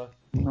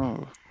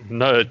 No.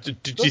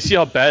 Did you see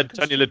how bad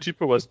Tony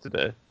Latupa was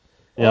today?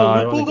 Yeah,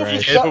 he pulled off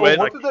his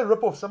what did they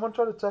rip off? Someone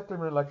tried to tackle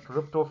him and like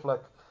ripped off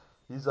like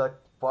he's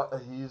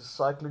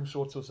cycling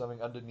shorts or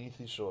something underneath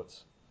his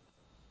shorts.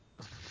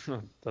 I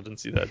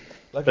didn't see that.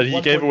 Like but he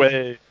gave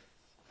away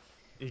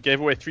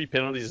 3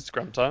 penalties at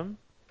scrum time.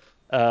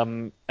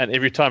 And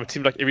it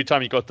seemed like every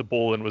time he got the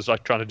ball and was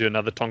like trying to do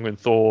another Tongan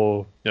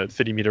Thor,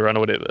 30-meter run or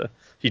whatever,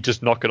 he'd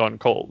just knock it on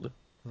cold.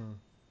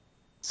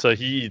 So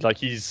he's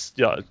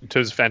in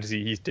terms of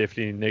fantasy, he's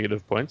definitely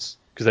negative points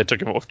because they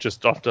took him off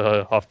just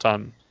after half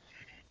time,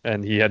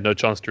 and he had no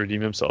chance to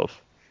redeem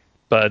himself.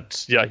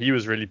 But yeah, he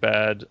was really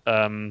bad.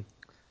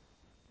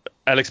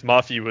 Alex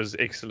Murphy was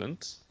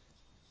excellent.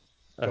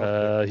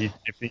 He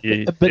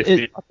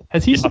definitely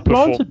has he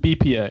supplanted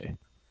BPA?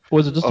 Or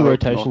is it just a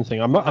rotation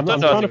thing? I'm trying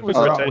to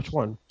figure out which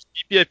one.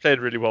 BPA played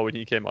really well when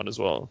he came on as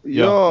well.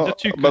 Yeah,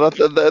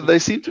 but they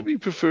seem to be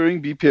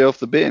preferring BPA off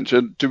the bench.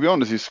 And to be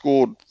honest, he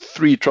scored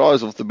 3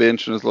 tries off the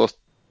bench in his last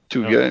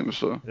 2 games,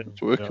 so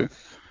it's working.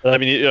 I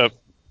mean,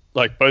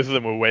 like both of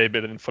them were way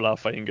better than Folau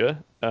Fainga.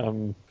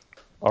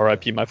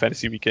 RIP my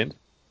fantasy weekend.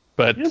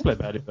 But he didn't play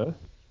badly though.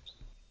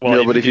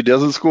 Well, but if he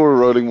doesn't score a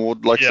rolling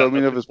ward, so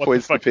many of his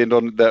points depend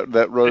on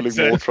that rolling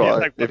ward try.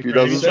 Like, if he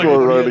doesn't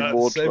score a rolling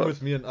ward try. Same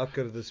with me and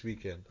Akkar this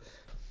weekend.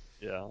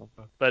 Yeah,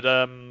 but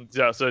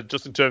so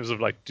just in terms of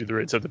like, do the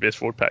Reds have the best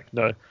forward pack?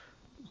 No,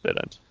 they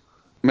don't.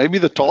 Maybe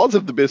the Tars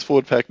have the best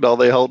forward pack now.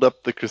 They held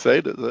up the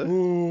Crusaders. The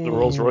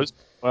Rolls Royce.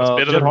 Well,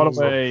 Jed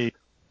Holloway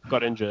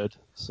got injured,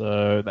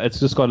 so it's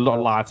just got a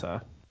lot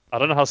lighter. I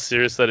don't know how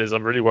serious that is.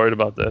 I'm really worried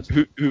about that.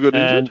 Who got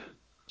injured?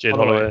 Jed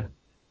Holloway.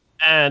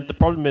 And the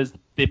problem is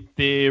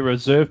their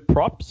reserve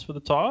props for the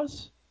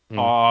Tars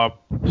are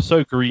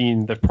so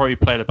green. They've probably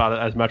played about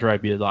as much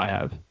rugby as I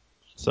have.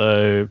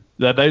 So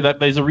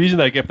there's a reason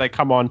they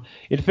come on.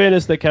 In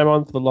fairness, they came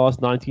on for the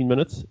last 19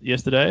 minutes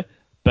yesterday,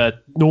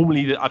 but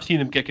normally I've seen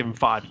them get given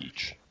 5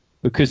 each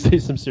because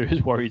there's some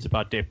serious worries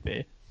about depth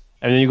there.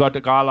 And then you got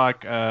a guy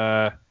like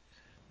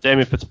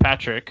Damien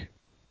Fitzpatrick,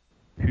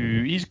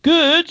 who is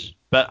good,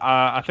 but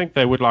I think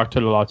they would like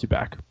Tuilagi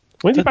back.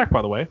 When's he back,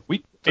 by the way?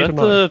 Week 8 or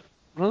 9?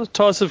 One of the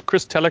Tars of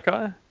Chris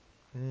Talakai?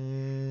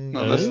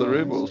 No, that's the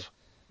Rebels.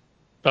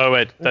 Oh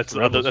wait, that's the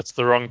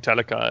wrong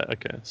Talakai.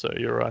 Okay, so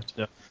you're right.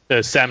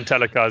 Yeah. Sam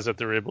Talakai is at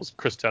the Rebels.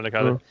 Chris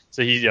Talakai.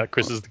 So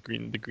Chris is the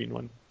green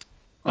one.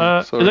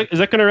 Is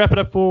that going to wrap it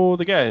up for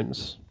the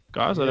games,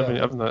 guys? I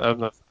don't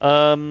know.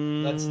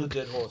 That's the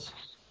dead horse.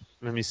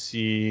 Let me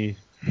see.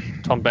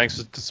 Tom Banks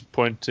was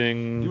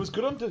disappointing. He was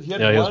good he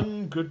had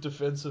one good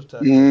defensive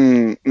tackle.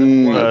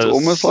 It's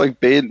almost like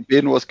Ben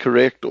was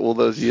correct all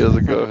those years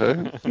ago. Hey?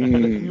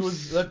 He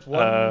was that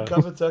one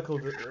cover tackle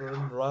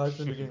right at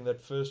the beginning,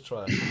 that first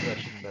try.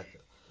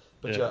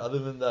 But other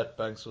than that,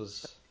 Banks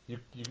was you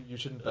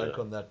shouldn't bank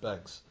on that,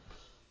 Banks.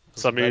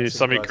 Sammy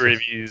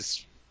Karevi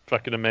is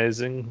fucking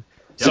amazing.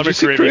 Did you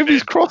see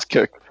Karevi's cross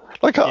kick?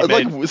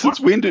 Since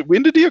when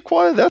did he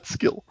acquire that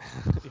skill?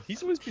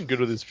 He's always been good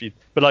with his feet,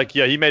 but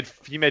he made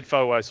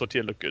Fawai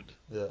Sautia look good.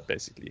 Yeah,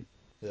 basically.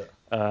 Yeah.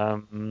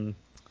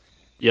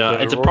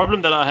 It's a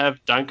problem that I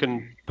have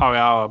Duncan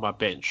Pauiao on my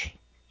bench.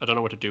 I don't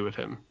know what to do with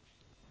him.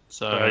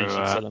 So you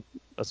should sell him.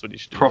 That's what you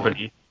should do.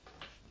 Probably.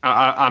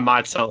 I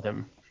might sell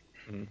him.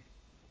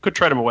 Could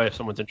trade him away if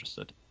someone's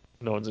interested.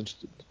 No one's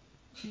interested.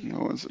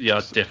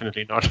 Yeah,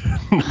 definitely not.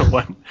 No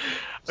one.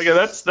 Okay,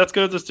 that's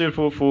going to just do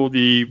it for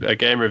the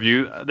game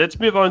review. Let's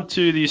move on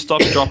to the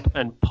stop, drop,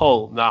 and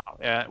pull now.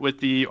 With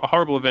the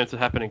horrible events that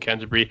happened in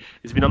Canterbury,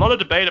 there's been a lot of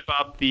debate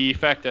about the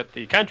fact that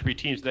the Canterbury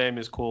team's name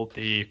is called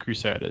the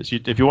Crusaders.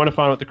 If you want to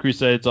find out what the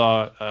Crusades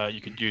are,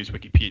 you can use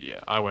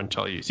Wikipedia. I won't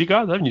tell you. See,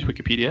 guys, I haven't used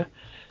Wikipedia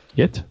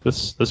yet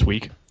this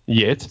week.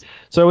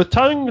 So with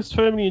tongues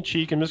firmly in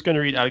cheek, I'm just going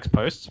to read Alex's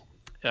post.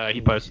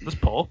 He posted this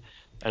poll.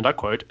 and I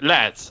quote,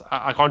 "Lads,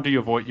 I can't do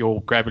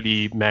your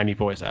gravelly, manly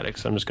voice,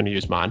 Alex. I'm just going to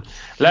use mine.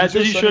 Lads,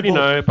 as you surely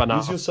know by now."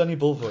 Use your Sonny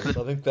Bull voice.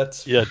 I think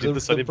that's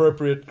the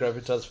appropriate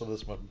gravitas for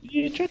this one.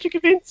 The tragic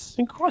events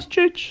in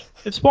Christchurch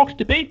have sparked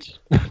debate.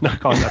 No, I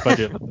can't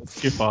do it.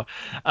 It's too far.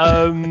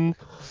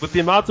 With the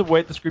amount of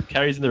weight this group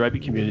carries in the rugby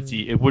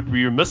community, it would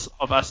be remiss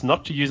of us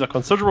not to use our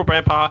considerable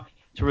brain power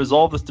to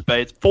resolve this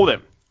debate for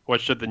them.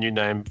 What should the new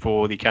name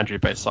for the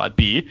country-based side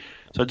be?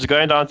 So just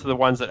going down to the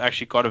ones that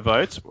actually got a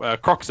vote.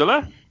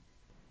 Croczilla.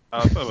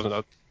 That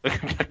wasn't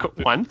I got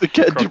one. The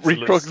Canterbury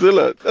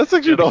Croczilla. That's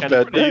actually not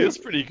bad. It's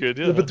pretty good,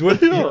 yeah. But he was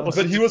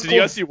Did you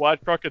guys see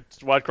White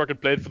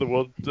Crockett played for the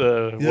World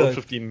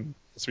 15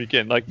 this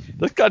weekend? Like,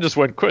 this guy just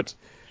won't quit.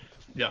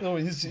 Yeah. No,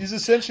 he's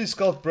essentially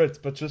Schalk Brett,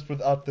 but just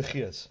without the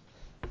gears.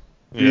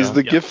 He's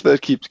the gift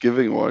that keeps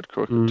giving, White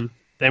Crockett.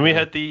 Then we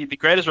had the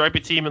greatest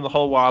rugby team in the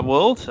whole wide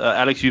world.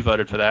 Alex, you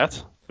voted for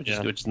that, which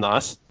is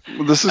nice.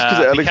 Well, this is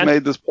because Alex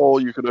made this poll.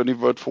 You could only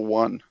vote for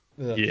one.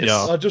 Yeah. Yes.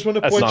 Yeah. I just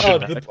want to point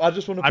out.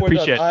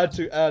 I had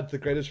to add the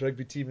greatest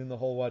rugby team in the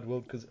whole wide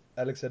world because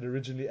Alex had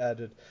originally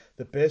added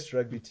the best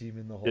rugby team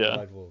in the whole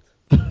wide world.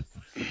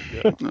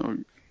 No.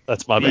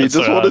 That's my bad. He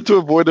just wanted to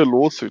avoid a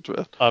lawsuit,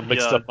 man. I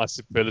mixed up my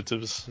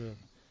superlatives.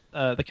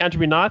 The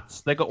Canterbury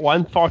Knights, they got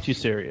one far too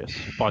serious.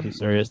 Then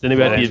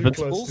we had the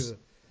Invincibles.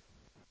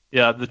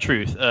 Yeah, the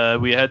truth.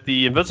 We had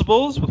the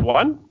Invincibles with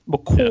one,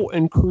 McCaw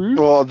and crew.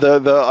 Well,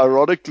 they're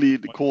ironically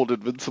called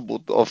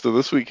Invincible after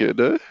this weekend,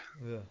 eh?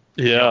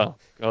 Yeah.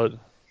 God.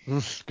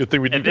 Good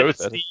thing we didn't go with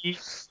that.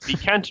 The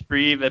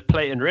Canterbury, they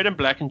play in red and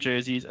black in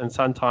jerseys and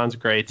sometimes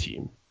grey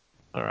team.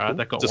 All right,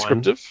 that got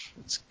descriptive.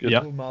 One. It's good.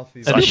 Yeah. Who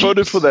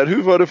voted for that?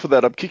 Who voted for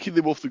that? I'm kicking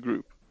them off the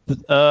group.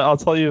 I'll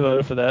tell you who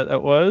voted for that.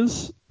 It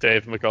was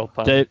Dave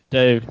McAlpine.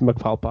 Dave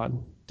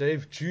McAlpine.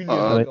 Dave Jr.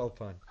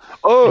 McAlpine.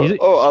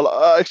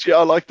 Actually,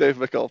 I like Dave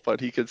McAlpine.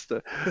 He can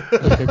stay.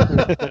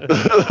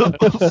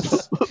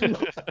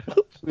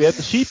 We had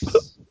the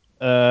Sheeps.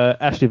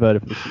 Ashley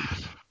voted for the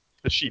Sheeps.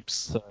 The Sheeps.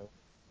 So,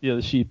 yeah,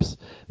 the Sheeps.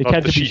 The Not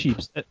Canterbury the sheep.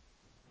 Sheeps.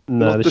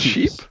 No, Not the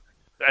sheep?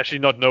 I actually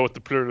not know what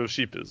the plural of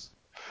sheep is.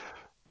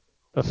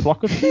 A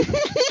flock of sheep?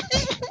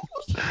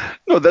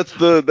 No, that's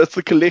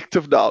the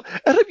collective now.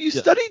 Adam, you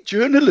studied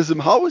journalism.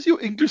 How was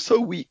your English so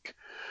weak?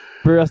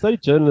 Bro, I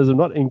studied journalism,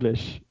 not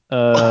English.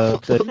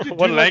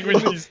 What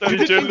language did you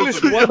study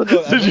journalism?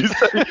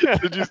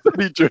 Did you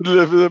study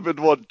journalism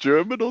in what,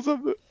 German or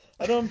something?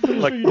 I'm pretty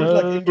sure you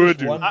did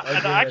English 1.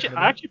 I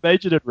actually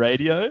majored in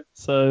radio,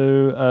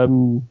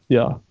 so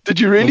yeah. Did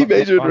you really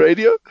major in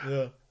radio?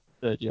 Yeah.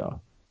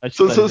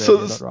 So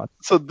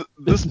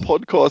this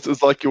podcast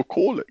is like your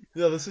calling.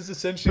 Yeah, this is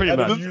essentially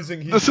Adam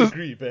using his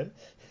degree, Ben.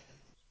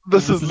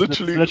 This is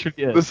literally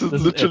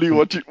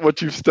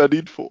what you've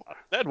studied for.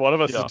 That one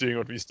of us is doing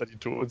what we studied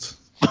towards.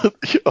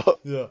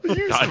 Yeah.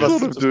 You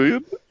sort of doing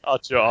it.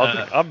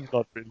 I'm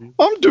not really.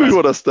 I'm doing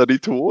what I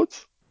studied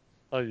towards.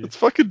 Are you? It's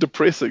fucking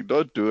depressing.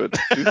 Don't do it.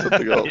 Do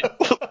something else.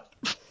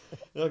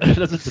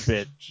 That's a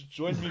bit.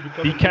 Join me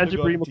the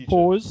Canterbury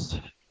McCaws.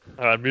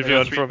 Moving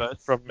on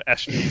from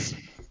Ashley's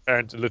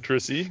apparent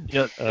illiteracy.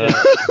 Yeah.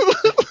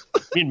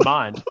 In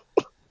mind.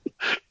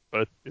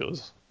 Both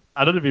yours.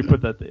 I don't know if you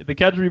put that there. The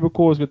Canterbury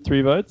McCaws got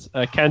 3 votes.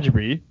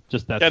 Canterbury,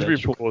 just that. Canterbury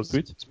McCaws,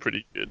 it's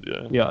pretty good,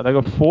 yeah. Yeah, they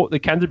got 4. The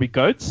Canterbury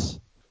Goats,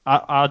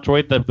 I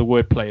enjoyed the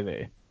wordplay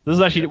there. This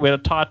is actually, we're a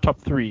tied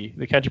top 3.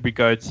 The Canterbury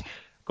Goats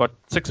got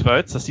 6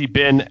 votes. I see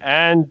Ben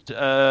and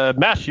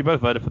Matt, you both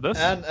voted for this.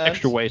 And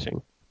extra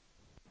weighting.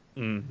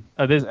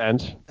 There's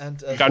Ant.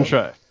 And gun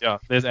show. Yeah,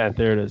 there's Ant.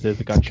 There it is. There's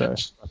the gun show.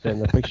 Right there in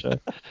the picture.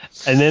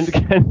 And then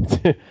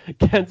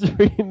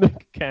Canterbury in the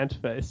cant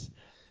face.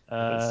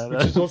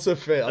 Which is also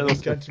fair. I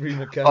think Canterbury in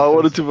the cant. I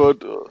wanted to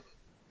vote.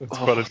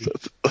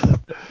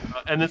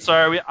 And then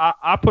sorry,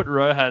 I put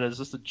Rohan as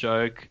just a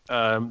joke.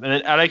 And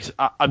then Alex,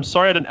 I'm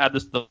sorry I didn't add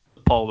this to the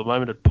poll. The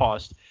moment it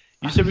passed,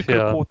 you said we could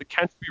have called the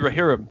Canterbury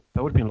Rohirrim.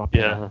 That would have been a lot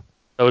better. Yeah,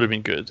 that would have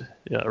been good.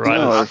 Yeah, right.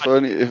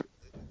 No,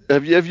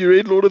 have you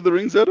read Lord of the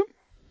Rings, Adam?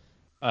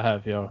 I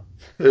have, yeah.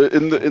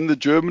 In the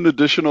German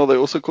edition, are they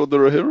also called the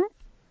Rohirrim?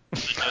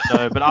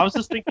 No, but I was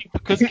just thinking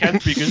because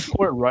Canterbury, you can just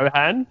call it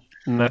Rohan,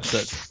 and that's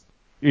it.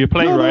 You're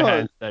playing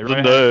Rohan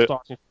today.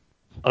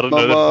 I don't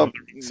know.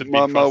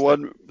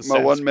 My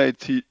one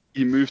mate, he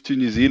moved to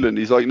New Zealand.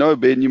 He's like, no,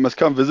 Ben, you must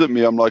come visit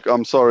me. I'm like,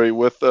 I'm sorry.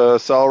 With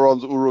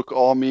Sauron's Uruk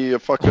army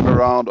fucking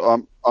around,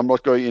 I'm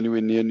not going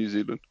anywhere near New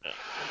Zealand. Yeah.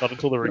 Not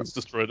until the ring's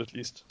destroyed, at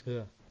least.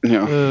 Yeah.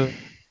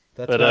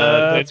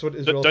 That's what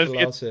Israel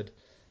Folau said.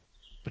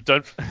 But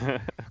don't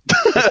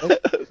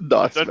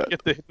nice, don't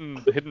forget the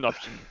hidden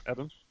option,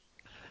 Adam.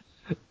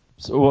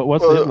 So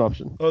what's the hidden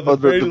option?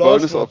 The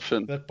bonus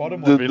option. That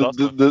bottom one.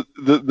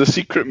 The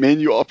secret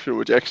menu option,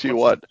 which actually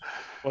won.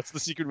 What's the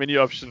secret menu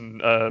option,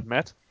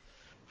 Matt?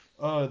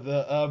 Oh,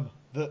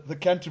 the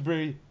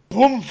Canterbury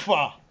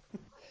Boomfa.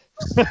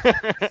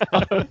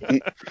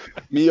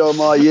 Me oh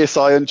my, yes,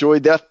 I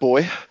enjoyed that,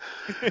 boy.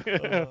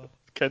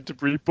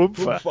 Canterbury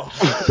Boomfa.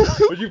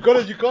 But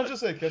you can't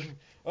just say Canterbury.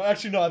 Oh,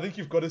 actually, no, I think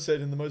you've got to say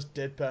it in the most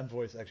deadpan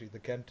voice, actually. The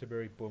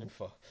Canterbury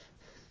Boomfa.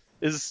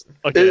 Is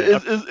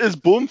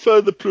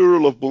Boomfa the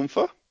plural of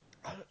Boomfa?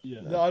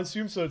 Yeah. No, I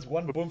assume so. It's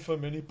one Boomfa,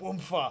 many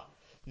Boomfa.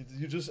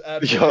 You just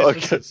add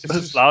emphasis. It's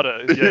just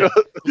louder. Yeah.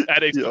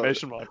 Add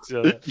exclamation marks. Yeah.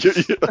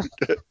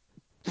 Okay.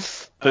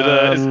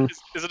 But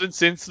is it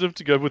insensitive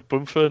to go with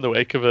Boomfa in the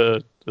wake of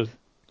a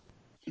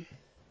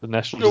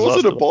national disaster? It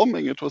wasn't a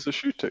bombing. It was a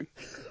shooting.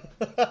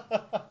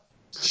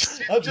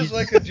 I just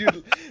like that your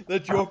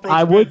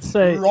approach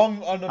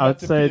wrong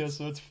onomatopoeia,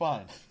 so it's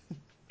fine.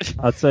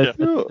 I'd say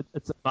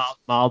it's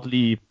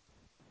mildly,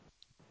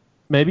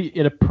 maybe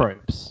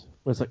inappropriate.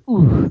 Where it's like,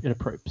 ooh,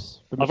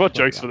 inappropriate. I've got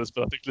jokes for this,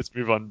 but I think let's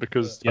move on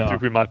because I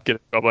think we might get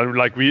in trouble.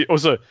 Like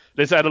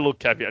let's add a little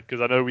caveat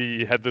because I know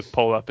we had this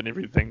poll up and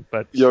everything,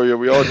 but we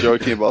are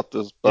joking about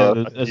this.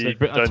 But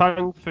a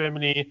tongue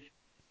firmly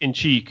in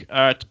cheek.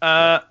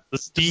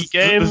 This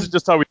is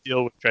just how we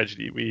deal with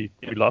tragedy. We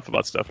laugh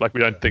about stuff like we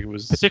don't think it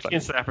was particularly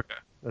in South Africa.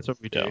 That's what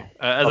we do.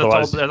 As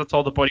I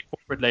told the body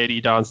corporate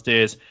lady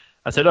downstairs,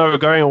 I said, "Oh, we're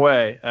going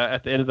away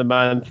at the end of the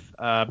month.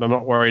 I'm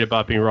not worried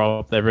about being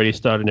robbed. They've already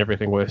stolen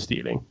everything worth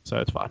stealing, so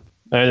it's fine."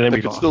 And then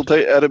they could still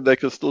take Adam. They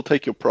could still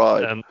take your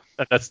pride. And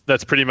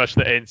that's pretty much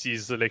the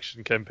ANC's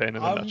election campaign in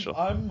a nutshell.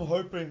 I'm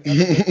hoping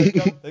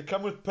they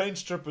come with paint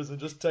strippers and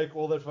just take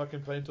all that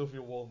fucking paint off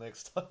your wall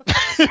next time.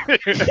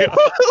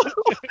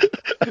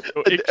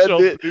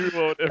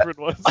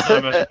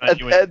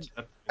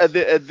 And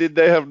then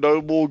they have no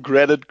more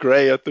granite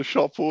grey at the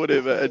shop or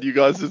whatever, and you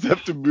guys just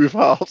have to move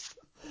house.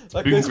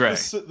 Like they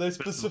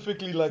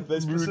specifically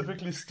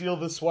steal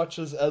the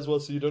swatches as well,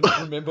 so you don't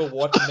remember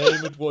what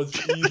name it was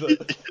either.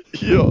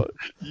 Yeah,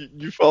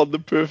 you found the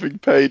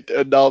perfect paint,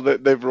 and now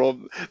that they're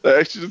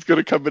actually just going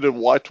to come in and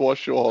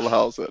whitewash your whole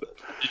house at it.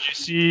 Did you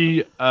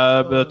see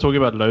they're talking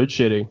about load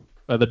shedding?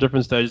 The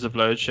different stages of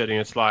load shedding.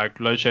 It's like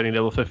load shedding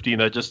level 15.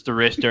 They just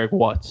arrest Derek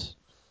Watts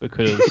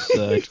because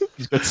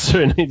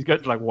he's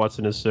got like Watts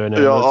in his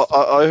surname. Yeah,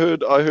 I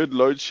heard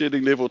load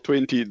shedding level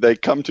 20. They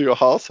come to your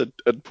house and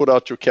put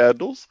out your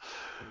candles.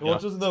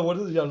 What is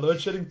it? Yeah, load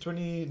shedding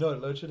 20. No,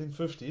 load shedding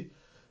 50.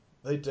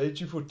 They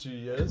date you for 2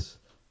 years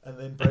and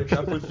then break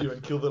up with you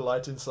and kill the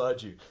light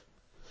inside you.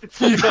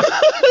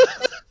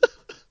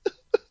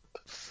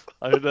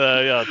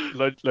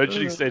 Load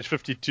shedding stage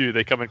 52.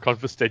 They come and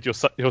confiscate your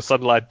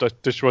Sunlight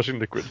dishwashing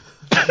liquid.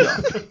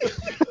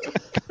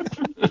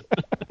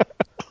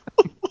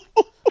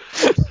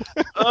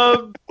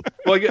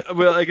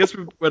 I guess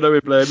when we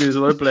blame is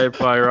a lot of blame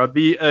fire on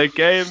the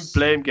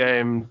blame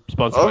game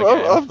sponsored by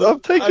Game.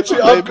 I've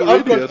taken I've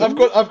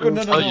got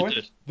no.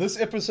 Wait. This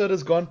episode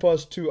has gone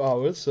past 2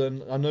 hours,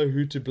 and I know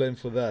who to blame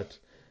for that.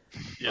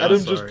 Yeah,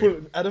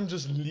 Adam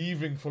just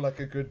leaving for like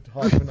a good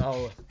half an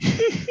hour.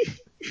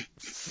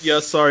 Yeah,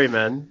 sorry,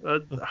 man.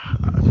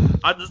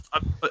 I'm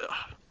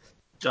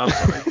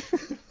sorry.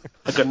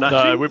 I got nothing.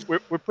 No,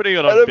 we're putting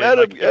it on Ben.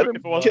 Adam, if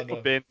it wasn't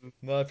for Ben,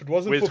 if it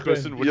wasn't Wes for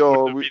Person Ben,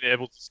 wouldn't have been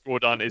able to score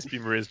down SP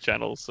Maria's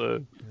channel.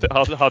 So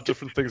how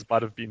different things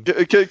might have been.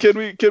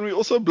 Can we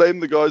also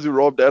blame the guys who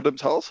robbed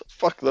Adam's house?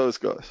 Fuck those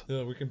guys.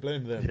 Yeah, we can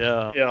blame them.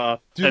 Yeah.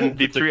 And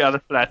the 3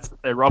 other flats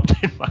that they robbed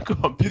in my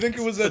comp. Do you think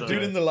it was that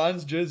dude in the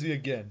Lions jersey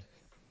again?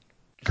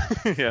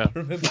 Yeah.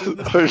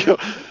 Remember?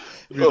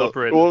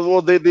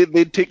 Well,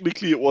 they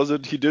technically it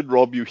wasn't. He did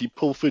rob you. He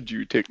pilfered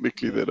you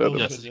technically.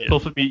 Yes,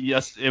 pilfered me.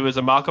 Yes, it was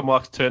a Malcolm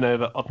Marx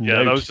turnover of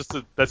note.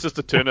 That's just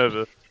a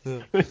turnover.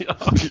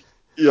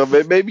 Yeah,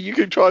 maybe you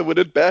could try and win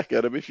it back,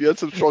 Adam. If you had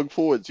some strong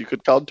forwards, you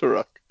could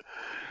counter-ruck.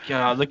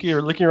 Yeah, looking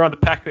around the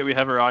pack that we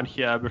have around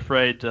here, I'm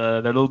afraid they're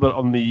a little bit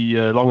on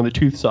the long on the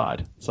tooth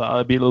side. So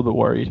I'd be a little bit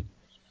worried.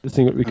 This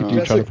thing that we could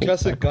do.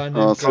 Classic guy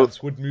named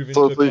Grants would move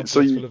into a complex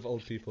full of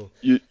old people.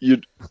 You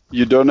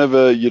don't have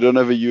a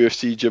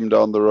UFC gym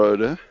down the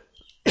road, eh?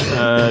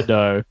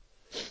 No,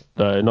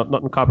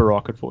 not in Copper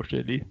Rock,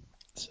 unfortunately.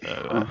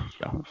 So,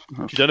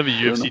 If you don't have a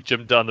UFC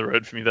gym down the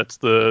road for me, that's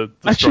the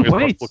strongest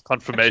possible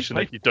confirmation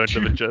that you don't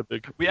live in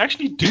Joburg. We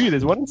actually do.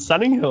 There's one in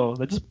Sunninghill.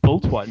 They just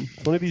built one.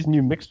 It's one of these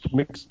new mixed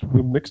ones.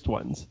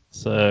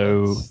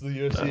 So the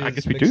UFC I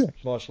guess we do.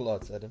 Martial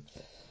arts, Adam.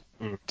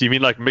 Do you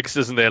mean like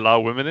mixers and they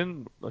allow women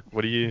in? Like,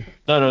 what do you?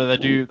 No, they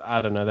do.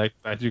 I don't know. They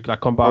do like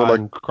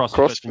combined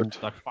CrossFit and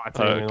like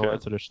fighting and all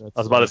that sort of shit. I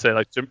was about to say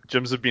like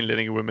gyms have been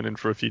letting women in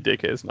for a few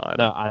decades now.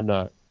 No, I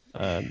know.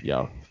 I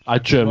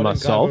gym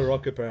myself.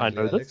 Rock, I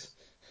know this.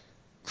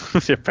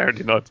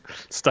 Apparently not.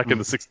 Stuck in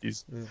the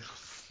 60s.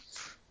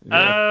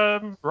 Yeah.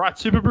 Right,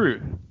 Super Brew.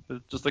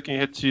 Just looking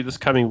ahead to this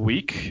coming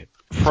week.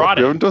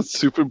 Friday. We haven't done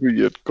Super Brew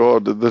yet.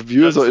 God, the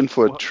viewers are in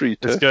for a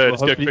treat. Let's go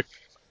quick.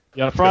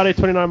 Yeah, Friday,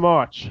 29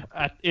 March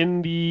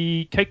in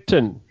the Cape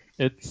Tin.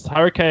 It's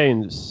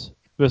Hurricanes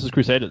versus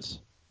Crusaders.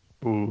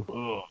 Ooh.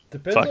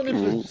 Depends on if the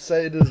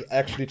Crusaders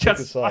actually took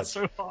a side.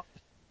 So hard.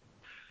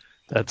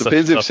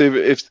 Depends if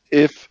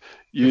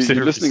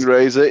you're listening,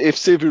 Razor. If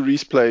Sevu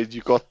Reece plays,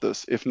 you got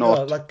this. If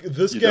not, like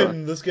this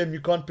game you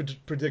can't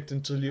predict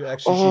until you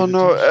actually. Oh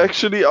no,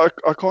 actually, I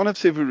can't have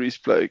Sevu Reece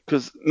play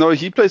because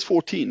he plays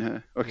 14.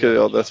 Huh? Okay,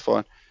 that's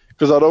fine.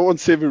 Because I don't want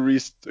Sevu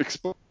Reece to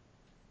expose.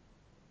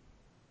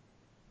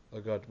 Oh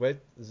god, wait,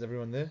 is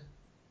everyone there?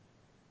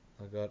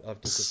 Oh god,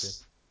 I've disappeared.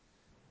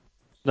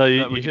 No, we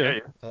you can hear. hear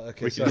you.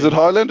 Okay, Is it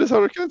Highlanders,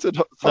 Hurricanes? No,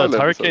 it's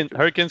Highlanders,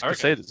 Hurricanes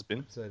Crusaders,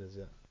 Ben. Crusaders,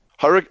 yeah.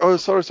 Oh,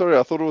 sorry.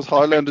 I thought it was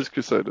Highlanders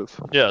Crusaders.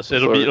 Yeah, so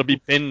it'll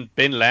be Ben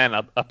Lan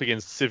up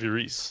against Sivu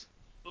Reese.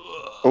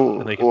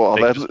 Oh, They can- well,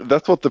 they can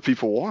that's what the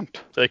people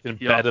want. They can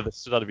batter the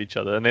shit out of each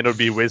other, and then it'll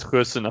be Wes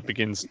Gerson up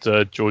against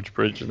George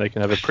Bridge, and they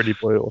can have a pretty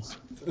boy off.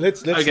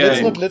 Let's not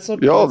Yeah, get too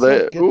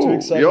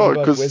excited about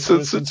because Wes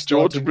since Gerson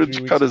George starting Bridge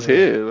 3 cut weeks his in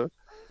a row. hair.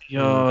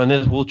 Yeah, and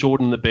there's Will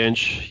Jordan on the bench.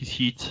 He's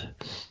heat.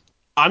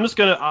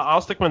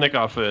 I'll stick my neck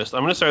out first.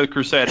 I'm gonna say the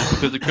Crusaders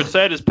because the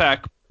Crusaders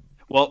pack.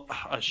 Well,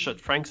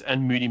 Franks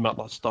and Moody might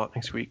not start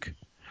next week,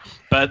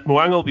 but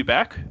Mwanga will be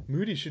back.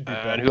 Moody should be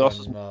back. And who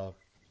else? Now.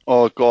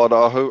 Oh God,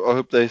 I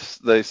hope they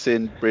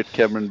send Brett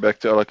Cameron back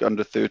to like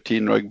under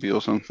 13 rugby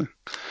or something.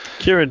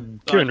 Kieran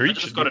I Reid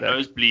just should got be a back.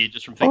 nosebleed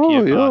just from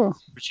thinking about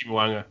Richie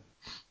Mwanga.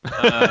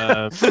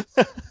 That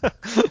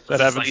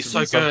happens he's so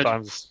good.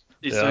 sometimes.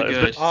 He's so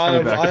good.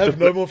 I have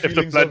no more if the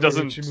feelings blood over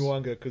doesn't- Richie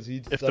Mwanga because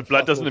he. If the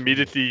blood doesn't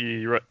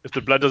immediately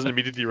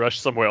rush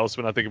somewhere else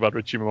when I think about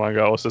Richie Mwanga,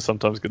 I also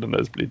sometimes get a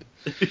nosebleed.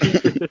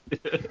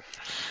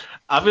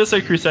 I'm gonna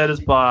say Crusaders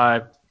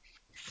by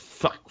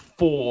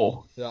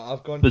 4. Yeah,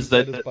 I've gone Because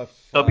Crusaders by 5.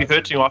 they'll be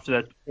hurting after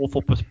that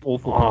awful Oh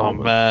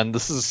performance. man,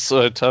 this is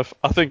so tough.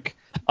 I think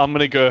I'm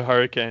gonna go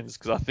Hurricanes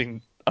because I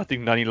think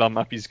Nani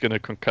Lamapi's gonna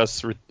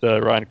concuss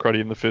Ryan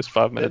Crotty in the first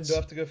 5 Then minutes. do I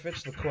have to go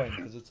fetch the coin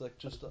because it's like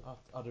just out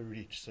of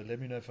reach? So let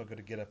me know if I've got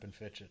to get up and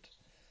fetch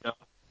it.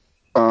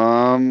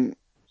 Don't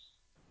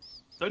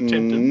tempt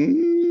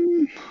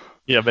him.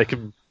 Yeah, make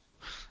him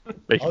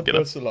I'll get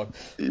go up. so long.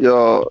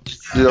 Yeah,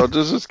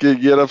 just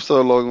get up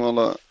so long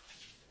while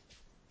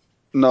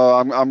No,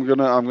 I'm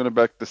gonna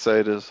back the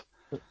Crusaders.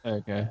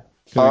 Okay.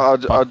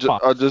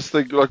 I just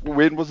think like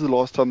when was the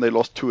last time they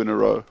lost 2 in a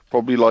row?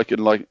 Probably like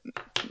in like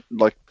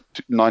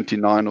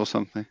 99 or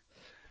something.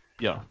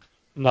 Yeah.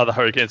 No, the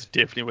Hurricanes are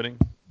definitely winning.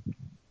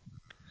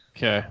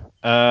 Okay.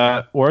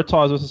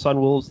 Waratahs versus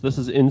Sunwolves. This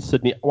is in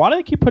Sydney. Why do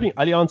they keep putting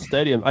Allianz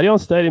Stadium?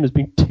 Allianz Stadium is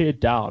being teared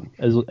down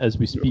as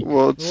we speak.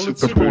 Well, it's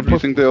Super Bowl. Do you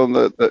think they're on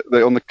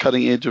the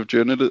cutting edge of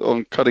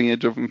cutting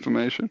edge of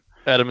information?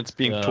 Adam, it's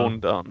being torn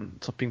down.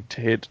 It's not being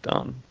teared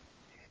down.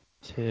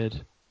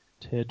 Teared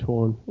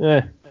torn.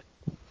 Yeah.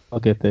 I'll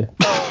get there.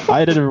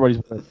 I edit everybody's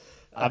work.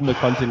 I'm the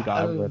content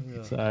guy.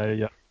 So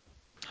yeah.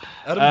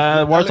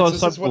 Alex, Waratahs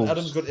this is what Sunwolves.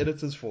 Adam's got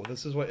editors for.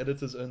 This is why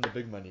editors earn the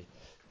big money.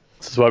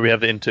 This is why we have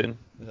the intern.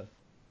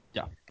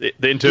 Yeah.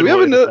 The intern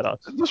will edit that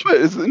out.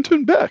 Is the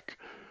intern back?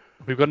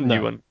 We've got a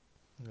new one.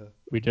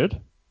 We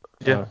did?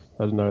 Yeah.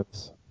 I didn't know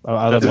this.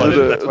 I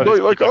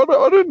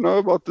don't know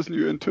about this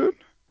new intern.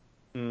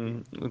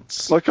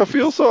 It's Like I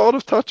feel so out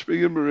of touch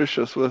being in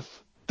Mauritius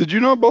with. Did you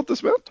know about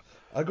this, Matt?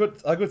 I got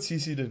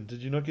CC'd in.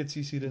 Did you not get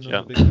CC'd in Yeah.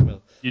 on the big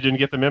email? You didn't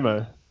get the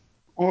memo.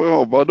 Oh,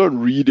 yeah, but I don't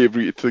read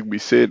everything we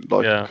send,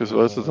 like, Yeah. because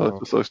most of the time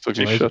it's like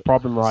talking There's a shit.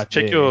 problem right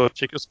check there. your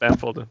spam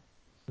folder.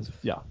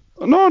 Yeah.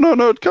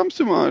 No, it comes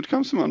to my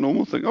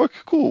normal thing. Okay,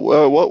 cool.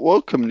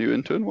 Welcome, new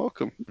intern.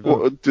 Welcome.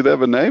 Do they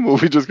have a name, or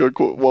we just go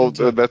call? Well,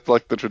 that's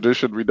like the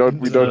tradition. We don't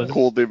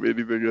call them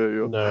anything.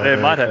 Yeah. No,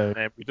 They might have a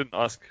name. We didn't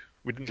ask.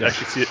 We didn't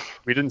actually see it.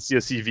 We didn't see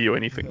a CV or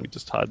anything. We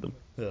just hired them.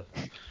 Yeah.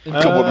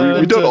 Come on,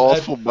 we don't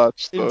ask for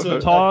much. Though.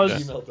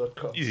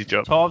 Intern@gmail.com. Easy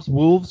job. Tars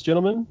Wolves,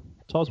 gentlemen.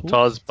 Tars Wolves.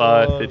 Tars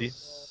by 30.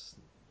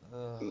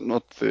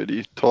 Not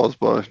 30. Tars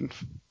by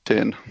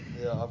 10.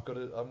 Yeah, I've got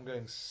it. I'm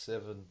going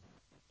 7.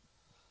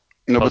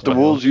 No, but the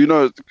Wolves,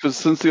 because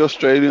since the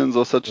Australians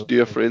are such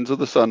dear friends of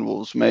the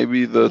Sunwolves,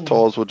 maybe the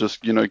Tars will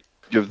just,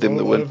 give them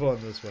the win. Over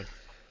on this one.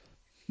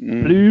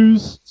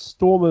 Blues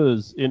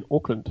Stormers in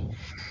Auckland.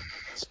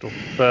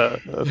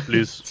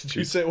 Blues. Did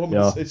you say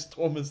almost say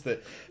Stormers there?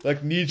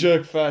 Like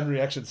knee-jerk fan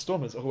reaction.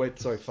 Stormers. Oh wait,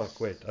 sorry,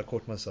 wait, I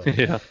caught myself.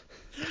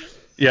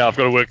 Yeah, I've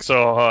got to work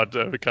so hard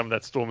to become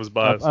that Stormers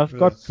bias. I've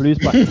got Blues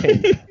by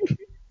 10.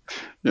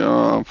 Yeah,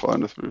 I'm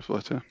fine with Blues by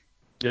 10.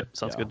 Yep,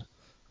 sounds good.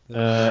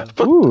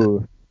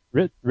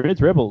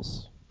 Reds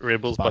Rebels.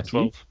 Rebels by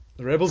 12.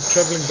 The Rebels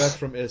travelling back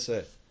from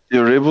SA.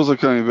 Yeah, Rebels are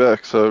coming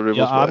back, so Rebels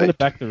Yeah, by I'm going 8. to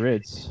back the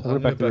Reds. I'm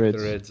going to back the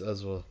Reds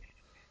as well.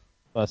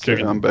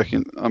 Okay, I'm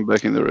backing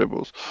the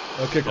Rebels.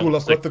 Okay, cool.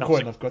 I've got the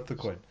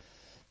coin.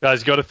 Guys,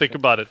 you got to think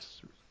about it.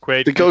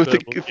 Quaid. Think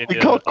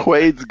how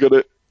Quaid's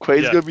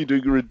gonna be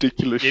doing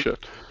ridiculous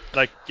shit.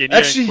 Like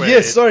actually,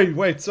 yes.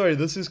 Sorry.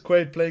 This is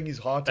Quaid playing his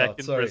heart back out.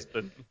 In Sorry.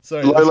 Brisbane.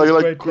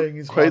 Quaid playing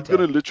his heart Quaid's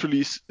gonna out.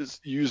 literally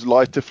use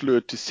lighter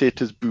fluid to set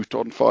his boot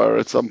on fire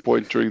at some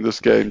point during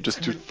this game,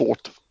 just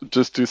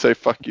to say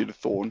fuck you to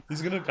Thorn.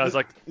 He's gonna. Guys,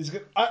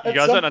 you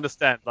guys don't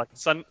understand. Like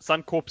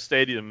Suncorp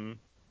Stadium,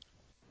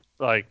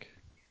 like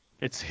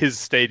it's his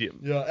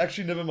stadium. Yeah,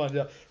 actually, never mind.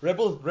 Yeah,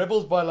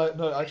 Rebels by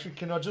no. Actually,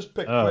 can I just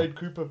pick Quaid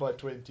Cooper by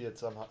 20 at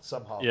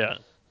somehow? Yeah.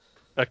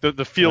 Like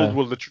the field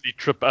will literally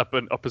trip up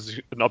an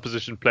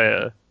opposition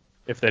player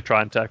if they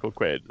try and tackle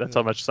Quaid. That's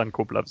how much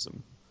Suncorp loves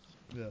him.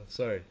 Yeah,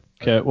 sorry.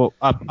 Okay, well,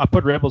 I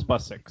put Rebels by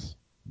 6.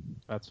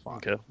 That's fine.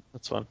 Okay,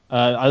 that's fine.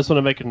 I just want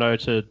to make a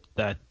note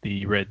that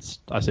the Reds.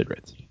 I said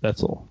Reds.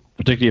 That's all.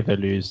 Particularly if they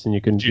lose, then you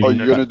can. Are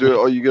you gonna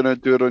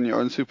do it on your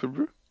own Super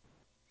Brew?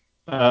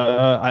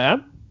 I am.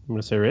 I'm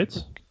going to say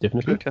Reds,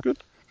 definitely. Okay, good.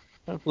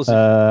 We'll see.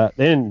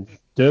 Then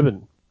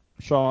Durban,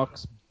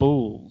 Sharks,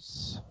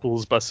 Bulls.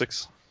 Bulls by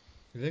 6.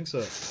 You think so?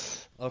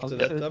 After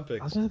that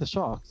dumping? I don't know the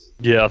Sharks.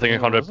 Yeah, I think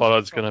Conrad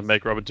Pollard's going to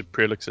make Robert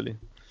Dupree look silly.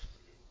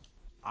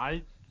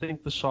 I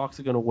think the Sharks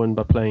are going to win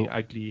by playing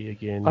ugly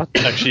again.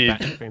 Actually,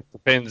 it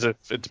depends if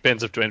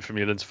Dwayne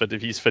Vermeulen's fit.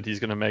 If he's fit, he's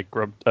going to make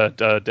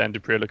Dan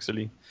Dupree look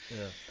silly.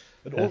 Yeah,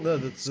 but all no,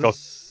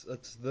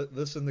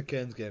 this in the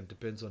Cairns game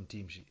depends on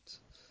team sheets.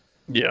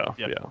 Yeah.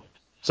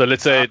 So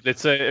let's say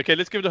okay,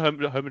 let's give it a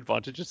home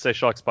advantage. Let's say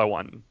Sharks by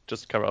 1,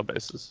 just to cover our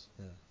bases.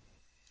 Yeah.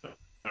 All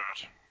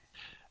right.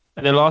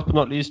 And then last but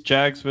not least,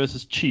 Jags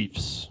versus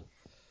Chiefs.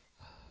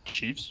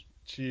 Chiefs.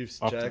 Jags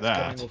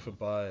that. coming off a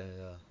bye.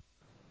 Yeah.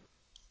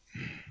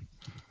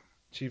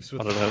 Chiefs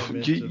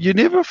with you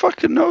never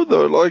fucking know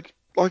though, like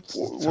what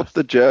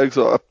the Jags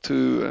are up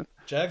to.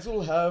 Jags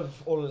will have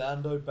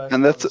Orlando back,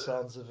 and by that's the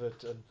sounds of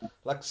it, and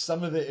like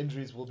some of their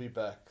injuries will be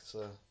back. So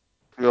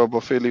yeah,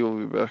 Boffelli will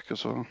be back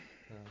as well.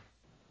 Yeah.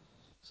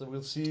 So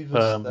we'll see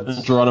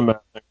this.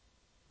 Geronimo.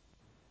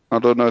 I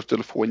don't know if De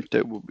La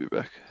Fuente will be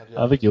back.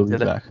 I think he'll be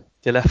back.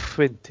 De La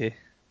Fuente.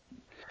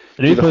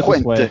 Let me put it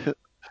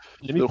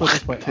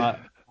this way.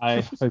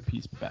 I hope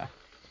he's back.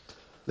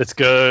 Let's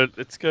go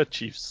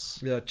Chiefs.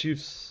 Yeah,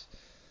 Chiefs.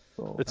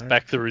 Let's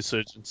back the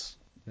resurgence.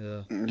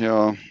 Yeah.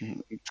 Yeah,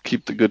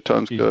 keep the good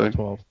times going.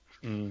 12.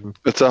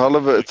 It's a hell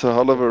of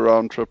a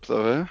round trip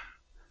though, eh?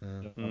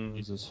 Yeah.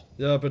 Jesus.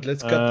 Yeah, but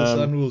let's cut the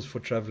Sunwolves for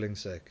travelling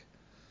sake.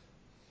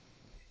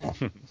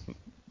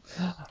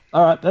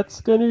 All right,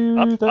 that's going to.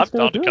 I'm down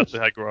to do cut it. the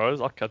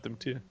Jaguars. I'll cut them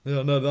too.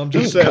 Yeah, no, I'm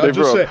just saying.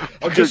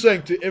 I'm just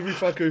saying to every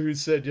fucker who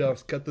said, "Yeah,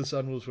 cut the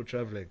Sunwolves for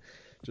travelling."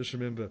 Just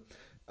remember,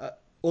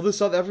 all the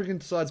South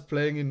African sides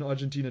playing in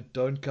Argentina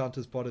don't count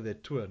as part of their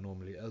tour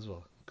normally as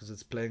well, because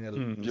it's playing at.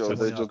 Yeah,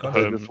 they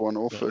just one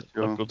off it.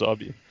 Local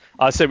derby.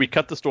 I say we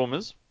cut the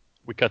Stormers,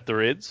 we cut the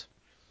Reds,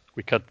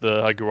 we cut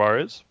the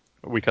Jaguares,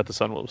 we cut the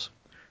Sunwolves.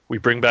 We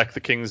bring back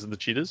the Kings and the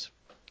Cheetahs.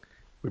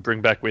 We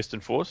bring back Western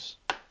Force.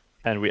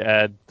 And we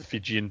add the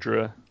Fijian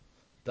Drua.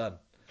 Done.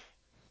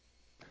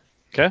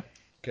 Okay,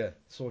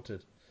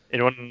 sorted.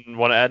 Anyone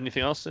want to add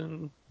anything else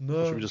in? No.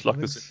 Or should we just lock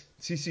this in?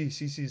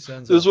 CC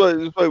sounds. This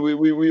way,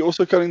 we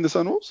also cutting the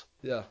Sunwolves?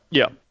 Yeah.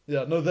 No,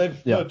 no,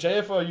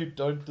 JFRU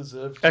don't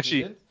deserve to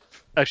be in.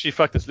 Actually,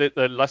 fuck this.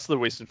 Let's the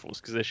Western Force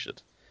because they're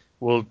shit.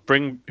 We'll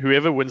bring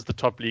whoever wins the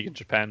top league in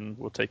Japan.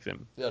 We'll take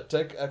them. Yeah,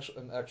 take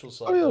an actual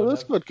side. Oh yeah,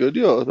 that's quite good.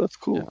 Yeah, that's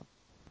cool. Yeah.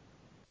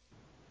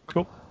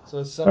 Cool.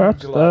 So some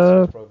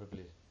July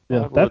probably.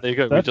 Yeah, well, there you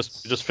go. We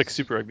just fixed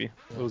Super Rugby.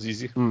 It was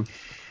easy. All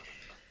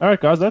right,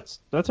 guys, that's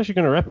actually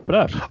going to wrap it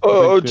up.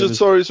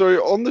 Sorry.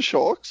 On the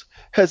Sharks,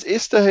 has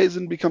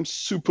Esterhuizen become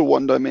super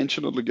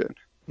one-dimensional again?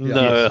 No,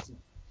 yes.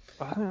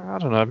 I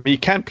don't know. You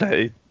can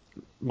play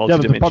multi-dimensional. Yeah,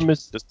 but the problem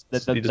is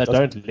they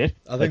don't let.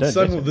 I think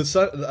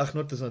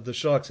the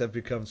Sharks have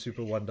become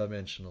super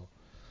one-dimensional.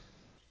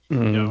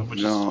 I'm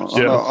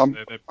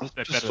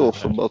just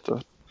off about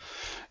that.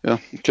 Yeah.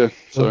 Okay.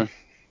 Sorry.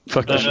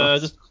 Fuck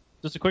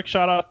Just a quick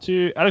shout out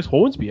to Alex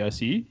Hornsby. I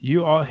see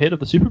you are head of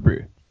the Super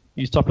Brew.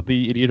 He's top of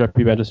the Idiot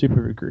Rugby Banter Super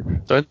Brew group.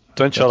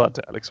 Don't shout out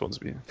to Alex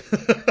Hornsby.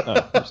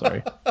 Oh, I'm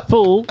sorry.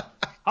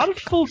 How did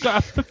Phil go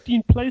up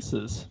 15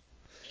 places?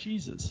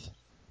 Jesus,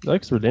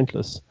 Alex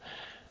relentless.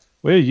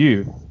 Where are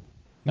you,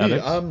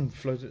 Alex? I'm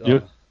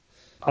floating.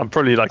 I'm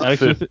probably like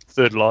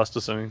third last or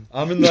something.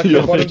 I'm in like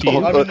the bottom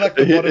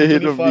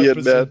 25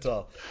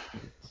 percentile.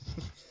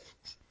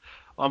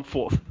 I'm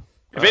fourth.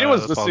 If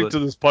anyone's listening to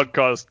this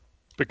podcast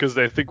because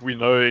they think we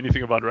know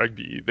anything about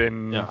rugby,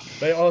 then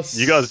they are.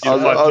 You guys,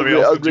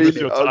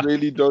 I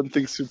really don't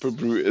think Super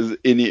Brew is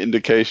any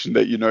indication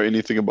that you know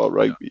anything about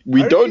rugby.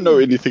 We don't know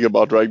anything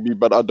about rugby,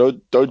 but I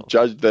don't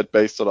judge that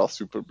based on our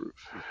Super Brew.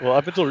 Well,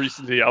 up until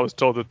recently, I was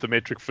told that the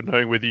metric for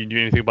knowing whether you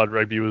knew anything about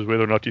rugby was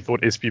whether or not you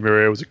thought SP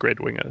Moreira was a great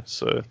winger.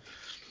 So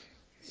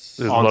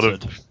there's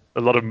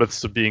a lot of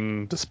myths are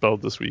being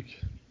dispelled this week.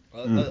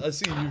 I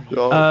see you.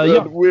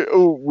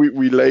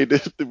 We laid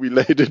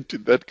it to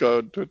that guy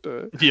on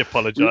Twitter. He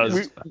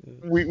apologized.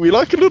 We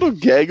like a little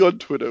gag on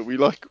Twitter. We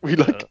like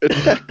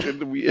attack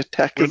and we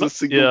attack as a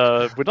single.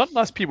 Yeah, we're not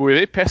nice people. We're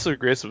very passive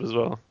aggressive as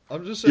well.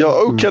 I'm just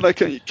saying.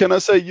 Can I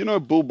say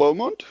Bill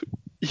Beaumont?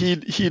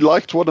 He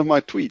liked one of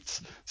my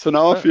tweets, so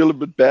now I feel a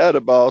bit bad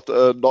about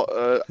not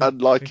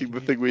unliking the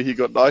thing where he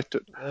got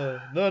knighted.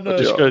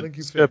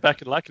 Just go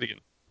back and like it again.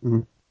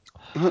 Mm-hmm.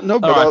 No,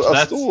 but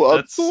I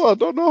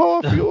don't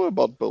know how I feel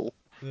about Bill.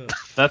 Yeah.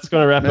 That's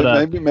going to wrap it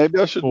up. Maybe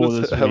I should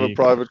just have a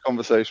private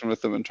conversation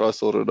with him and try to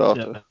sort it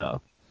out.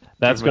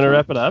 That's going to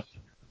wrap it up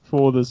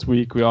for this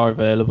week. We are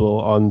available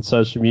on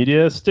social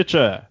media: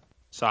 Stitcher,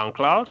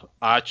 SoundCloud,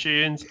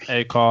 iTunes,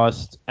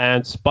 Acast,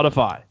 and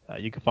Spotify.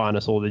 You can find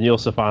us all. Then you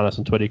also find us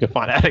on Twitter. You can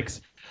find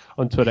Alex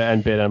on Twitter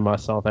and Ben and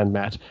myself and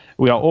Matt.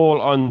 We are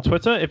all on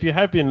Twitter. If you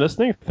have been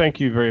listening,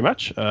 thank you very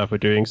much for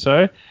doing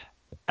so.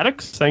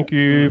 Alex, thank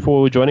you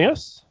for joining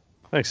us.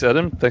 Thanks,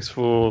 Adam. Thanks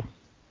for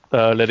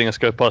letting us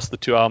go past the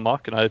 2-hour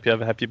mark, and I hope you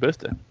have a happy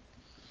birthday.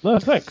 No,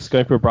 thanks.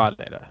 Going for a bride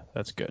later.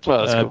 That's good.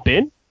 Well, that's cool.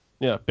 Ben,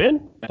 Yeah,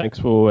 Ben, thanks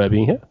for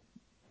being here.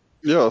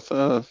 Yeah,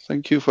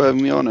 thank you for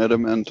having me on,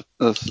 Adam. And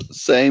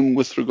same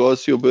with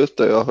regards to your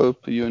birthday. I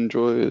hope you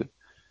enjoy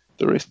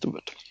the rest of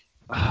it.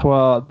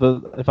 Well,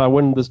 if I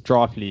win this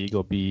draft league,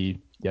 it'll be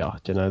the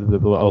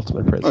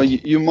ultimate present. Oh,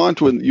 you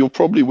might win. You'll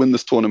probably win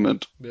this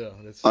tournament. Yeah,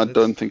 I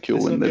don't think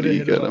you'll win the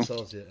league, Adam.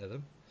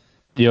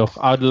 Deal.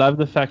 I would love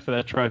the fact for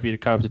that trophy to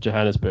come to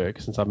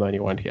Johannesburg, since I'm the only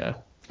one here.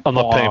 I'm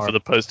not paying for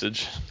the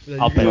postage.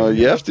 No,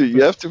 you have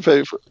to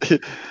pay for.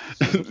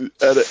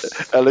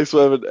 Alex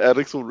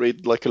will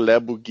rent like a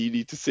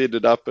Lamborghini to send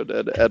it up,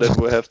 and Adam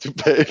will have to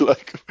pay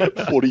like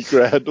 40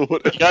 grand or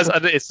whatever. You guys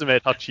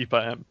underestimate how cheap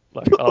I am.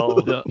 Like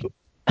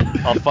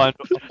I'll find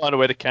a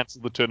way to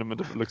cancel the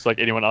tournament if it looks like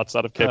anyone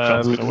outside of Cape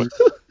Town's going to win.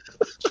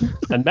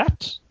 And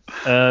Matt,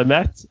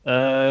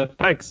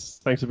 thanks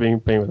for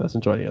being with us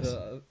and joining us.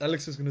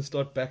 Alex is going to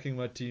start backing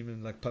my team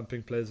and like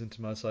pumping players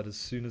into my side as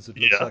soon as it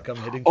looks like I'm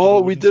heading.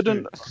 We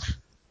didn't.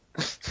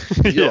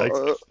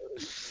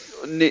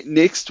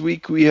 Next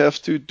week we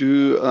have to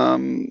do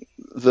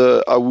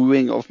the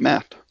wooing of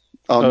Matt,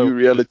 our new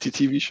reality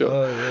TV show.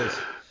 Oh yes.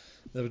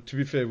 No, to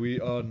be fair,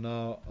 we are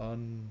now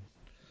on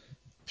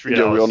 3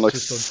 hours. We're on like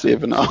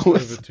 7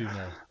 hours. Over 2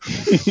 now.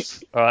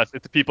 All right,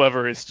 let the people have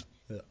a rest.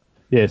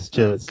 Yes,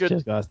 cheers.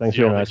 Cheers, guys. Thanks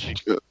very much.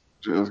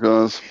 Cheers,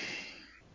 guys.